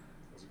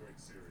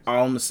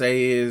I'm gonna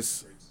say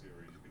is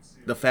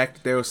the fact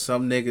that there was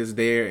some niggas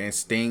there in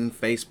Sting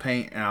face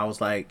paint, and I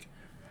was like,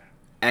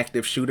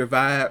 active shooter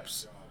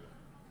vibes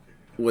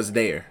was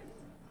there.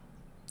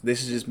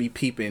 This is just me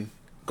peeping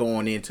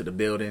going into the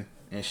building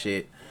and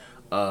shit.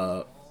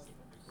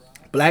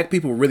 Black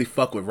people really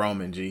fuck with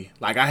Roman G.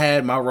 Like, I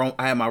had my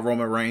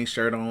Roman Reigns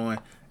shirt on.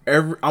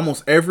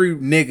 Almost every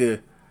nigga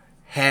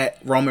had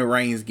Roman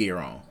Reigns gear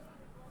on.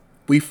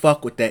 We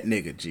fuck with that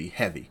nigga G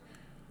heavy.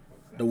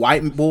 The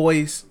white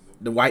boys,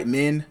 the white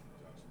men,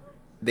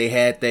 they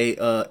had they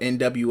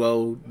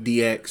NWO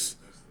DX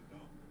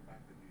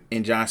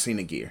and John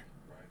Cena gear.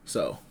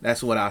 So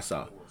that's what I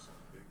saw.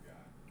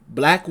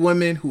 Black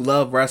women who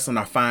love wrestling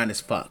are fine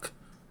as fuck.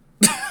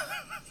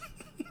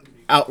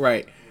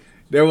 Outright.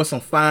 There were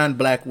some fine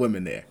black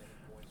women there.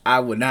 I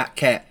would not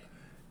cap.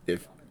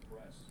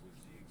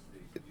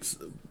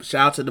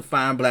 Shout out to the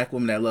fine black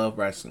women that love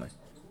wrestling.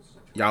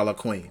 Y'all are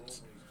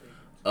queens.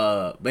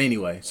 But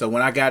anyway, so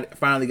when I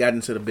finally got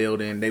into the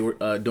building, they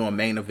were doing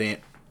main event.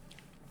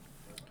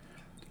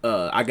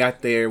 I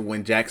got there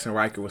when Jackson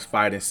Riker was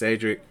fighting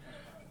Cedric.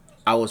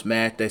 I was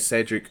mad that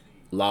Cedric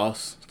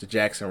lost to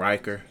Jackson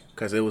Riker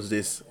because it was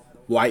this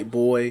white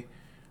boy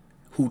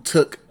who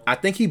took, I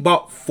think he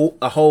bought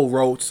a whole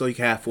road so he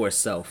could have for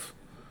himself.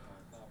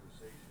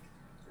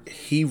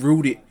 He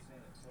rooted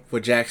for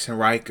Jackson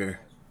Riker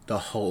the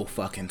whole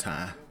fucking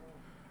time.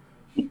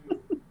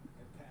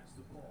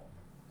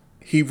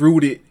 He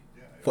rooted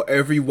for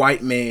every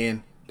white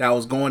man that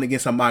was going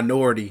against a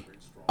minority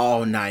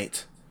all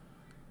night.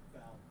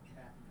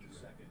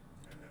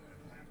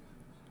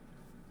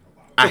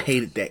 I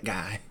hated that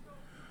guy.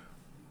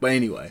 But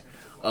anyway,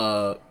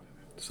 so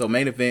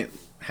main event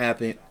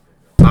happened.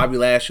 Bobby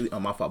Lashley,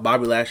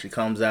 Bobby Lashley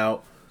comes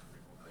out.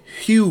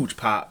 Huge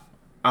pop.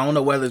 I don't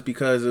know whether it's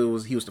because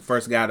he was the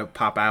first guy to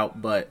pop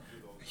out, but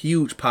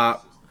huge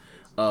pop.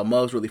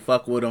 Muggs really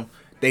fuck with him.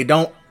 They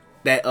don't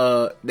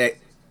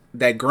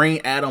that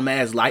green Adam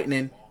as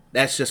lightning.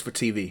 That's just for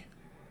TV.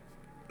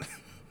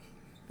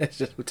 That's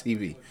just for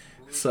TV.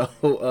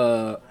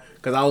 So,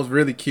 because I was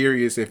really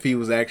curious if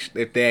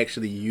they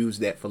actually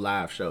used that for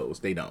live shows.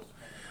 They don't.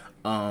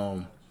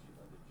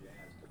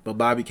 But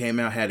Bobby came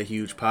out, had a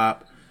huge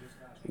pop.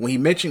 When he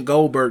mentioned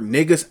Goldberg,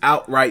 niggas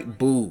outright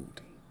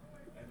booed.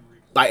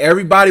 Like,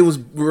 everybody was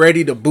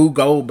ready to boo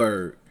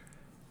Goldberg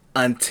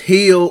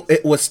until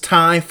it was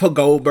time for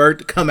Goldberg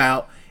to come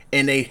out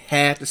and they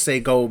had to say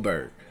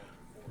Goldberg.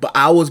 But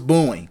I was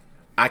booing.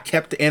 I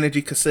kept the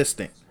energy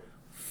consistent.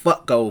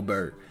 Fuck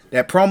Goldberg.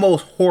 That promo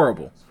was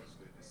horrible.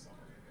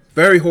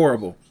 Very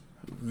horrible.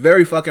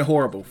 Very fucking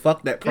horrible.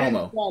 Fuck that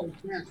promo.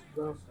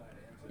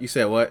 You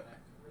said what?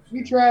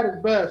 He tried his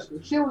best.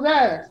 The shit was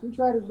ass. He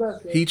tried his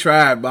best. Bro. He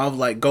tried, but I was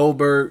like,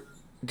 Goldberg,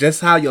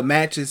 just how your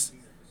matches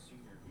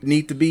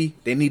need to be,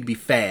 they need to be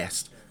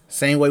fast.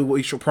 Same way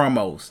with your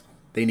promos.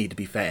 They need to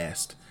be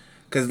fast.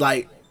 Cause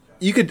like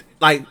you could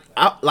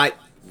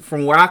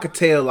from where I could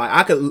tell, like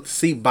I could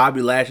see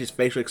Bobby Lashley's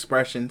facial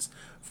expressions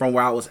from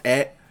where I was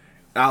at.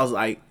 I was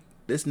like,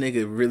 this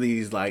nigga really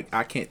is like,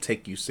 I can't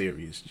take you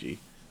serious, G.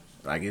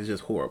 Like, it's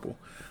just horrible.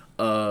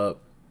 You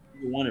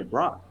wanted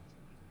Brock.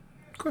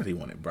 Of course he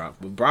wanted Brock,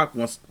 but Brock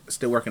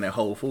still working at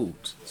Whole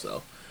Foods.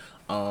 So,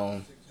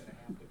 but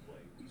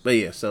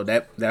yeah, so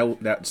that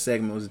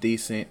segment was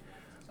decent.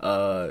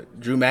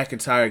 Drew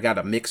McIntyre got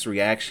a mixed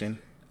reaction.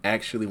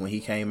 Actually, when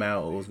he came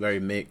out, it was very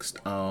mixed.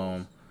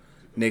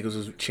 Niggas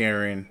was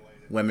cheering,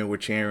 women were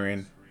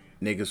cheering,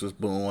 niggas was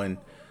booing,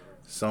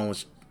 some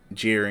was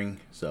jeering.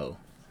 So,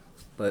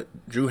 but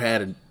Drew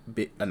had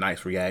a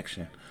nice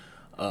reaction.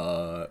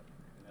 Jinder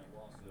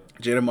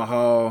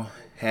Mahal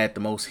had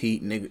the most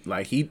heat.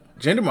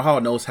 Jinder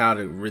Mahal knows how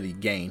to really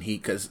gain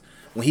heat because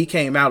when he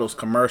came out, it was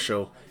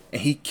commercial,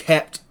 and he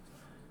kept.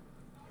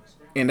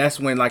 And that's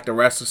when like the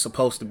wrestler's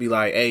supposed to be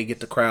like, hey, get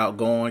the crowd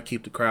going,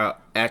 keep the crowd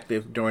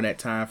active during that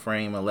time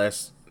frame,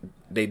 unless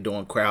they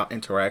doing crowd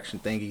interaction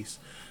thingies.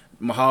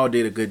 Mahal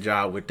did a good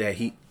job with that.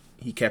 He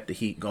kept the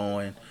heat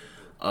going.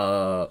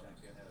 Even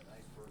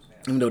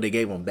though they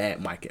gave him a bad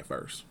mic at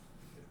first.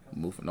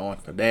 Moving on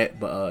for that.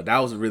 But that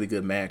was a really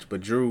good match.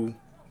 But Drew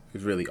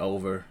is really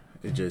over.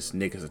 It's just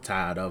niggas are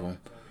tired of him.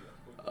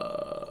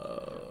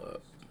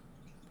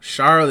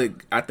 Charlotte,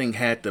 I think,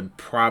 had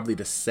probably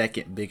the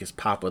second biggest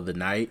pop of the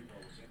night.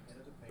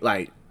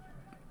 Like,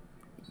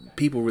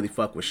 people really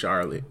fuck with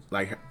Charlotte.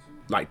 Like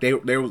Like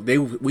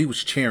we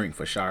was cheering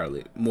for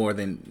Charlotte more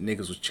than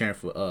niggas was cheering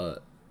for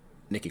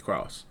Nikki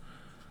Cross.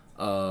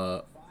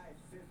 And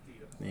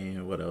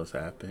what else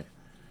happened?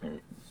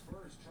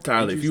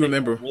 Tyler, if you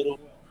remember, you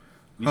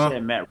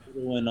said Matt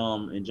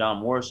Riddle and John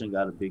Morrison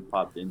got a big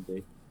pop, didn't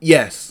they?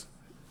 Yes,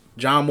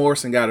 John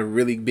Morrison got a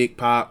really big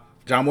pop.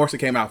 John Morrison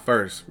came out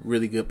first,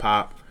 really good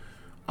pop.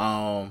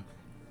 Then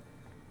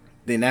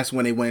that's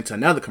when they went to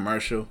another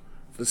commercial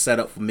for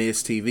setup for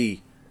Miz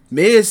TV.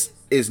 Miz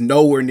is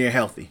nowhere near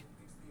healthy.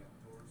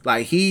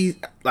 He's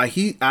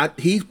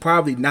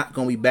probably not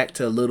gonna be back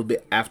to a little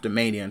bit after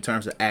Mania in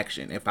terms of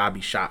action. If I be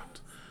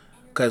shocked,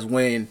 because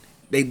when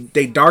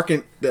they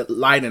darkened the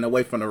lighting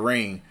away from the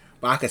ring,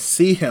 but I could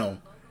see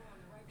him.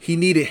 He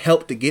needed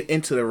help to get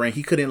into the ring.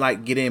 He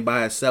couldn't get in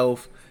by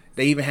himself.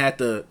 They even had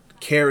to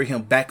carry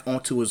him back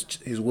onto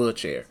his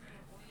wheelchair.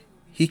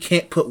 He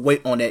can't put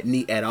weight on that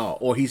knee at all,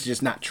 or he's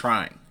just not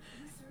trying.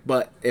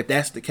 But if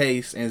that's the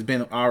case, and it's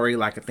been already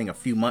I think a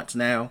few months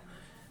now,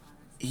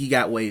 he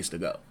got ways to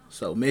go.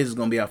 So Miz is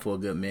gonna be out for a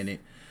good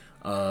minute.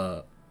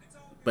 But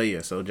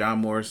yeah, so John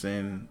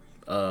Morrison,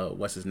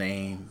 what's his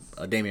name?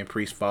 Damian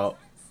Priest fought.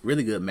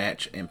 Really good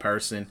match in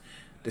person.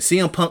 The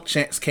CM Punk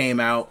chants came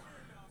out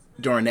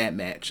during that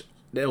match.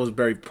 That was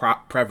very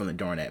prevalent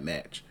during that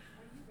match.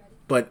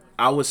 But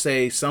I would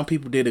say some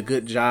people did a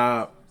good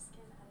job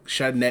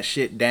shutting that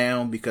shit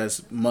down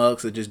because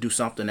Muggs would just do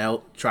something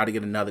else, try to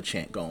get another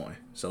chant going.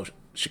 So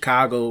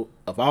Chicago,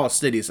 of all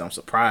cities, I'm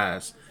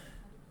surprised,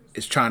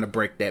 is trying to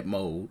break that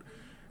mode.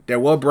 There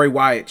were Bray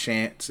Wyatt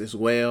chants as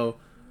well.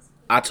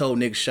 I told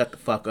niggas shut the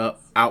fuck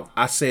up.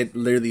 I said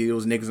literally it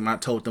was niggas and I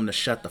told them to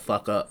shut the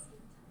fuck up.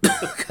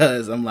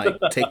 Because I'm like,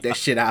 take that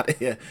shit out of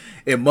here.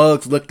 And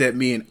Muggs looked at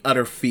me in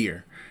utter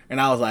fear.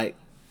 And I was like,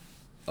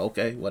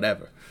 okay,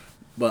 whatever.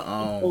 But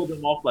hold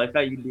him off like how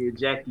you did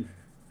Jackie.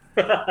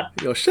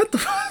 Yo, shut the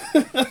fuck.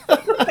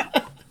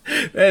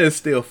 That is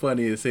still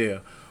funny as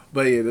hell.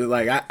 But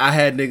yeah, I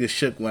had niggas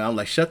shook when I'm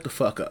like, shut the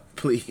fuck up,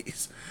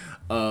 please.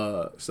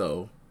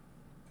 So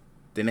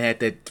then they had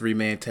that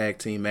 3-man tag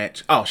team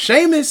match. Oh,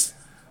 Sheamus.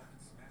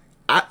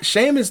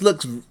 Sheamus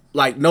looks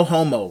like no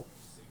homo.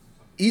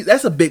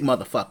 That's a big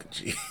motherfucker,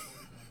 G.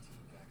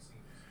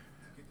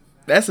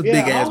 That's a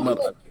big ass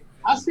motherfucker.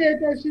 I said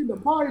that shit in the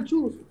party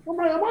too. I'm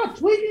like, am I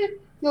tweaking?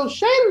 Yo,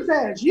 Sheamus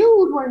ass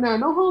huge right now,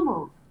 no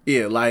homo.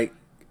 Yeah,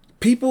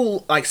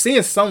 people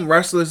seeing some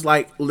wrestlers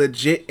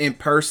legit in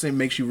person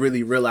makes you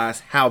really realize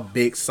how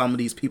big some of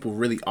these people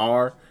really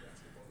are.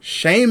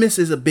 Sheamus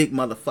is a big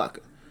motherfucker.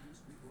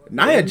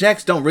 Nia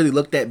Jax don't really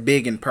look that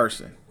big in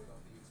person.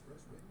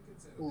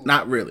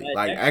 Not really.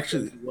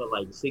 Actually,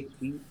 what, 6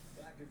 feet?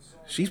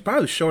 She's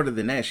probably shorter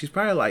than that. She's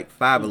probably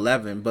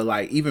 5'11",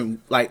 but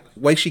even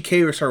way she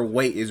carries her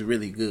weight is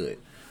really good.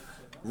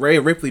 Rhea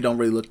Ripley don't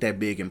really look that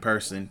big in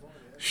person.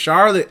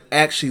 Charlotte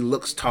actually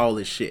looks tall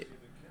as shit.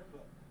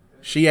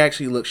 She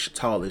actually looks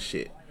tall as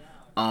shit.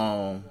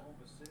 That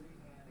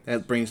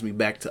brings me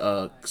back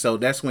to so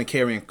that's when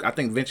I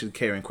think eventually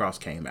Karrion Kross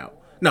came out.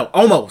 No,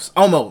 almost.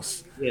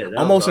 Yeah,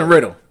 almost in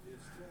Riddle.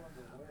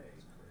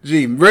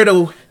 Gee,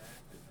 Riddle,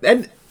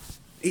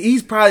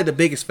 he's probably the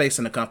biggest face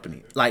in the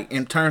company.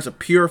 In terms of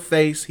pure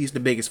face, he's the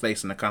biggest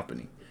face in the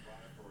company.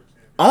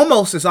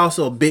 Almost is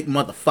also a big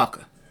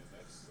motherfucker.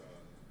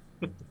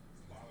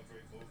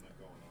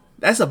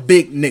 That's a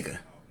big nigga.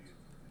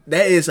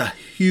 That is a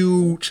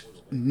huge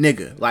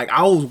nigga.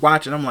 I was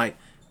watching, I'm like,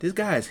 this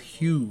guy is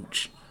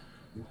huge.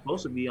 He's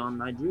supposed to be on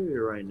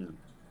Nigeria right now.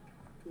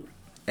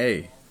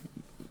 Hey,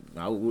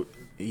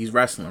 he's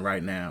wrestling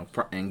right now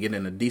and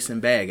getting a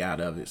decent bag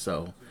out of it.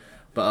 So,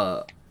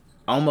 but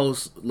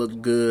almost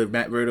looked good.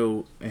 Matt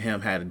Riddle and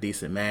him had a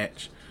decent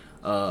match.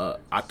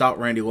 I thought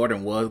Randy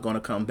Orton was going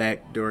to come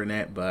back during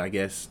that, but I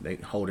guess they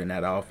holding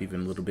that off even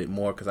a little bit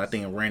more because I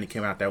think if Randy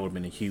came out, that would have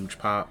been a huge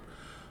pop.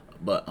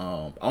 But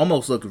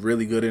almost looked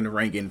really good in the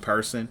ring in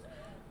person.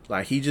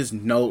 He just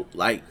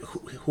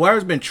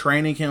whoever's been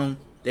training him,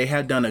 they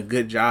have done a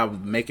good job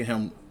of making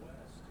him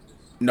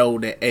know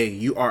that, hey,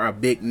 you are a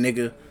big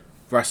nigga,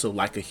 wrestle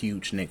like a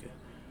huge nigga.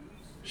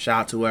 Shout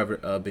out to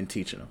whoever been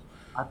teaching him.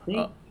 I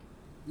think,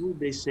 who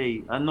did they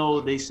say? I know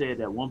they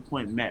said at one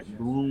point Matt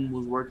Boone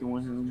was working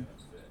with him.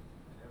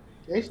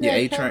 They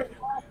said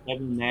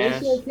Kevin Nash.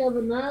 They said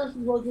Kevin Nash was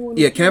working with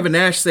him. Yeah, Kevin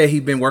Nash said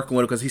he'd been working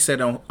with him because he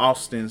said on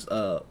Austin's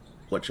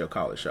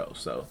show.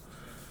 So,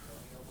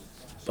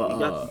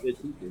 but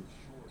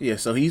yeah,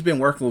 so he's been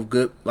working with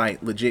good,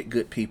 legit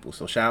good people.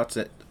 So shout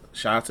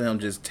out to him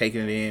just taking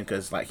it in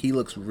because he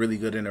looks really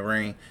good in the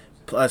ring.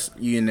 Plus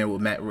you in there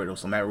with Matt Riddle,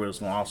 so Matt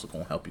Riddle's also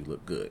gonna help you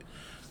look good.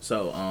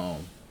 So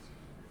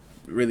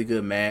really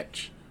good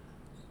match.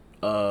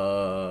 Then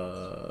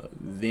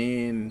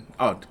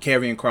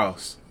Karrion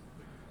Kross,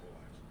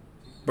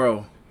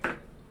 bro,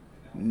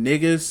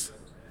 niggas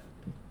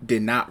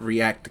did not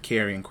react to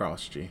Karrion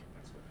Kross, G.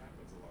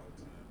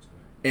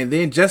 And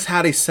then just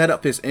how they set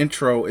up his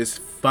intro is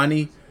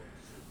funny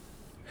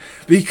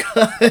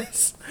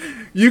because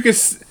you can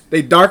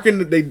they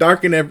darken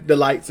the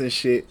lights and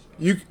shit.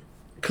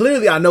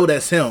 Clearly I know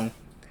that's him,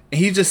 and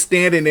he's just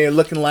standing there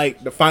looking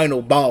like the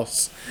final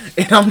boss,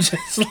 and I'm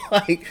just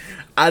like,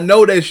 I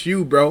know that's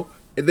you, bro.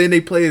 And then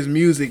they play his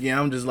music, and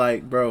I'm just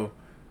like, bro,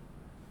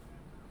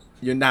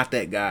 you're not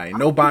that guy.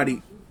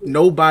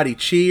 Nobody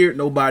cheered,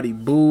 nobody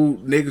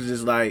booed. Niggas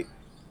just like,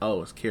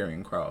 oh, it's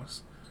Karrion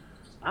Kross.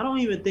 I don't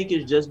even think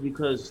it's just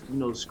because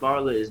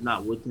Scarlett is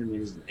not with him in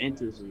his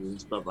interests and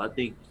stuff. I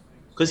think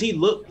because he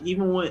looked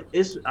even when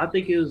I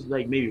think it was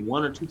like maybe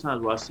one or two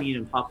times where I seen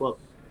him pop up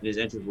in his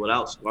entrance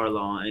without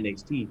Scarlett on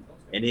NXT,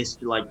 and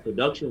it's like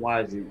production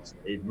wise,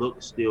 it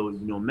looks still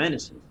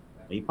menacing.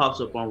 And he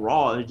pops up on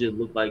Raw, it just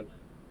looked like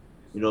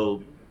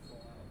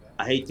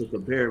I hate to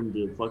compare him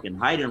to fucking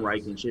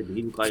Heidenreich and shit, but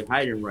he looked like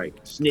Heidenreich,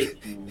 snitch.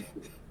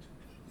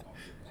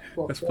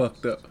 That's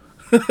fucked up.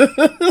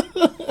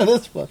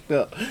 That's fucked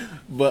up.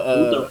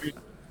 But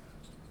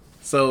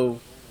so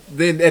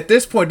then at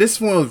this point,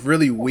 this one was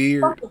really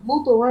weird.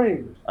 Luther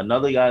Reigns.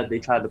 Another guy they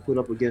tried to put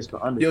up against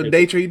the Undertaker. Yo,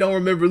 Daytra, you don't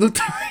remember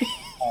Luther Reigns?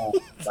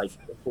 Like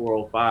the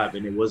 405,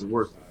 and it wasn't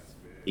working.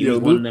 He was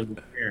one of them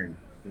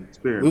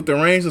experiment. Luther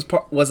Reigns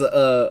was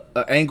a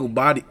Angle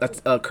body,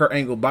 a Kurt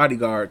Angle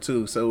bodyguard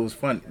too. So it was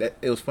fun.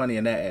 It was funny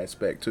in that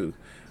aspect too.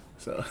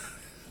 So.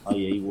 Oh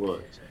yeah, he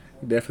was.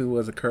 He definitely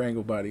was a Kurt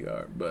Angle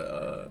bodyguard,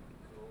 but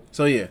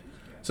so yeah.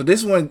 So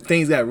this one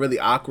things got really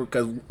awkward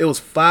because it was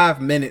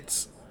 5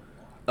 minutes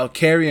of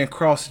Karrion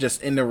Kross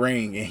just in the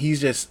ring and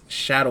he's just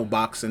shadow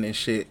boxing and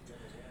shit.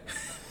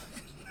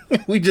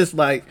 We're just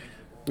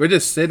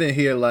sitting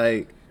here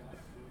like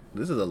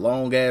this is a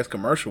long ass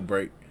commercial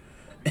break.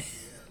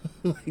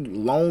 Like,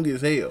 long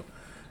as hell.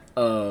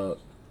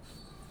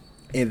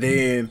 And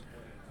then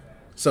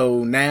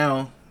so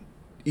now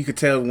you could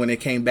tell when they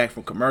came back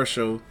from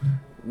commercial,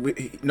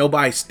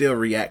 nobody still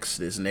reacts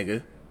to this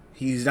nigga.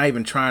 He's not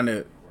even trying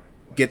to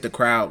get the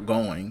crowd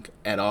going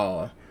at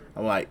all.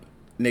 I'm like,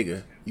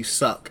 nigga, you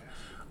suck.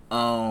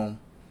 So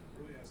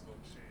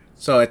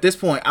at this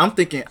point, I'm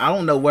thinking, I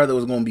don't know whether it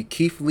was going to be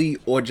Keith Lee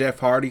or Jeff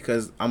Hardy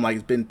because I'm like,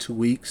 it's been 2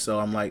 weeks. So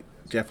I'm like,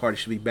 Jeff Hardy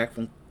should be back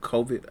from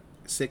COVID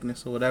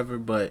sickness or whatever.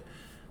 But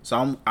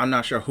so I'm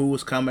not sure who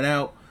was coming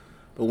out.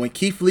 But when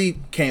Keith Lee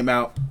came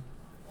out,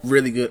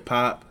 really good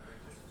pop.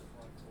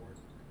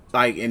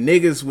 Like, and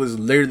niggas was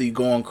literally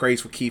going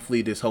crazy for Keith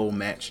Lee this whole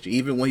match.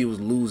 Even when he was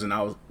losing,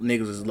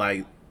 niggas was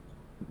like,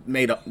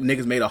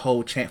 niggas made a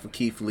whole chant for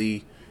Keith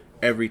Lee,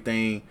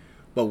 everything.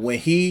 But when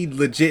he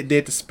legit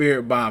did the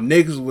Spirit Bomb,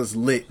 niggas was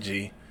lit,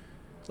 G.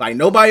 Like,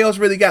 nobody else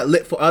really got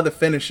lit for other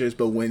finishers,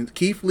 but when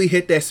Keith Lee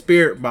hit that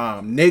Spirit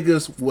Bomb,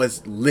 niggas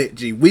was lit,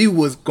 G. We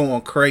was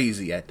going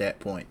crazy at that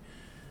point.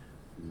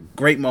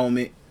 Great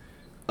moment.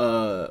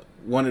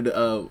 One of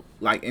the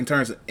like in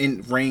terms of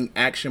in-ring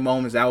action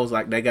moments,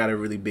 that got a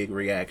really big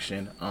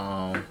reaction.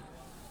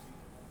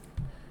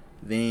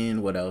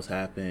 Then what else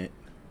happened?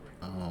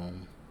 I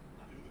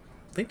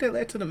think that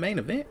led to the main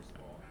event,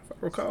 if I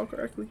recall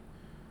correctly.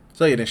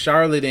 So yeah, then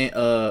Charlotte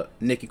and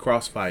Nikki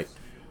Cross fight.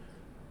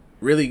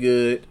 Really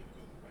good.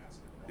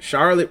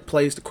 Charlotte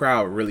plays the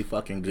crowd really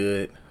fucking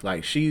good.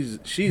 Like she's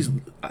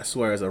I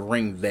swear as a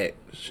ring vet.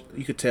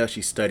 You could tell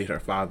she studied her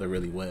father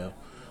really well.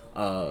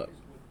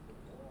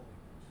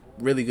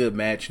 Really good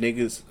match.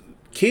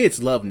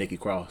 Kids love Nikki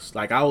Cross.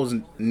 Like I was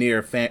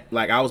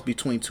I was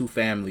between two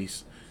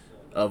families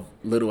of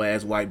little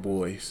ass white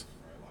boys.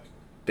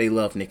 They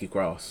love Nikki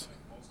Cross,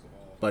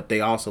 but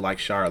they also like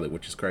Charlotte,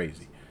 which is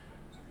crazy.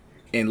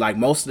 And like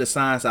most of the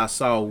signs I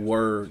saw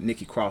were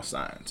Nikki Cross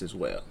signs as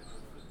well.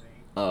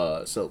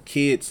 So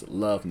kids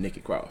love Nikki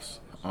Cross.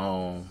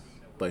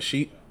 But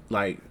she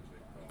it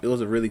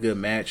was a really good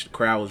match. The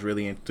crowd was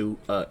really into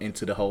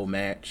the whole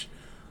match.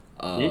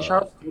 Did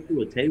Charlotte go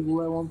through a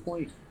table at one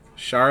point?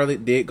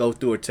 Charlotte did go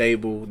through a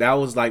table. That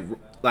was like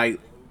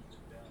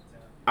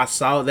I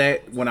saw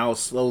that when I was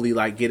slowly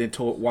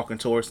walking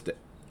towards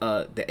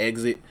the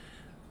exit,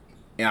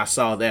 and I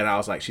saw that I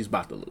was like, she's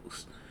about to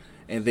lose.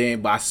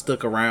 But I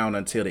stuck around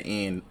until the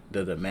end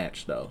of the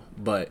match though.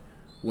 But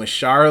when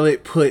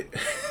Charlotte put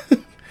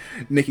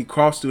Nikki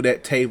Cross through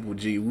that table,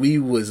 G, we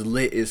was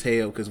lit as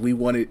hell because we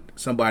wanted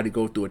somebody to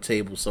go through a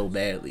table so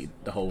badly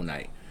the whole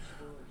night.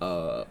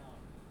 But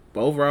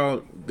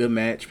overall, good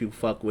match. People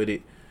fuck with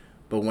it.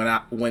 But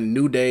when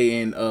New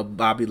Day and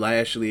Bobby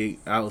Lashley,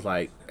 I was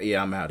like,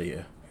 yeah, I'm out of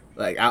here.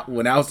 Like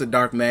when that was the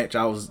dark match,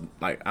 I was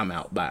like, I'm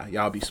out. Bye.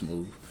 Y'all be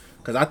smooth.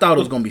 Because I thought it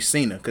was gonna be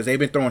Cena because they've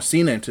been throwing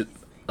Cena into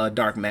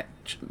dark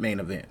match main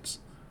events.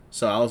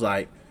 So I was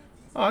like,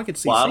 oh, I could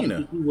see Cena. I don't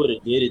think he would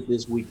have did it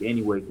this week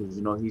anyway because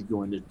he's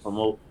doing this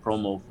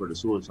promo for the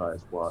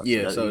Suicide Squad.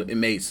 Yeah, so it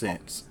made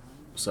sense.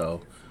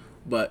 So,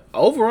 but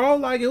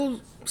overall, it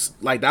was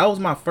that was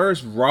my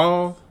first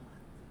Raw.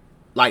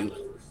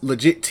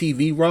 Legit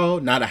TV Raw,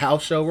 not a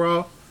house show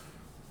Raw.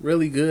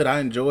 Really good. I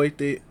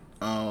enjoyed it.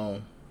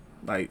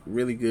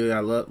 Really good. I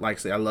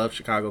love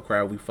Chicago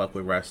crowd. We fuck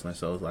with wrestling,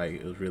 so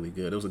it was really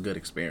good. It was a good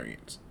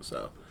experience.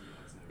 So,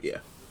 yeah.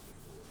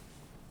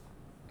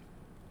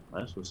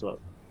 That's what's up.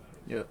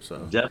 Yep. So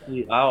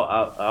definitely,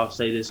 I'll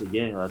say this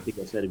again. I think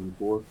I said it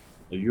before.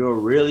 If you're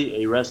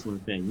really a wrestling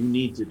fan, you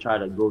need to try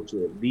to go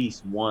to at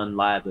least one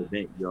live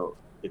event,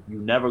 if you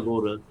never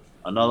go to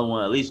another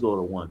one, at least go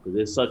to one because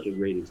it's such a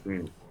great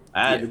experience.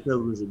 I had the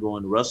privilege of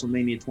going to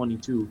WrestleMania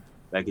 22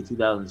 back in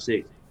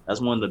 2006. That's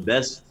one of the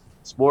best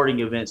sporting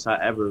events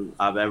I've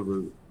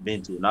ever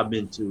been to, and I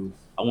went to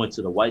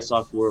the White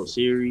Sox World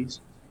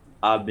Series.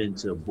 I've been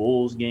to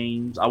Bulls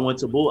games. I went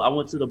to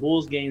the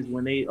Bulls games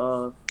when they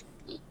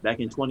back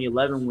in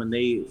 2011 when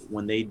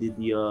they did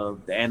the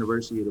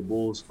anniversary of the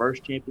Bulls'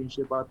 first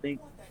championship, I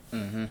think.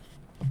 Mm-hmm.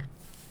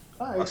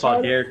 I saw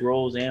Derrick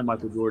Rose and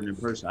Michael Jordan in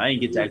person. I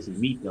didn't get to actually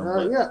meet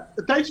them. Yeah,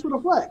 thanks for the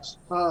flex.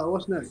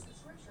 What's next?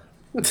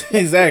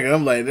 Exactly.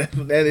 I'm like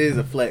that is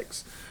a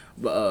flex,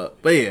 but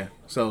yeah.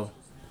 So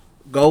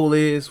goal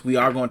is we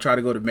are going to try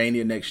to go to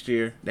Mania next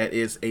year. That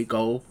is a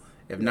goal.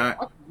 If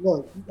not,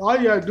 look, all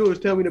you gotta do is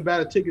tell me to buy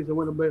the tickets and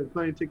when I'm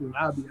playing tickets, and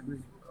I'll be at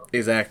Mania.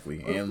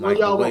 Exactly. And like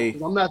the way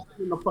I'm not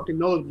sitting in the fucking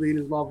nosebleed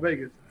in Las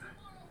Vegas.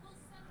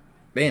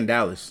 They in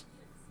Dallas.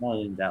 No,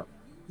 in Dallas.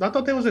 I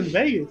thought they was in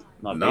Vegas.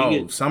 No,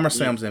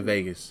 SummerSlam's in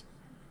Vegas.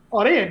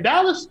 Oh, they in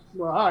Dallas?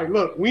 Well, all right,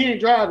 look, we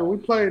ain't driving. We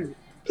playing.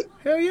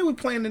 Hell yeah, we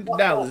playing in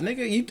Dallas,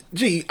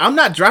 nigga. I'm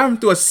not driving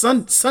through a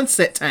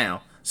sunset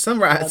town.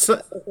 Sunrise.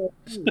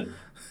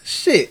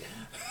 Shit.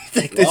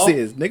 Think this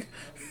is, nigga.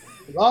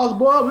 Lost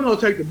boy, we gonna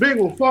take the big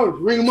one first.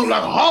 Ring him up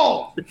like a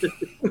hog.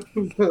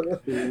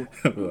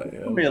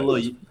 Come here,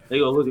 little. They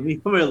gonna look at me.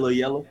 Come here, little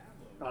yellow.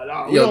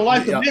 We don't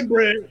like the big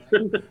bread.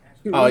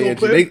 Oh yeah,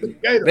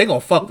 they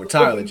gonna fuck with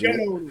Tyler, G.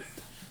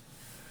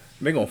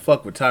 They gonna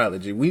fuck with Tyler,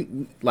 G.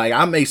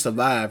 I may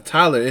survive.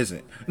 Tyler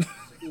isn't.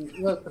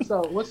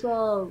 So what's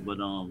But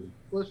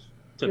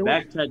to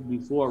backtrack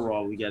before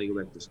Raw, we gotta go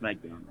back to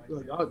SmackDown.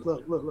 Look.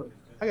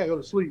 I gotta go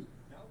to sleep.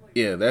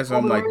 Yeah, that's what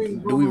I'm like.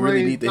 Do we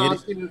really need to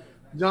hit it?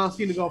 John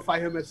Cena gonna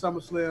fight him at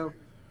SummerSlam.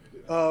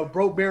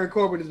 Broke Baron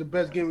Corbin is the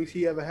best gimmicks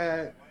he ever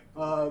had.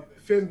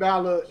 Finn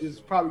Balor is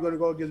probably gonna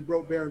go against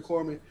Broke Baron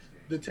Corbin.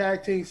 The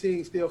tag team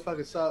scene still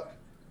fucking suck.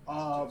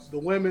 The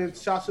women,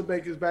 Sasha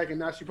Banks back, and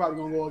now she's probably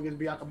gonna go against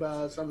Bianca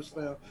Belair at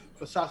SummerSlam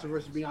for Sasha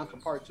versus Bianca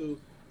Part 2.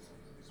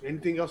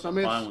 Anything else I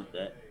missed? Fine with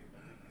that.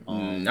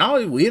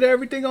 No, we hit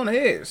everything on the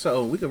head,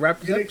 so we can wrap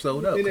this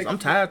episode up. I'm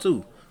tired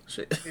too.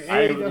 Shit.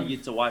 I didn't really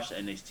get to watch the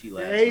NXT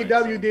last night.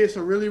 AEW did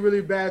some really,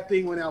 really bad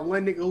thing when that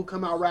one nigga who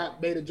come out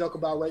rap made a joke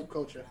about rape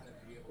culture.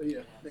 But yeah,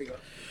 there you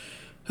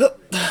go.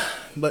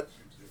 But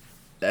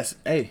let's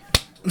go ahead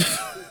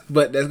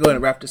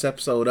and wrap this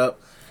episode up.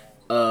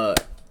 There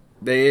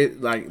is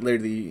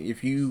literally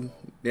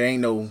there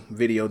ain't no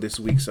video this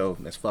week, so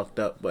that's fucked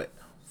up. But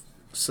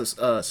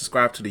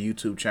subscribe to the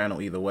YouTube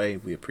channel either way.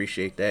 We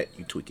appreciate that.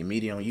 You Tweaking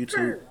Media on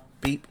YouTube.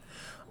 Beep.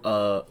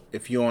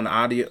 If you're on the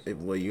audio,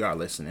 well, you are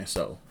listening,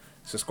 so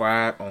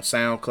subscribe on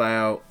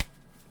SoundCloud,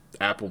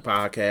 Apple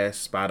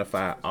Podcasts,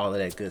 Spotify, all of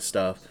that good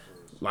stuff.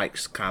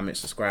 Likes, comment,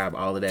 subscribe,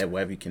 all of that.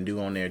 Whatever you can do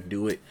on there,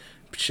 do it.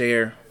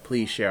 Share,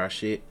 please share our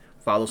shit.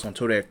 Follow us on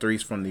Twitter at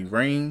Threes from the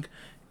Ring,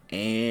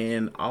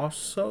 and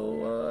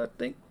also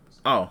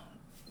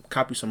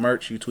copy some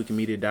merch.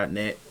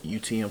 YouTweakingmedia.net.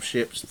 UTM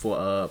ships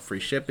for free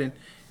shipping,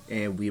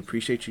 and we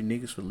appreciate you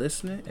niggas for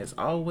listening as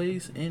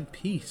always. In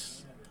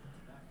peace.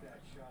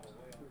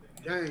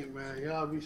 Dang, man, y'all be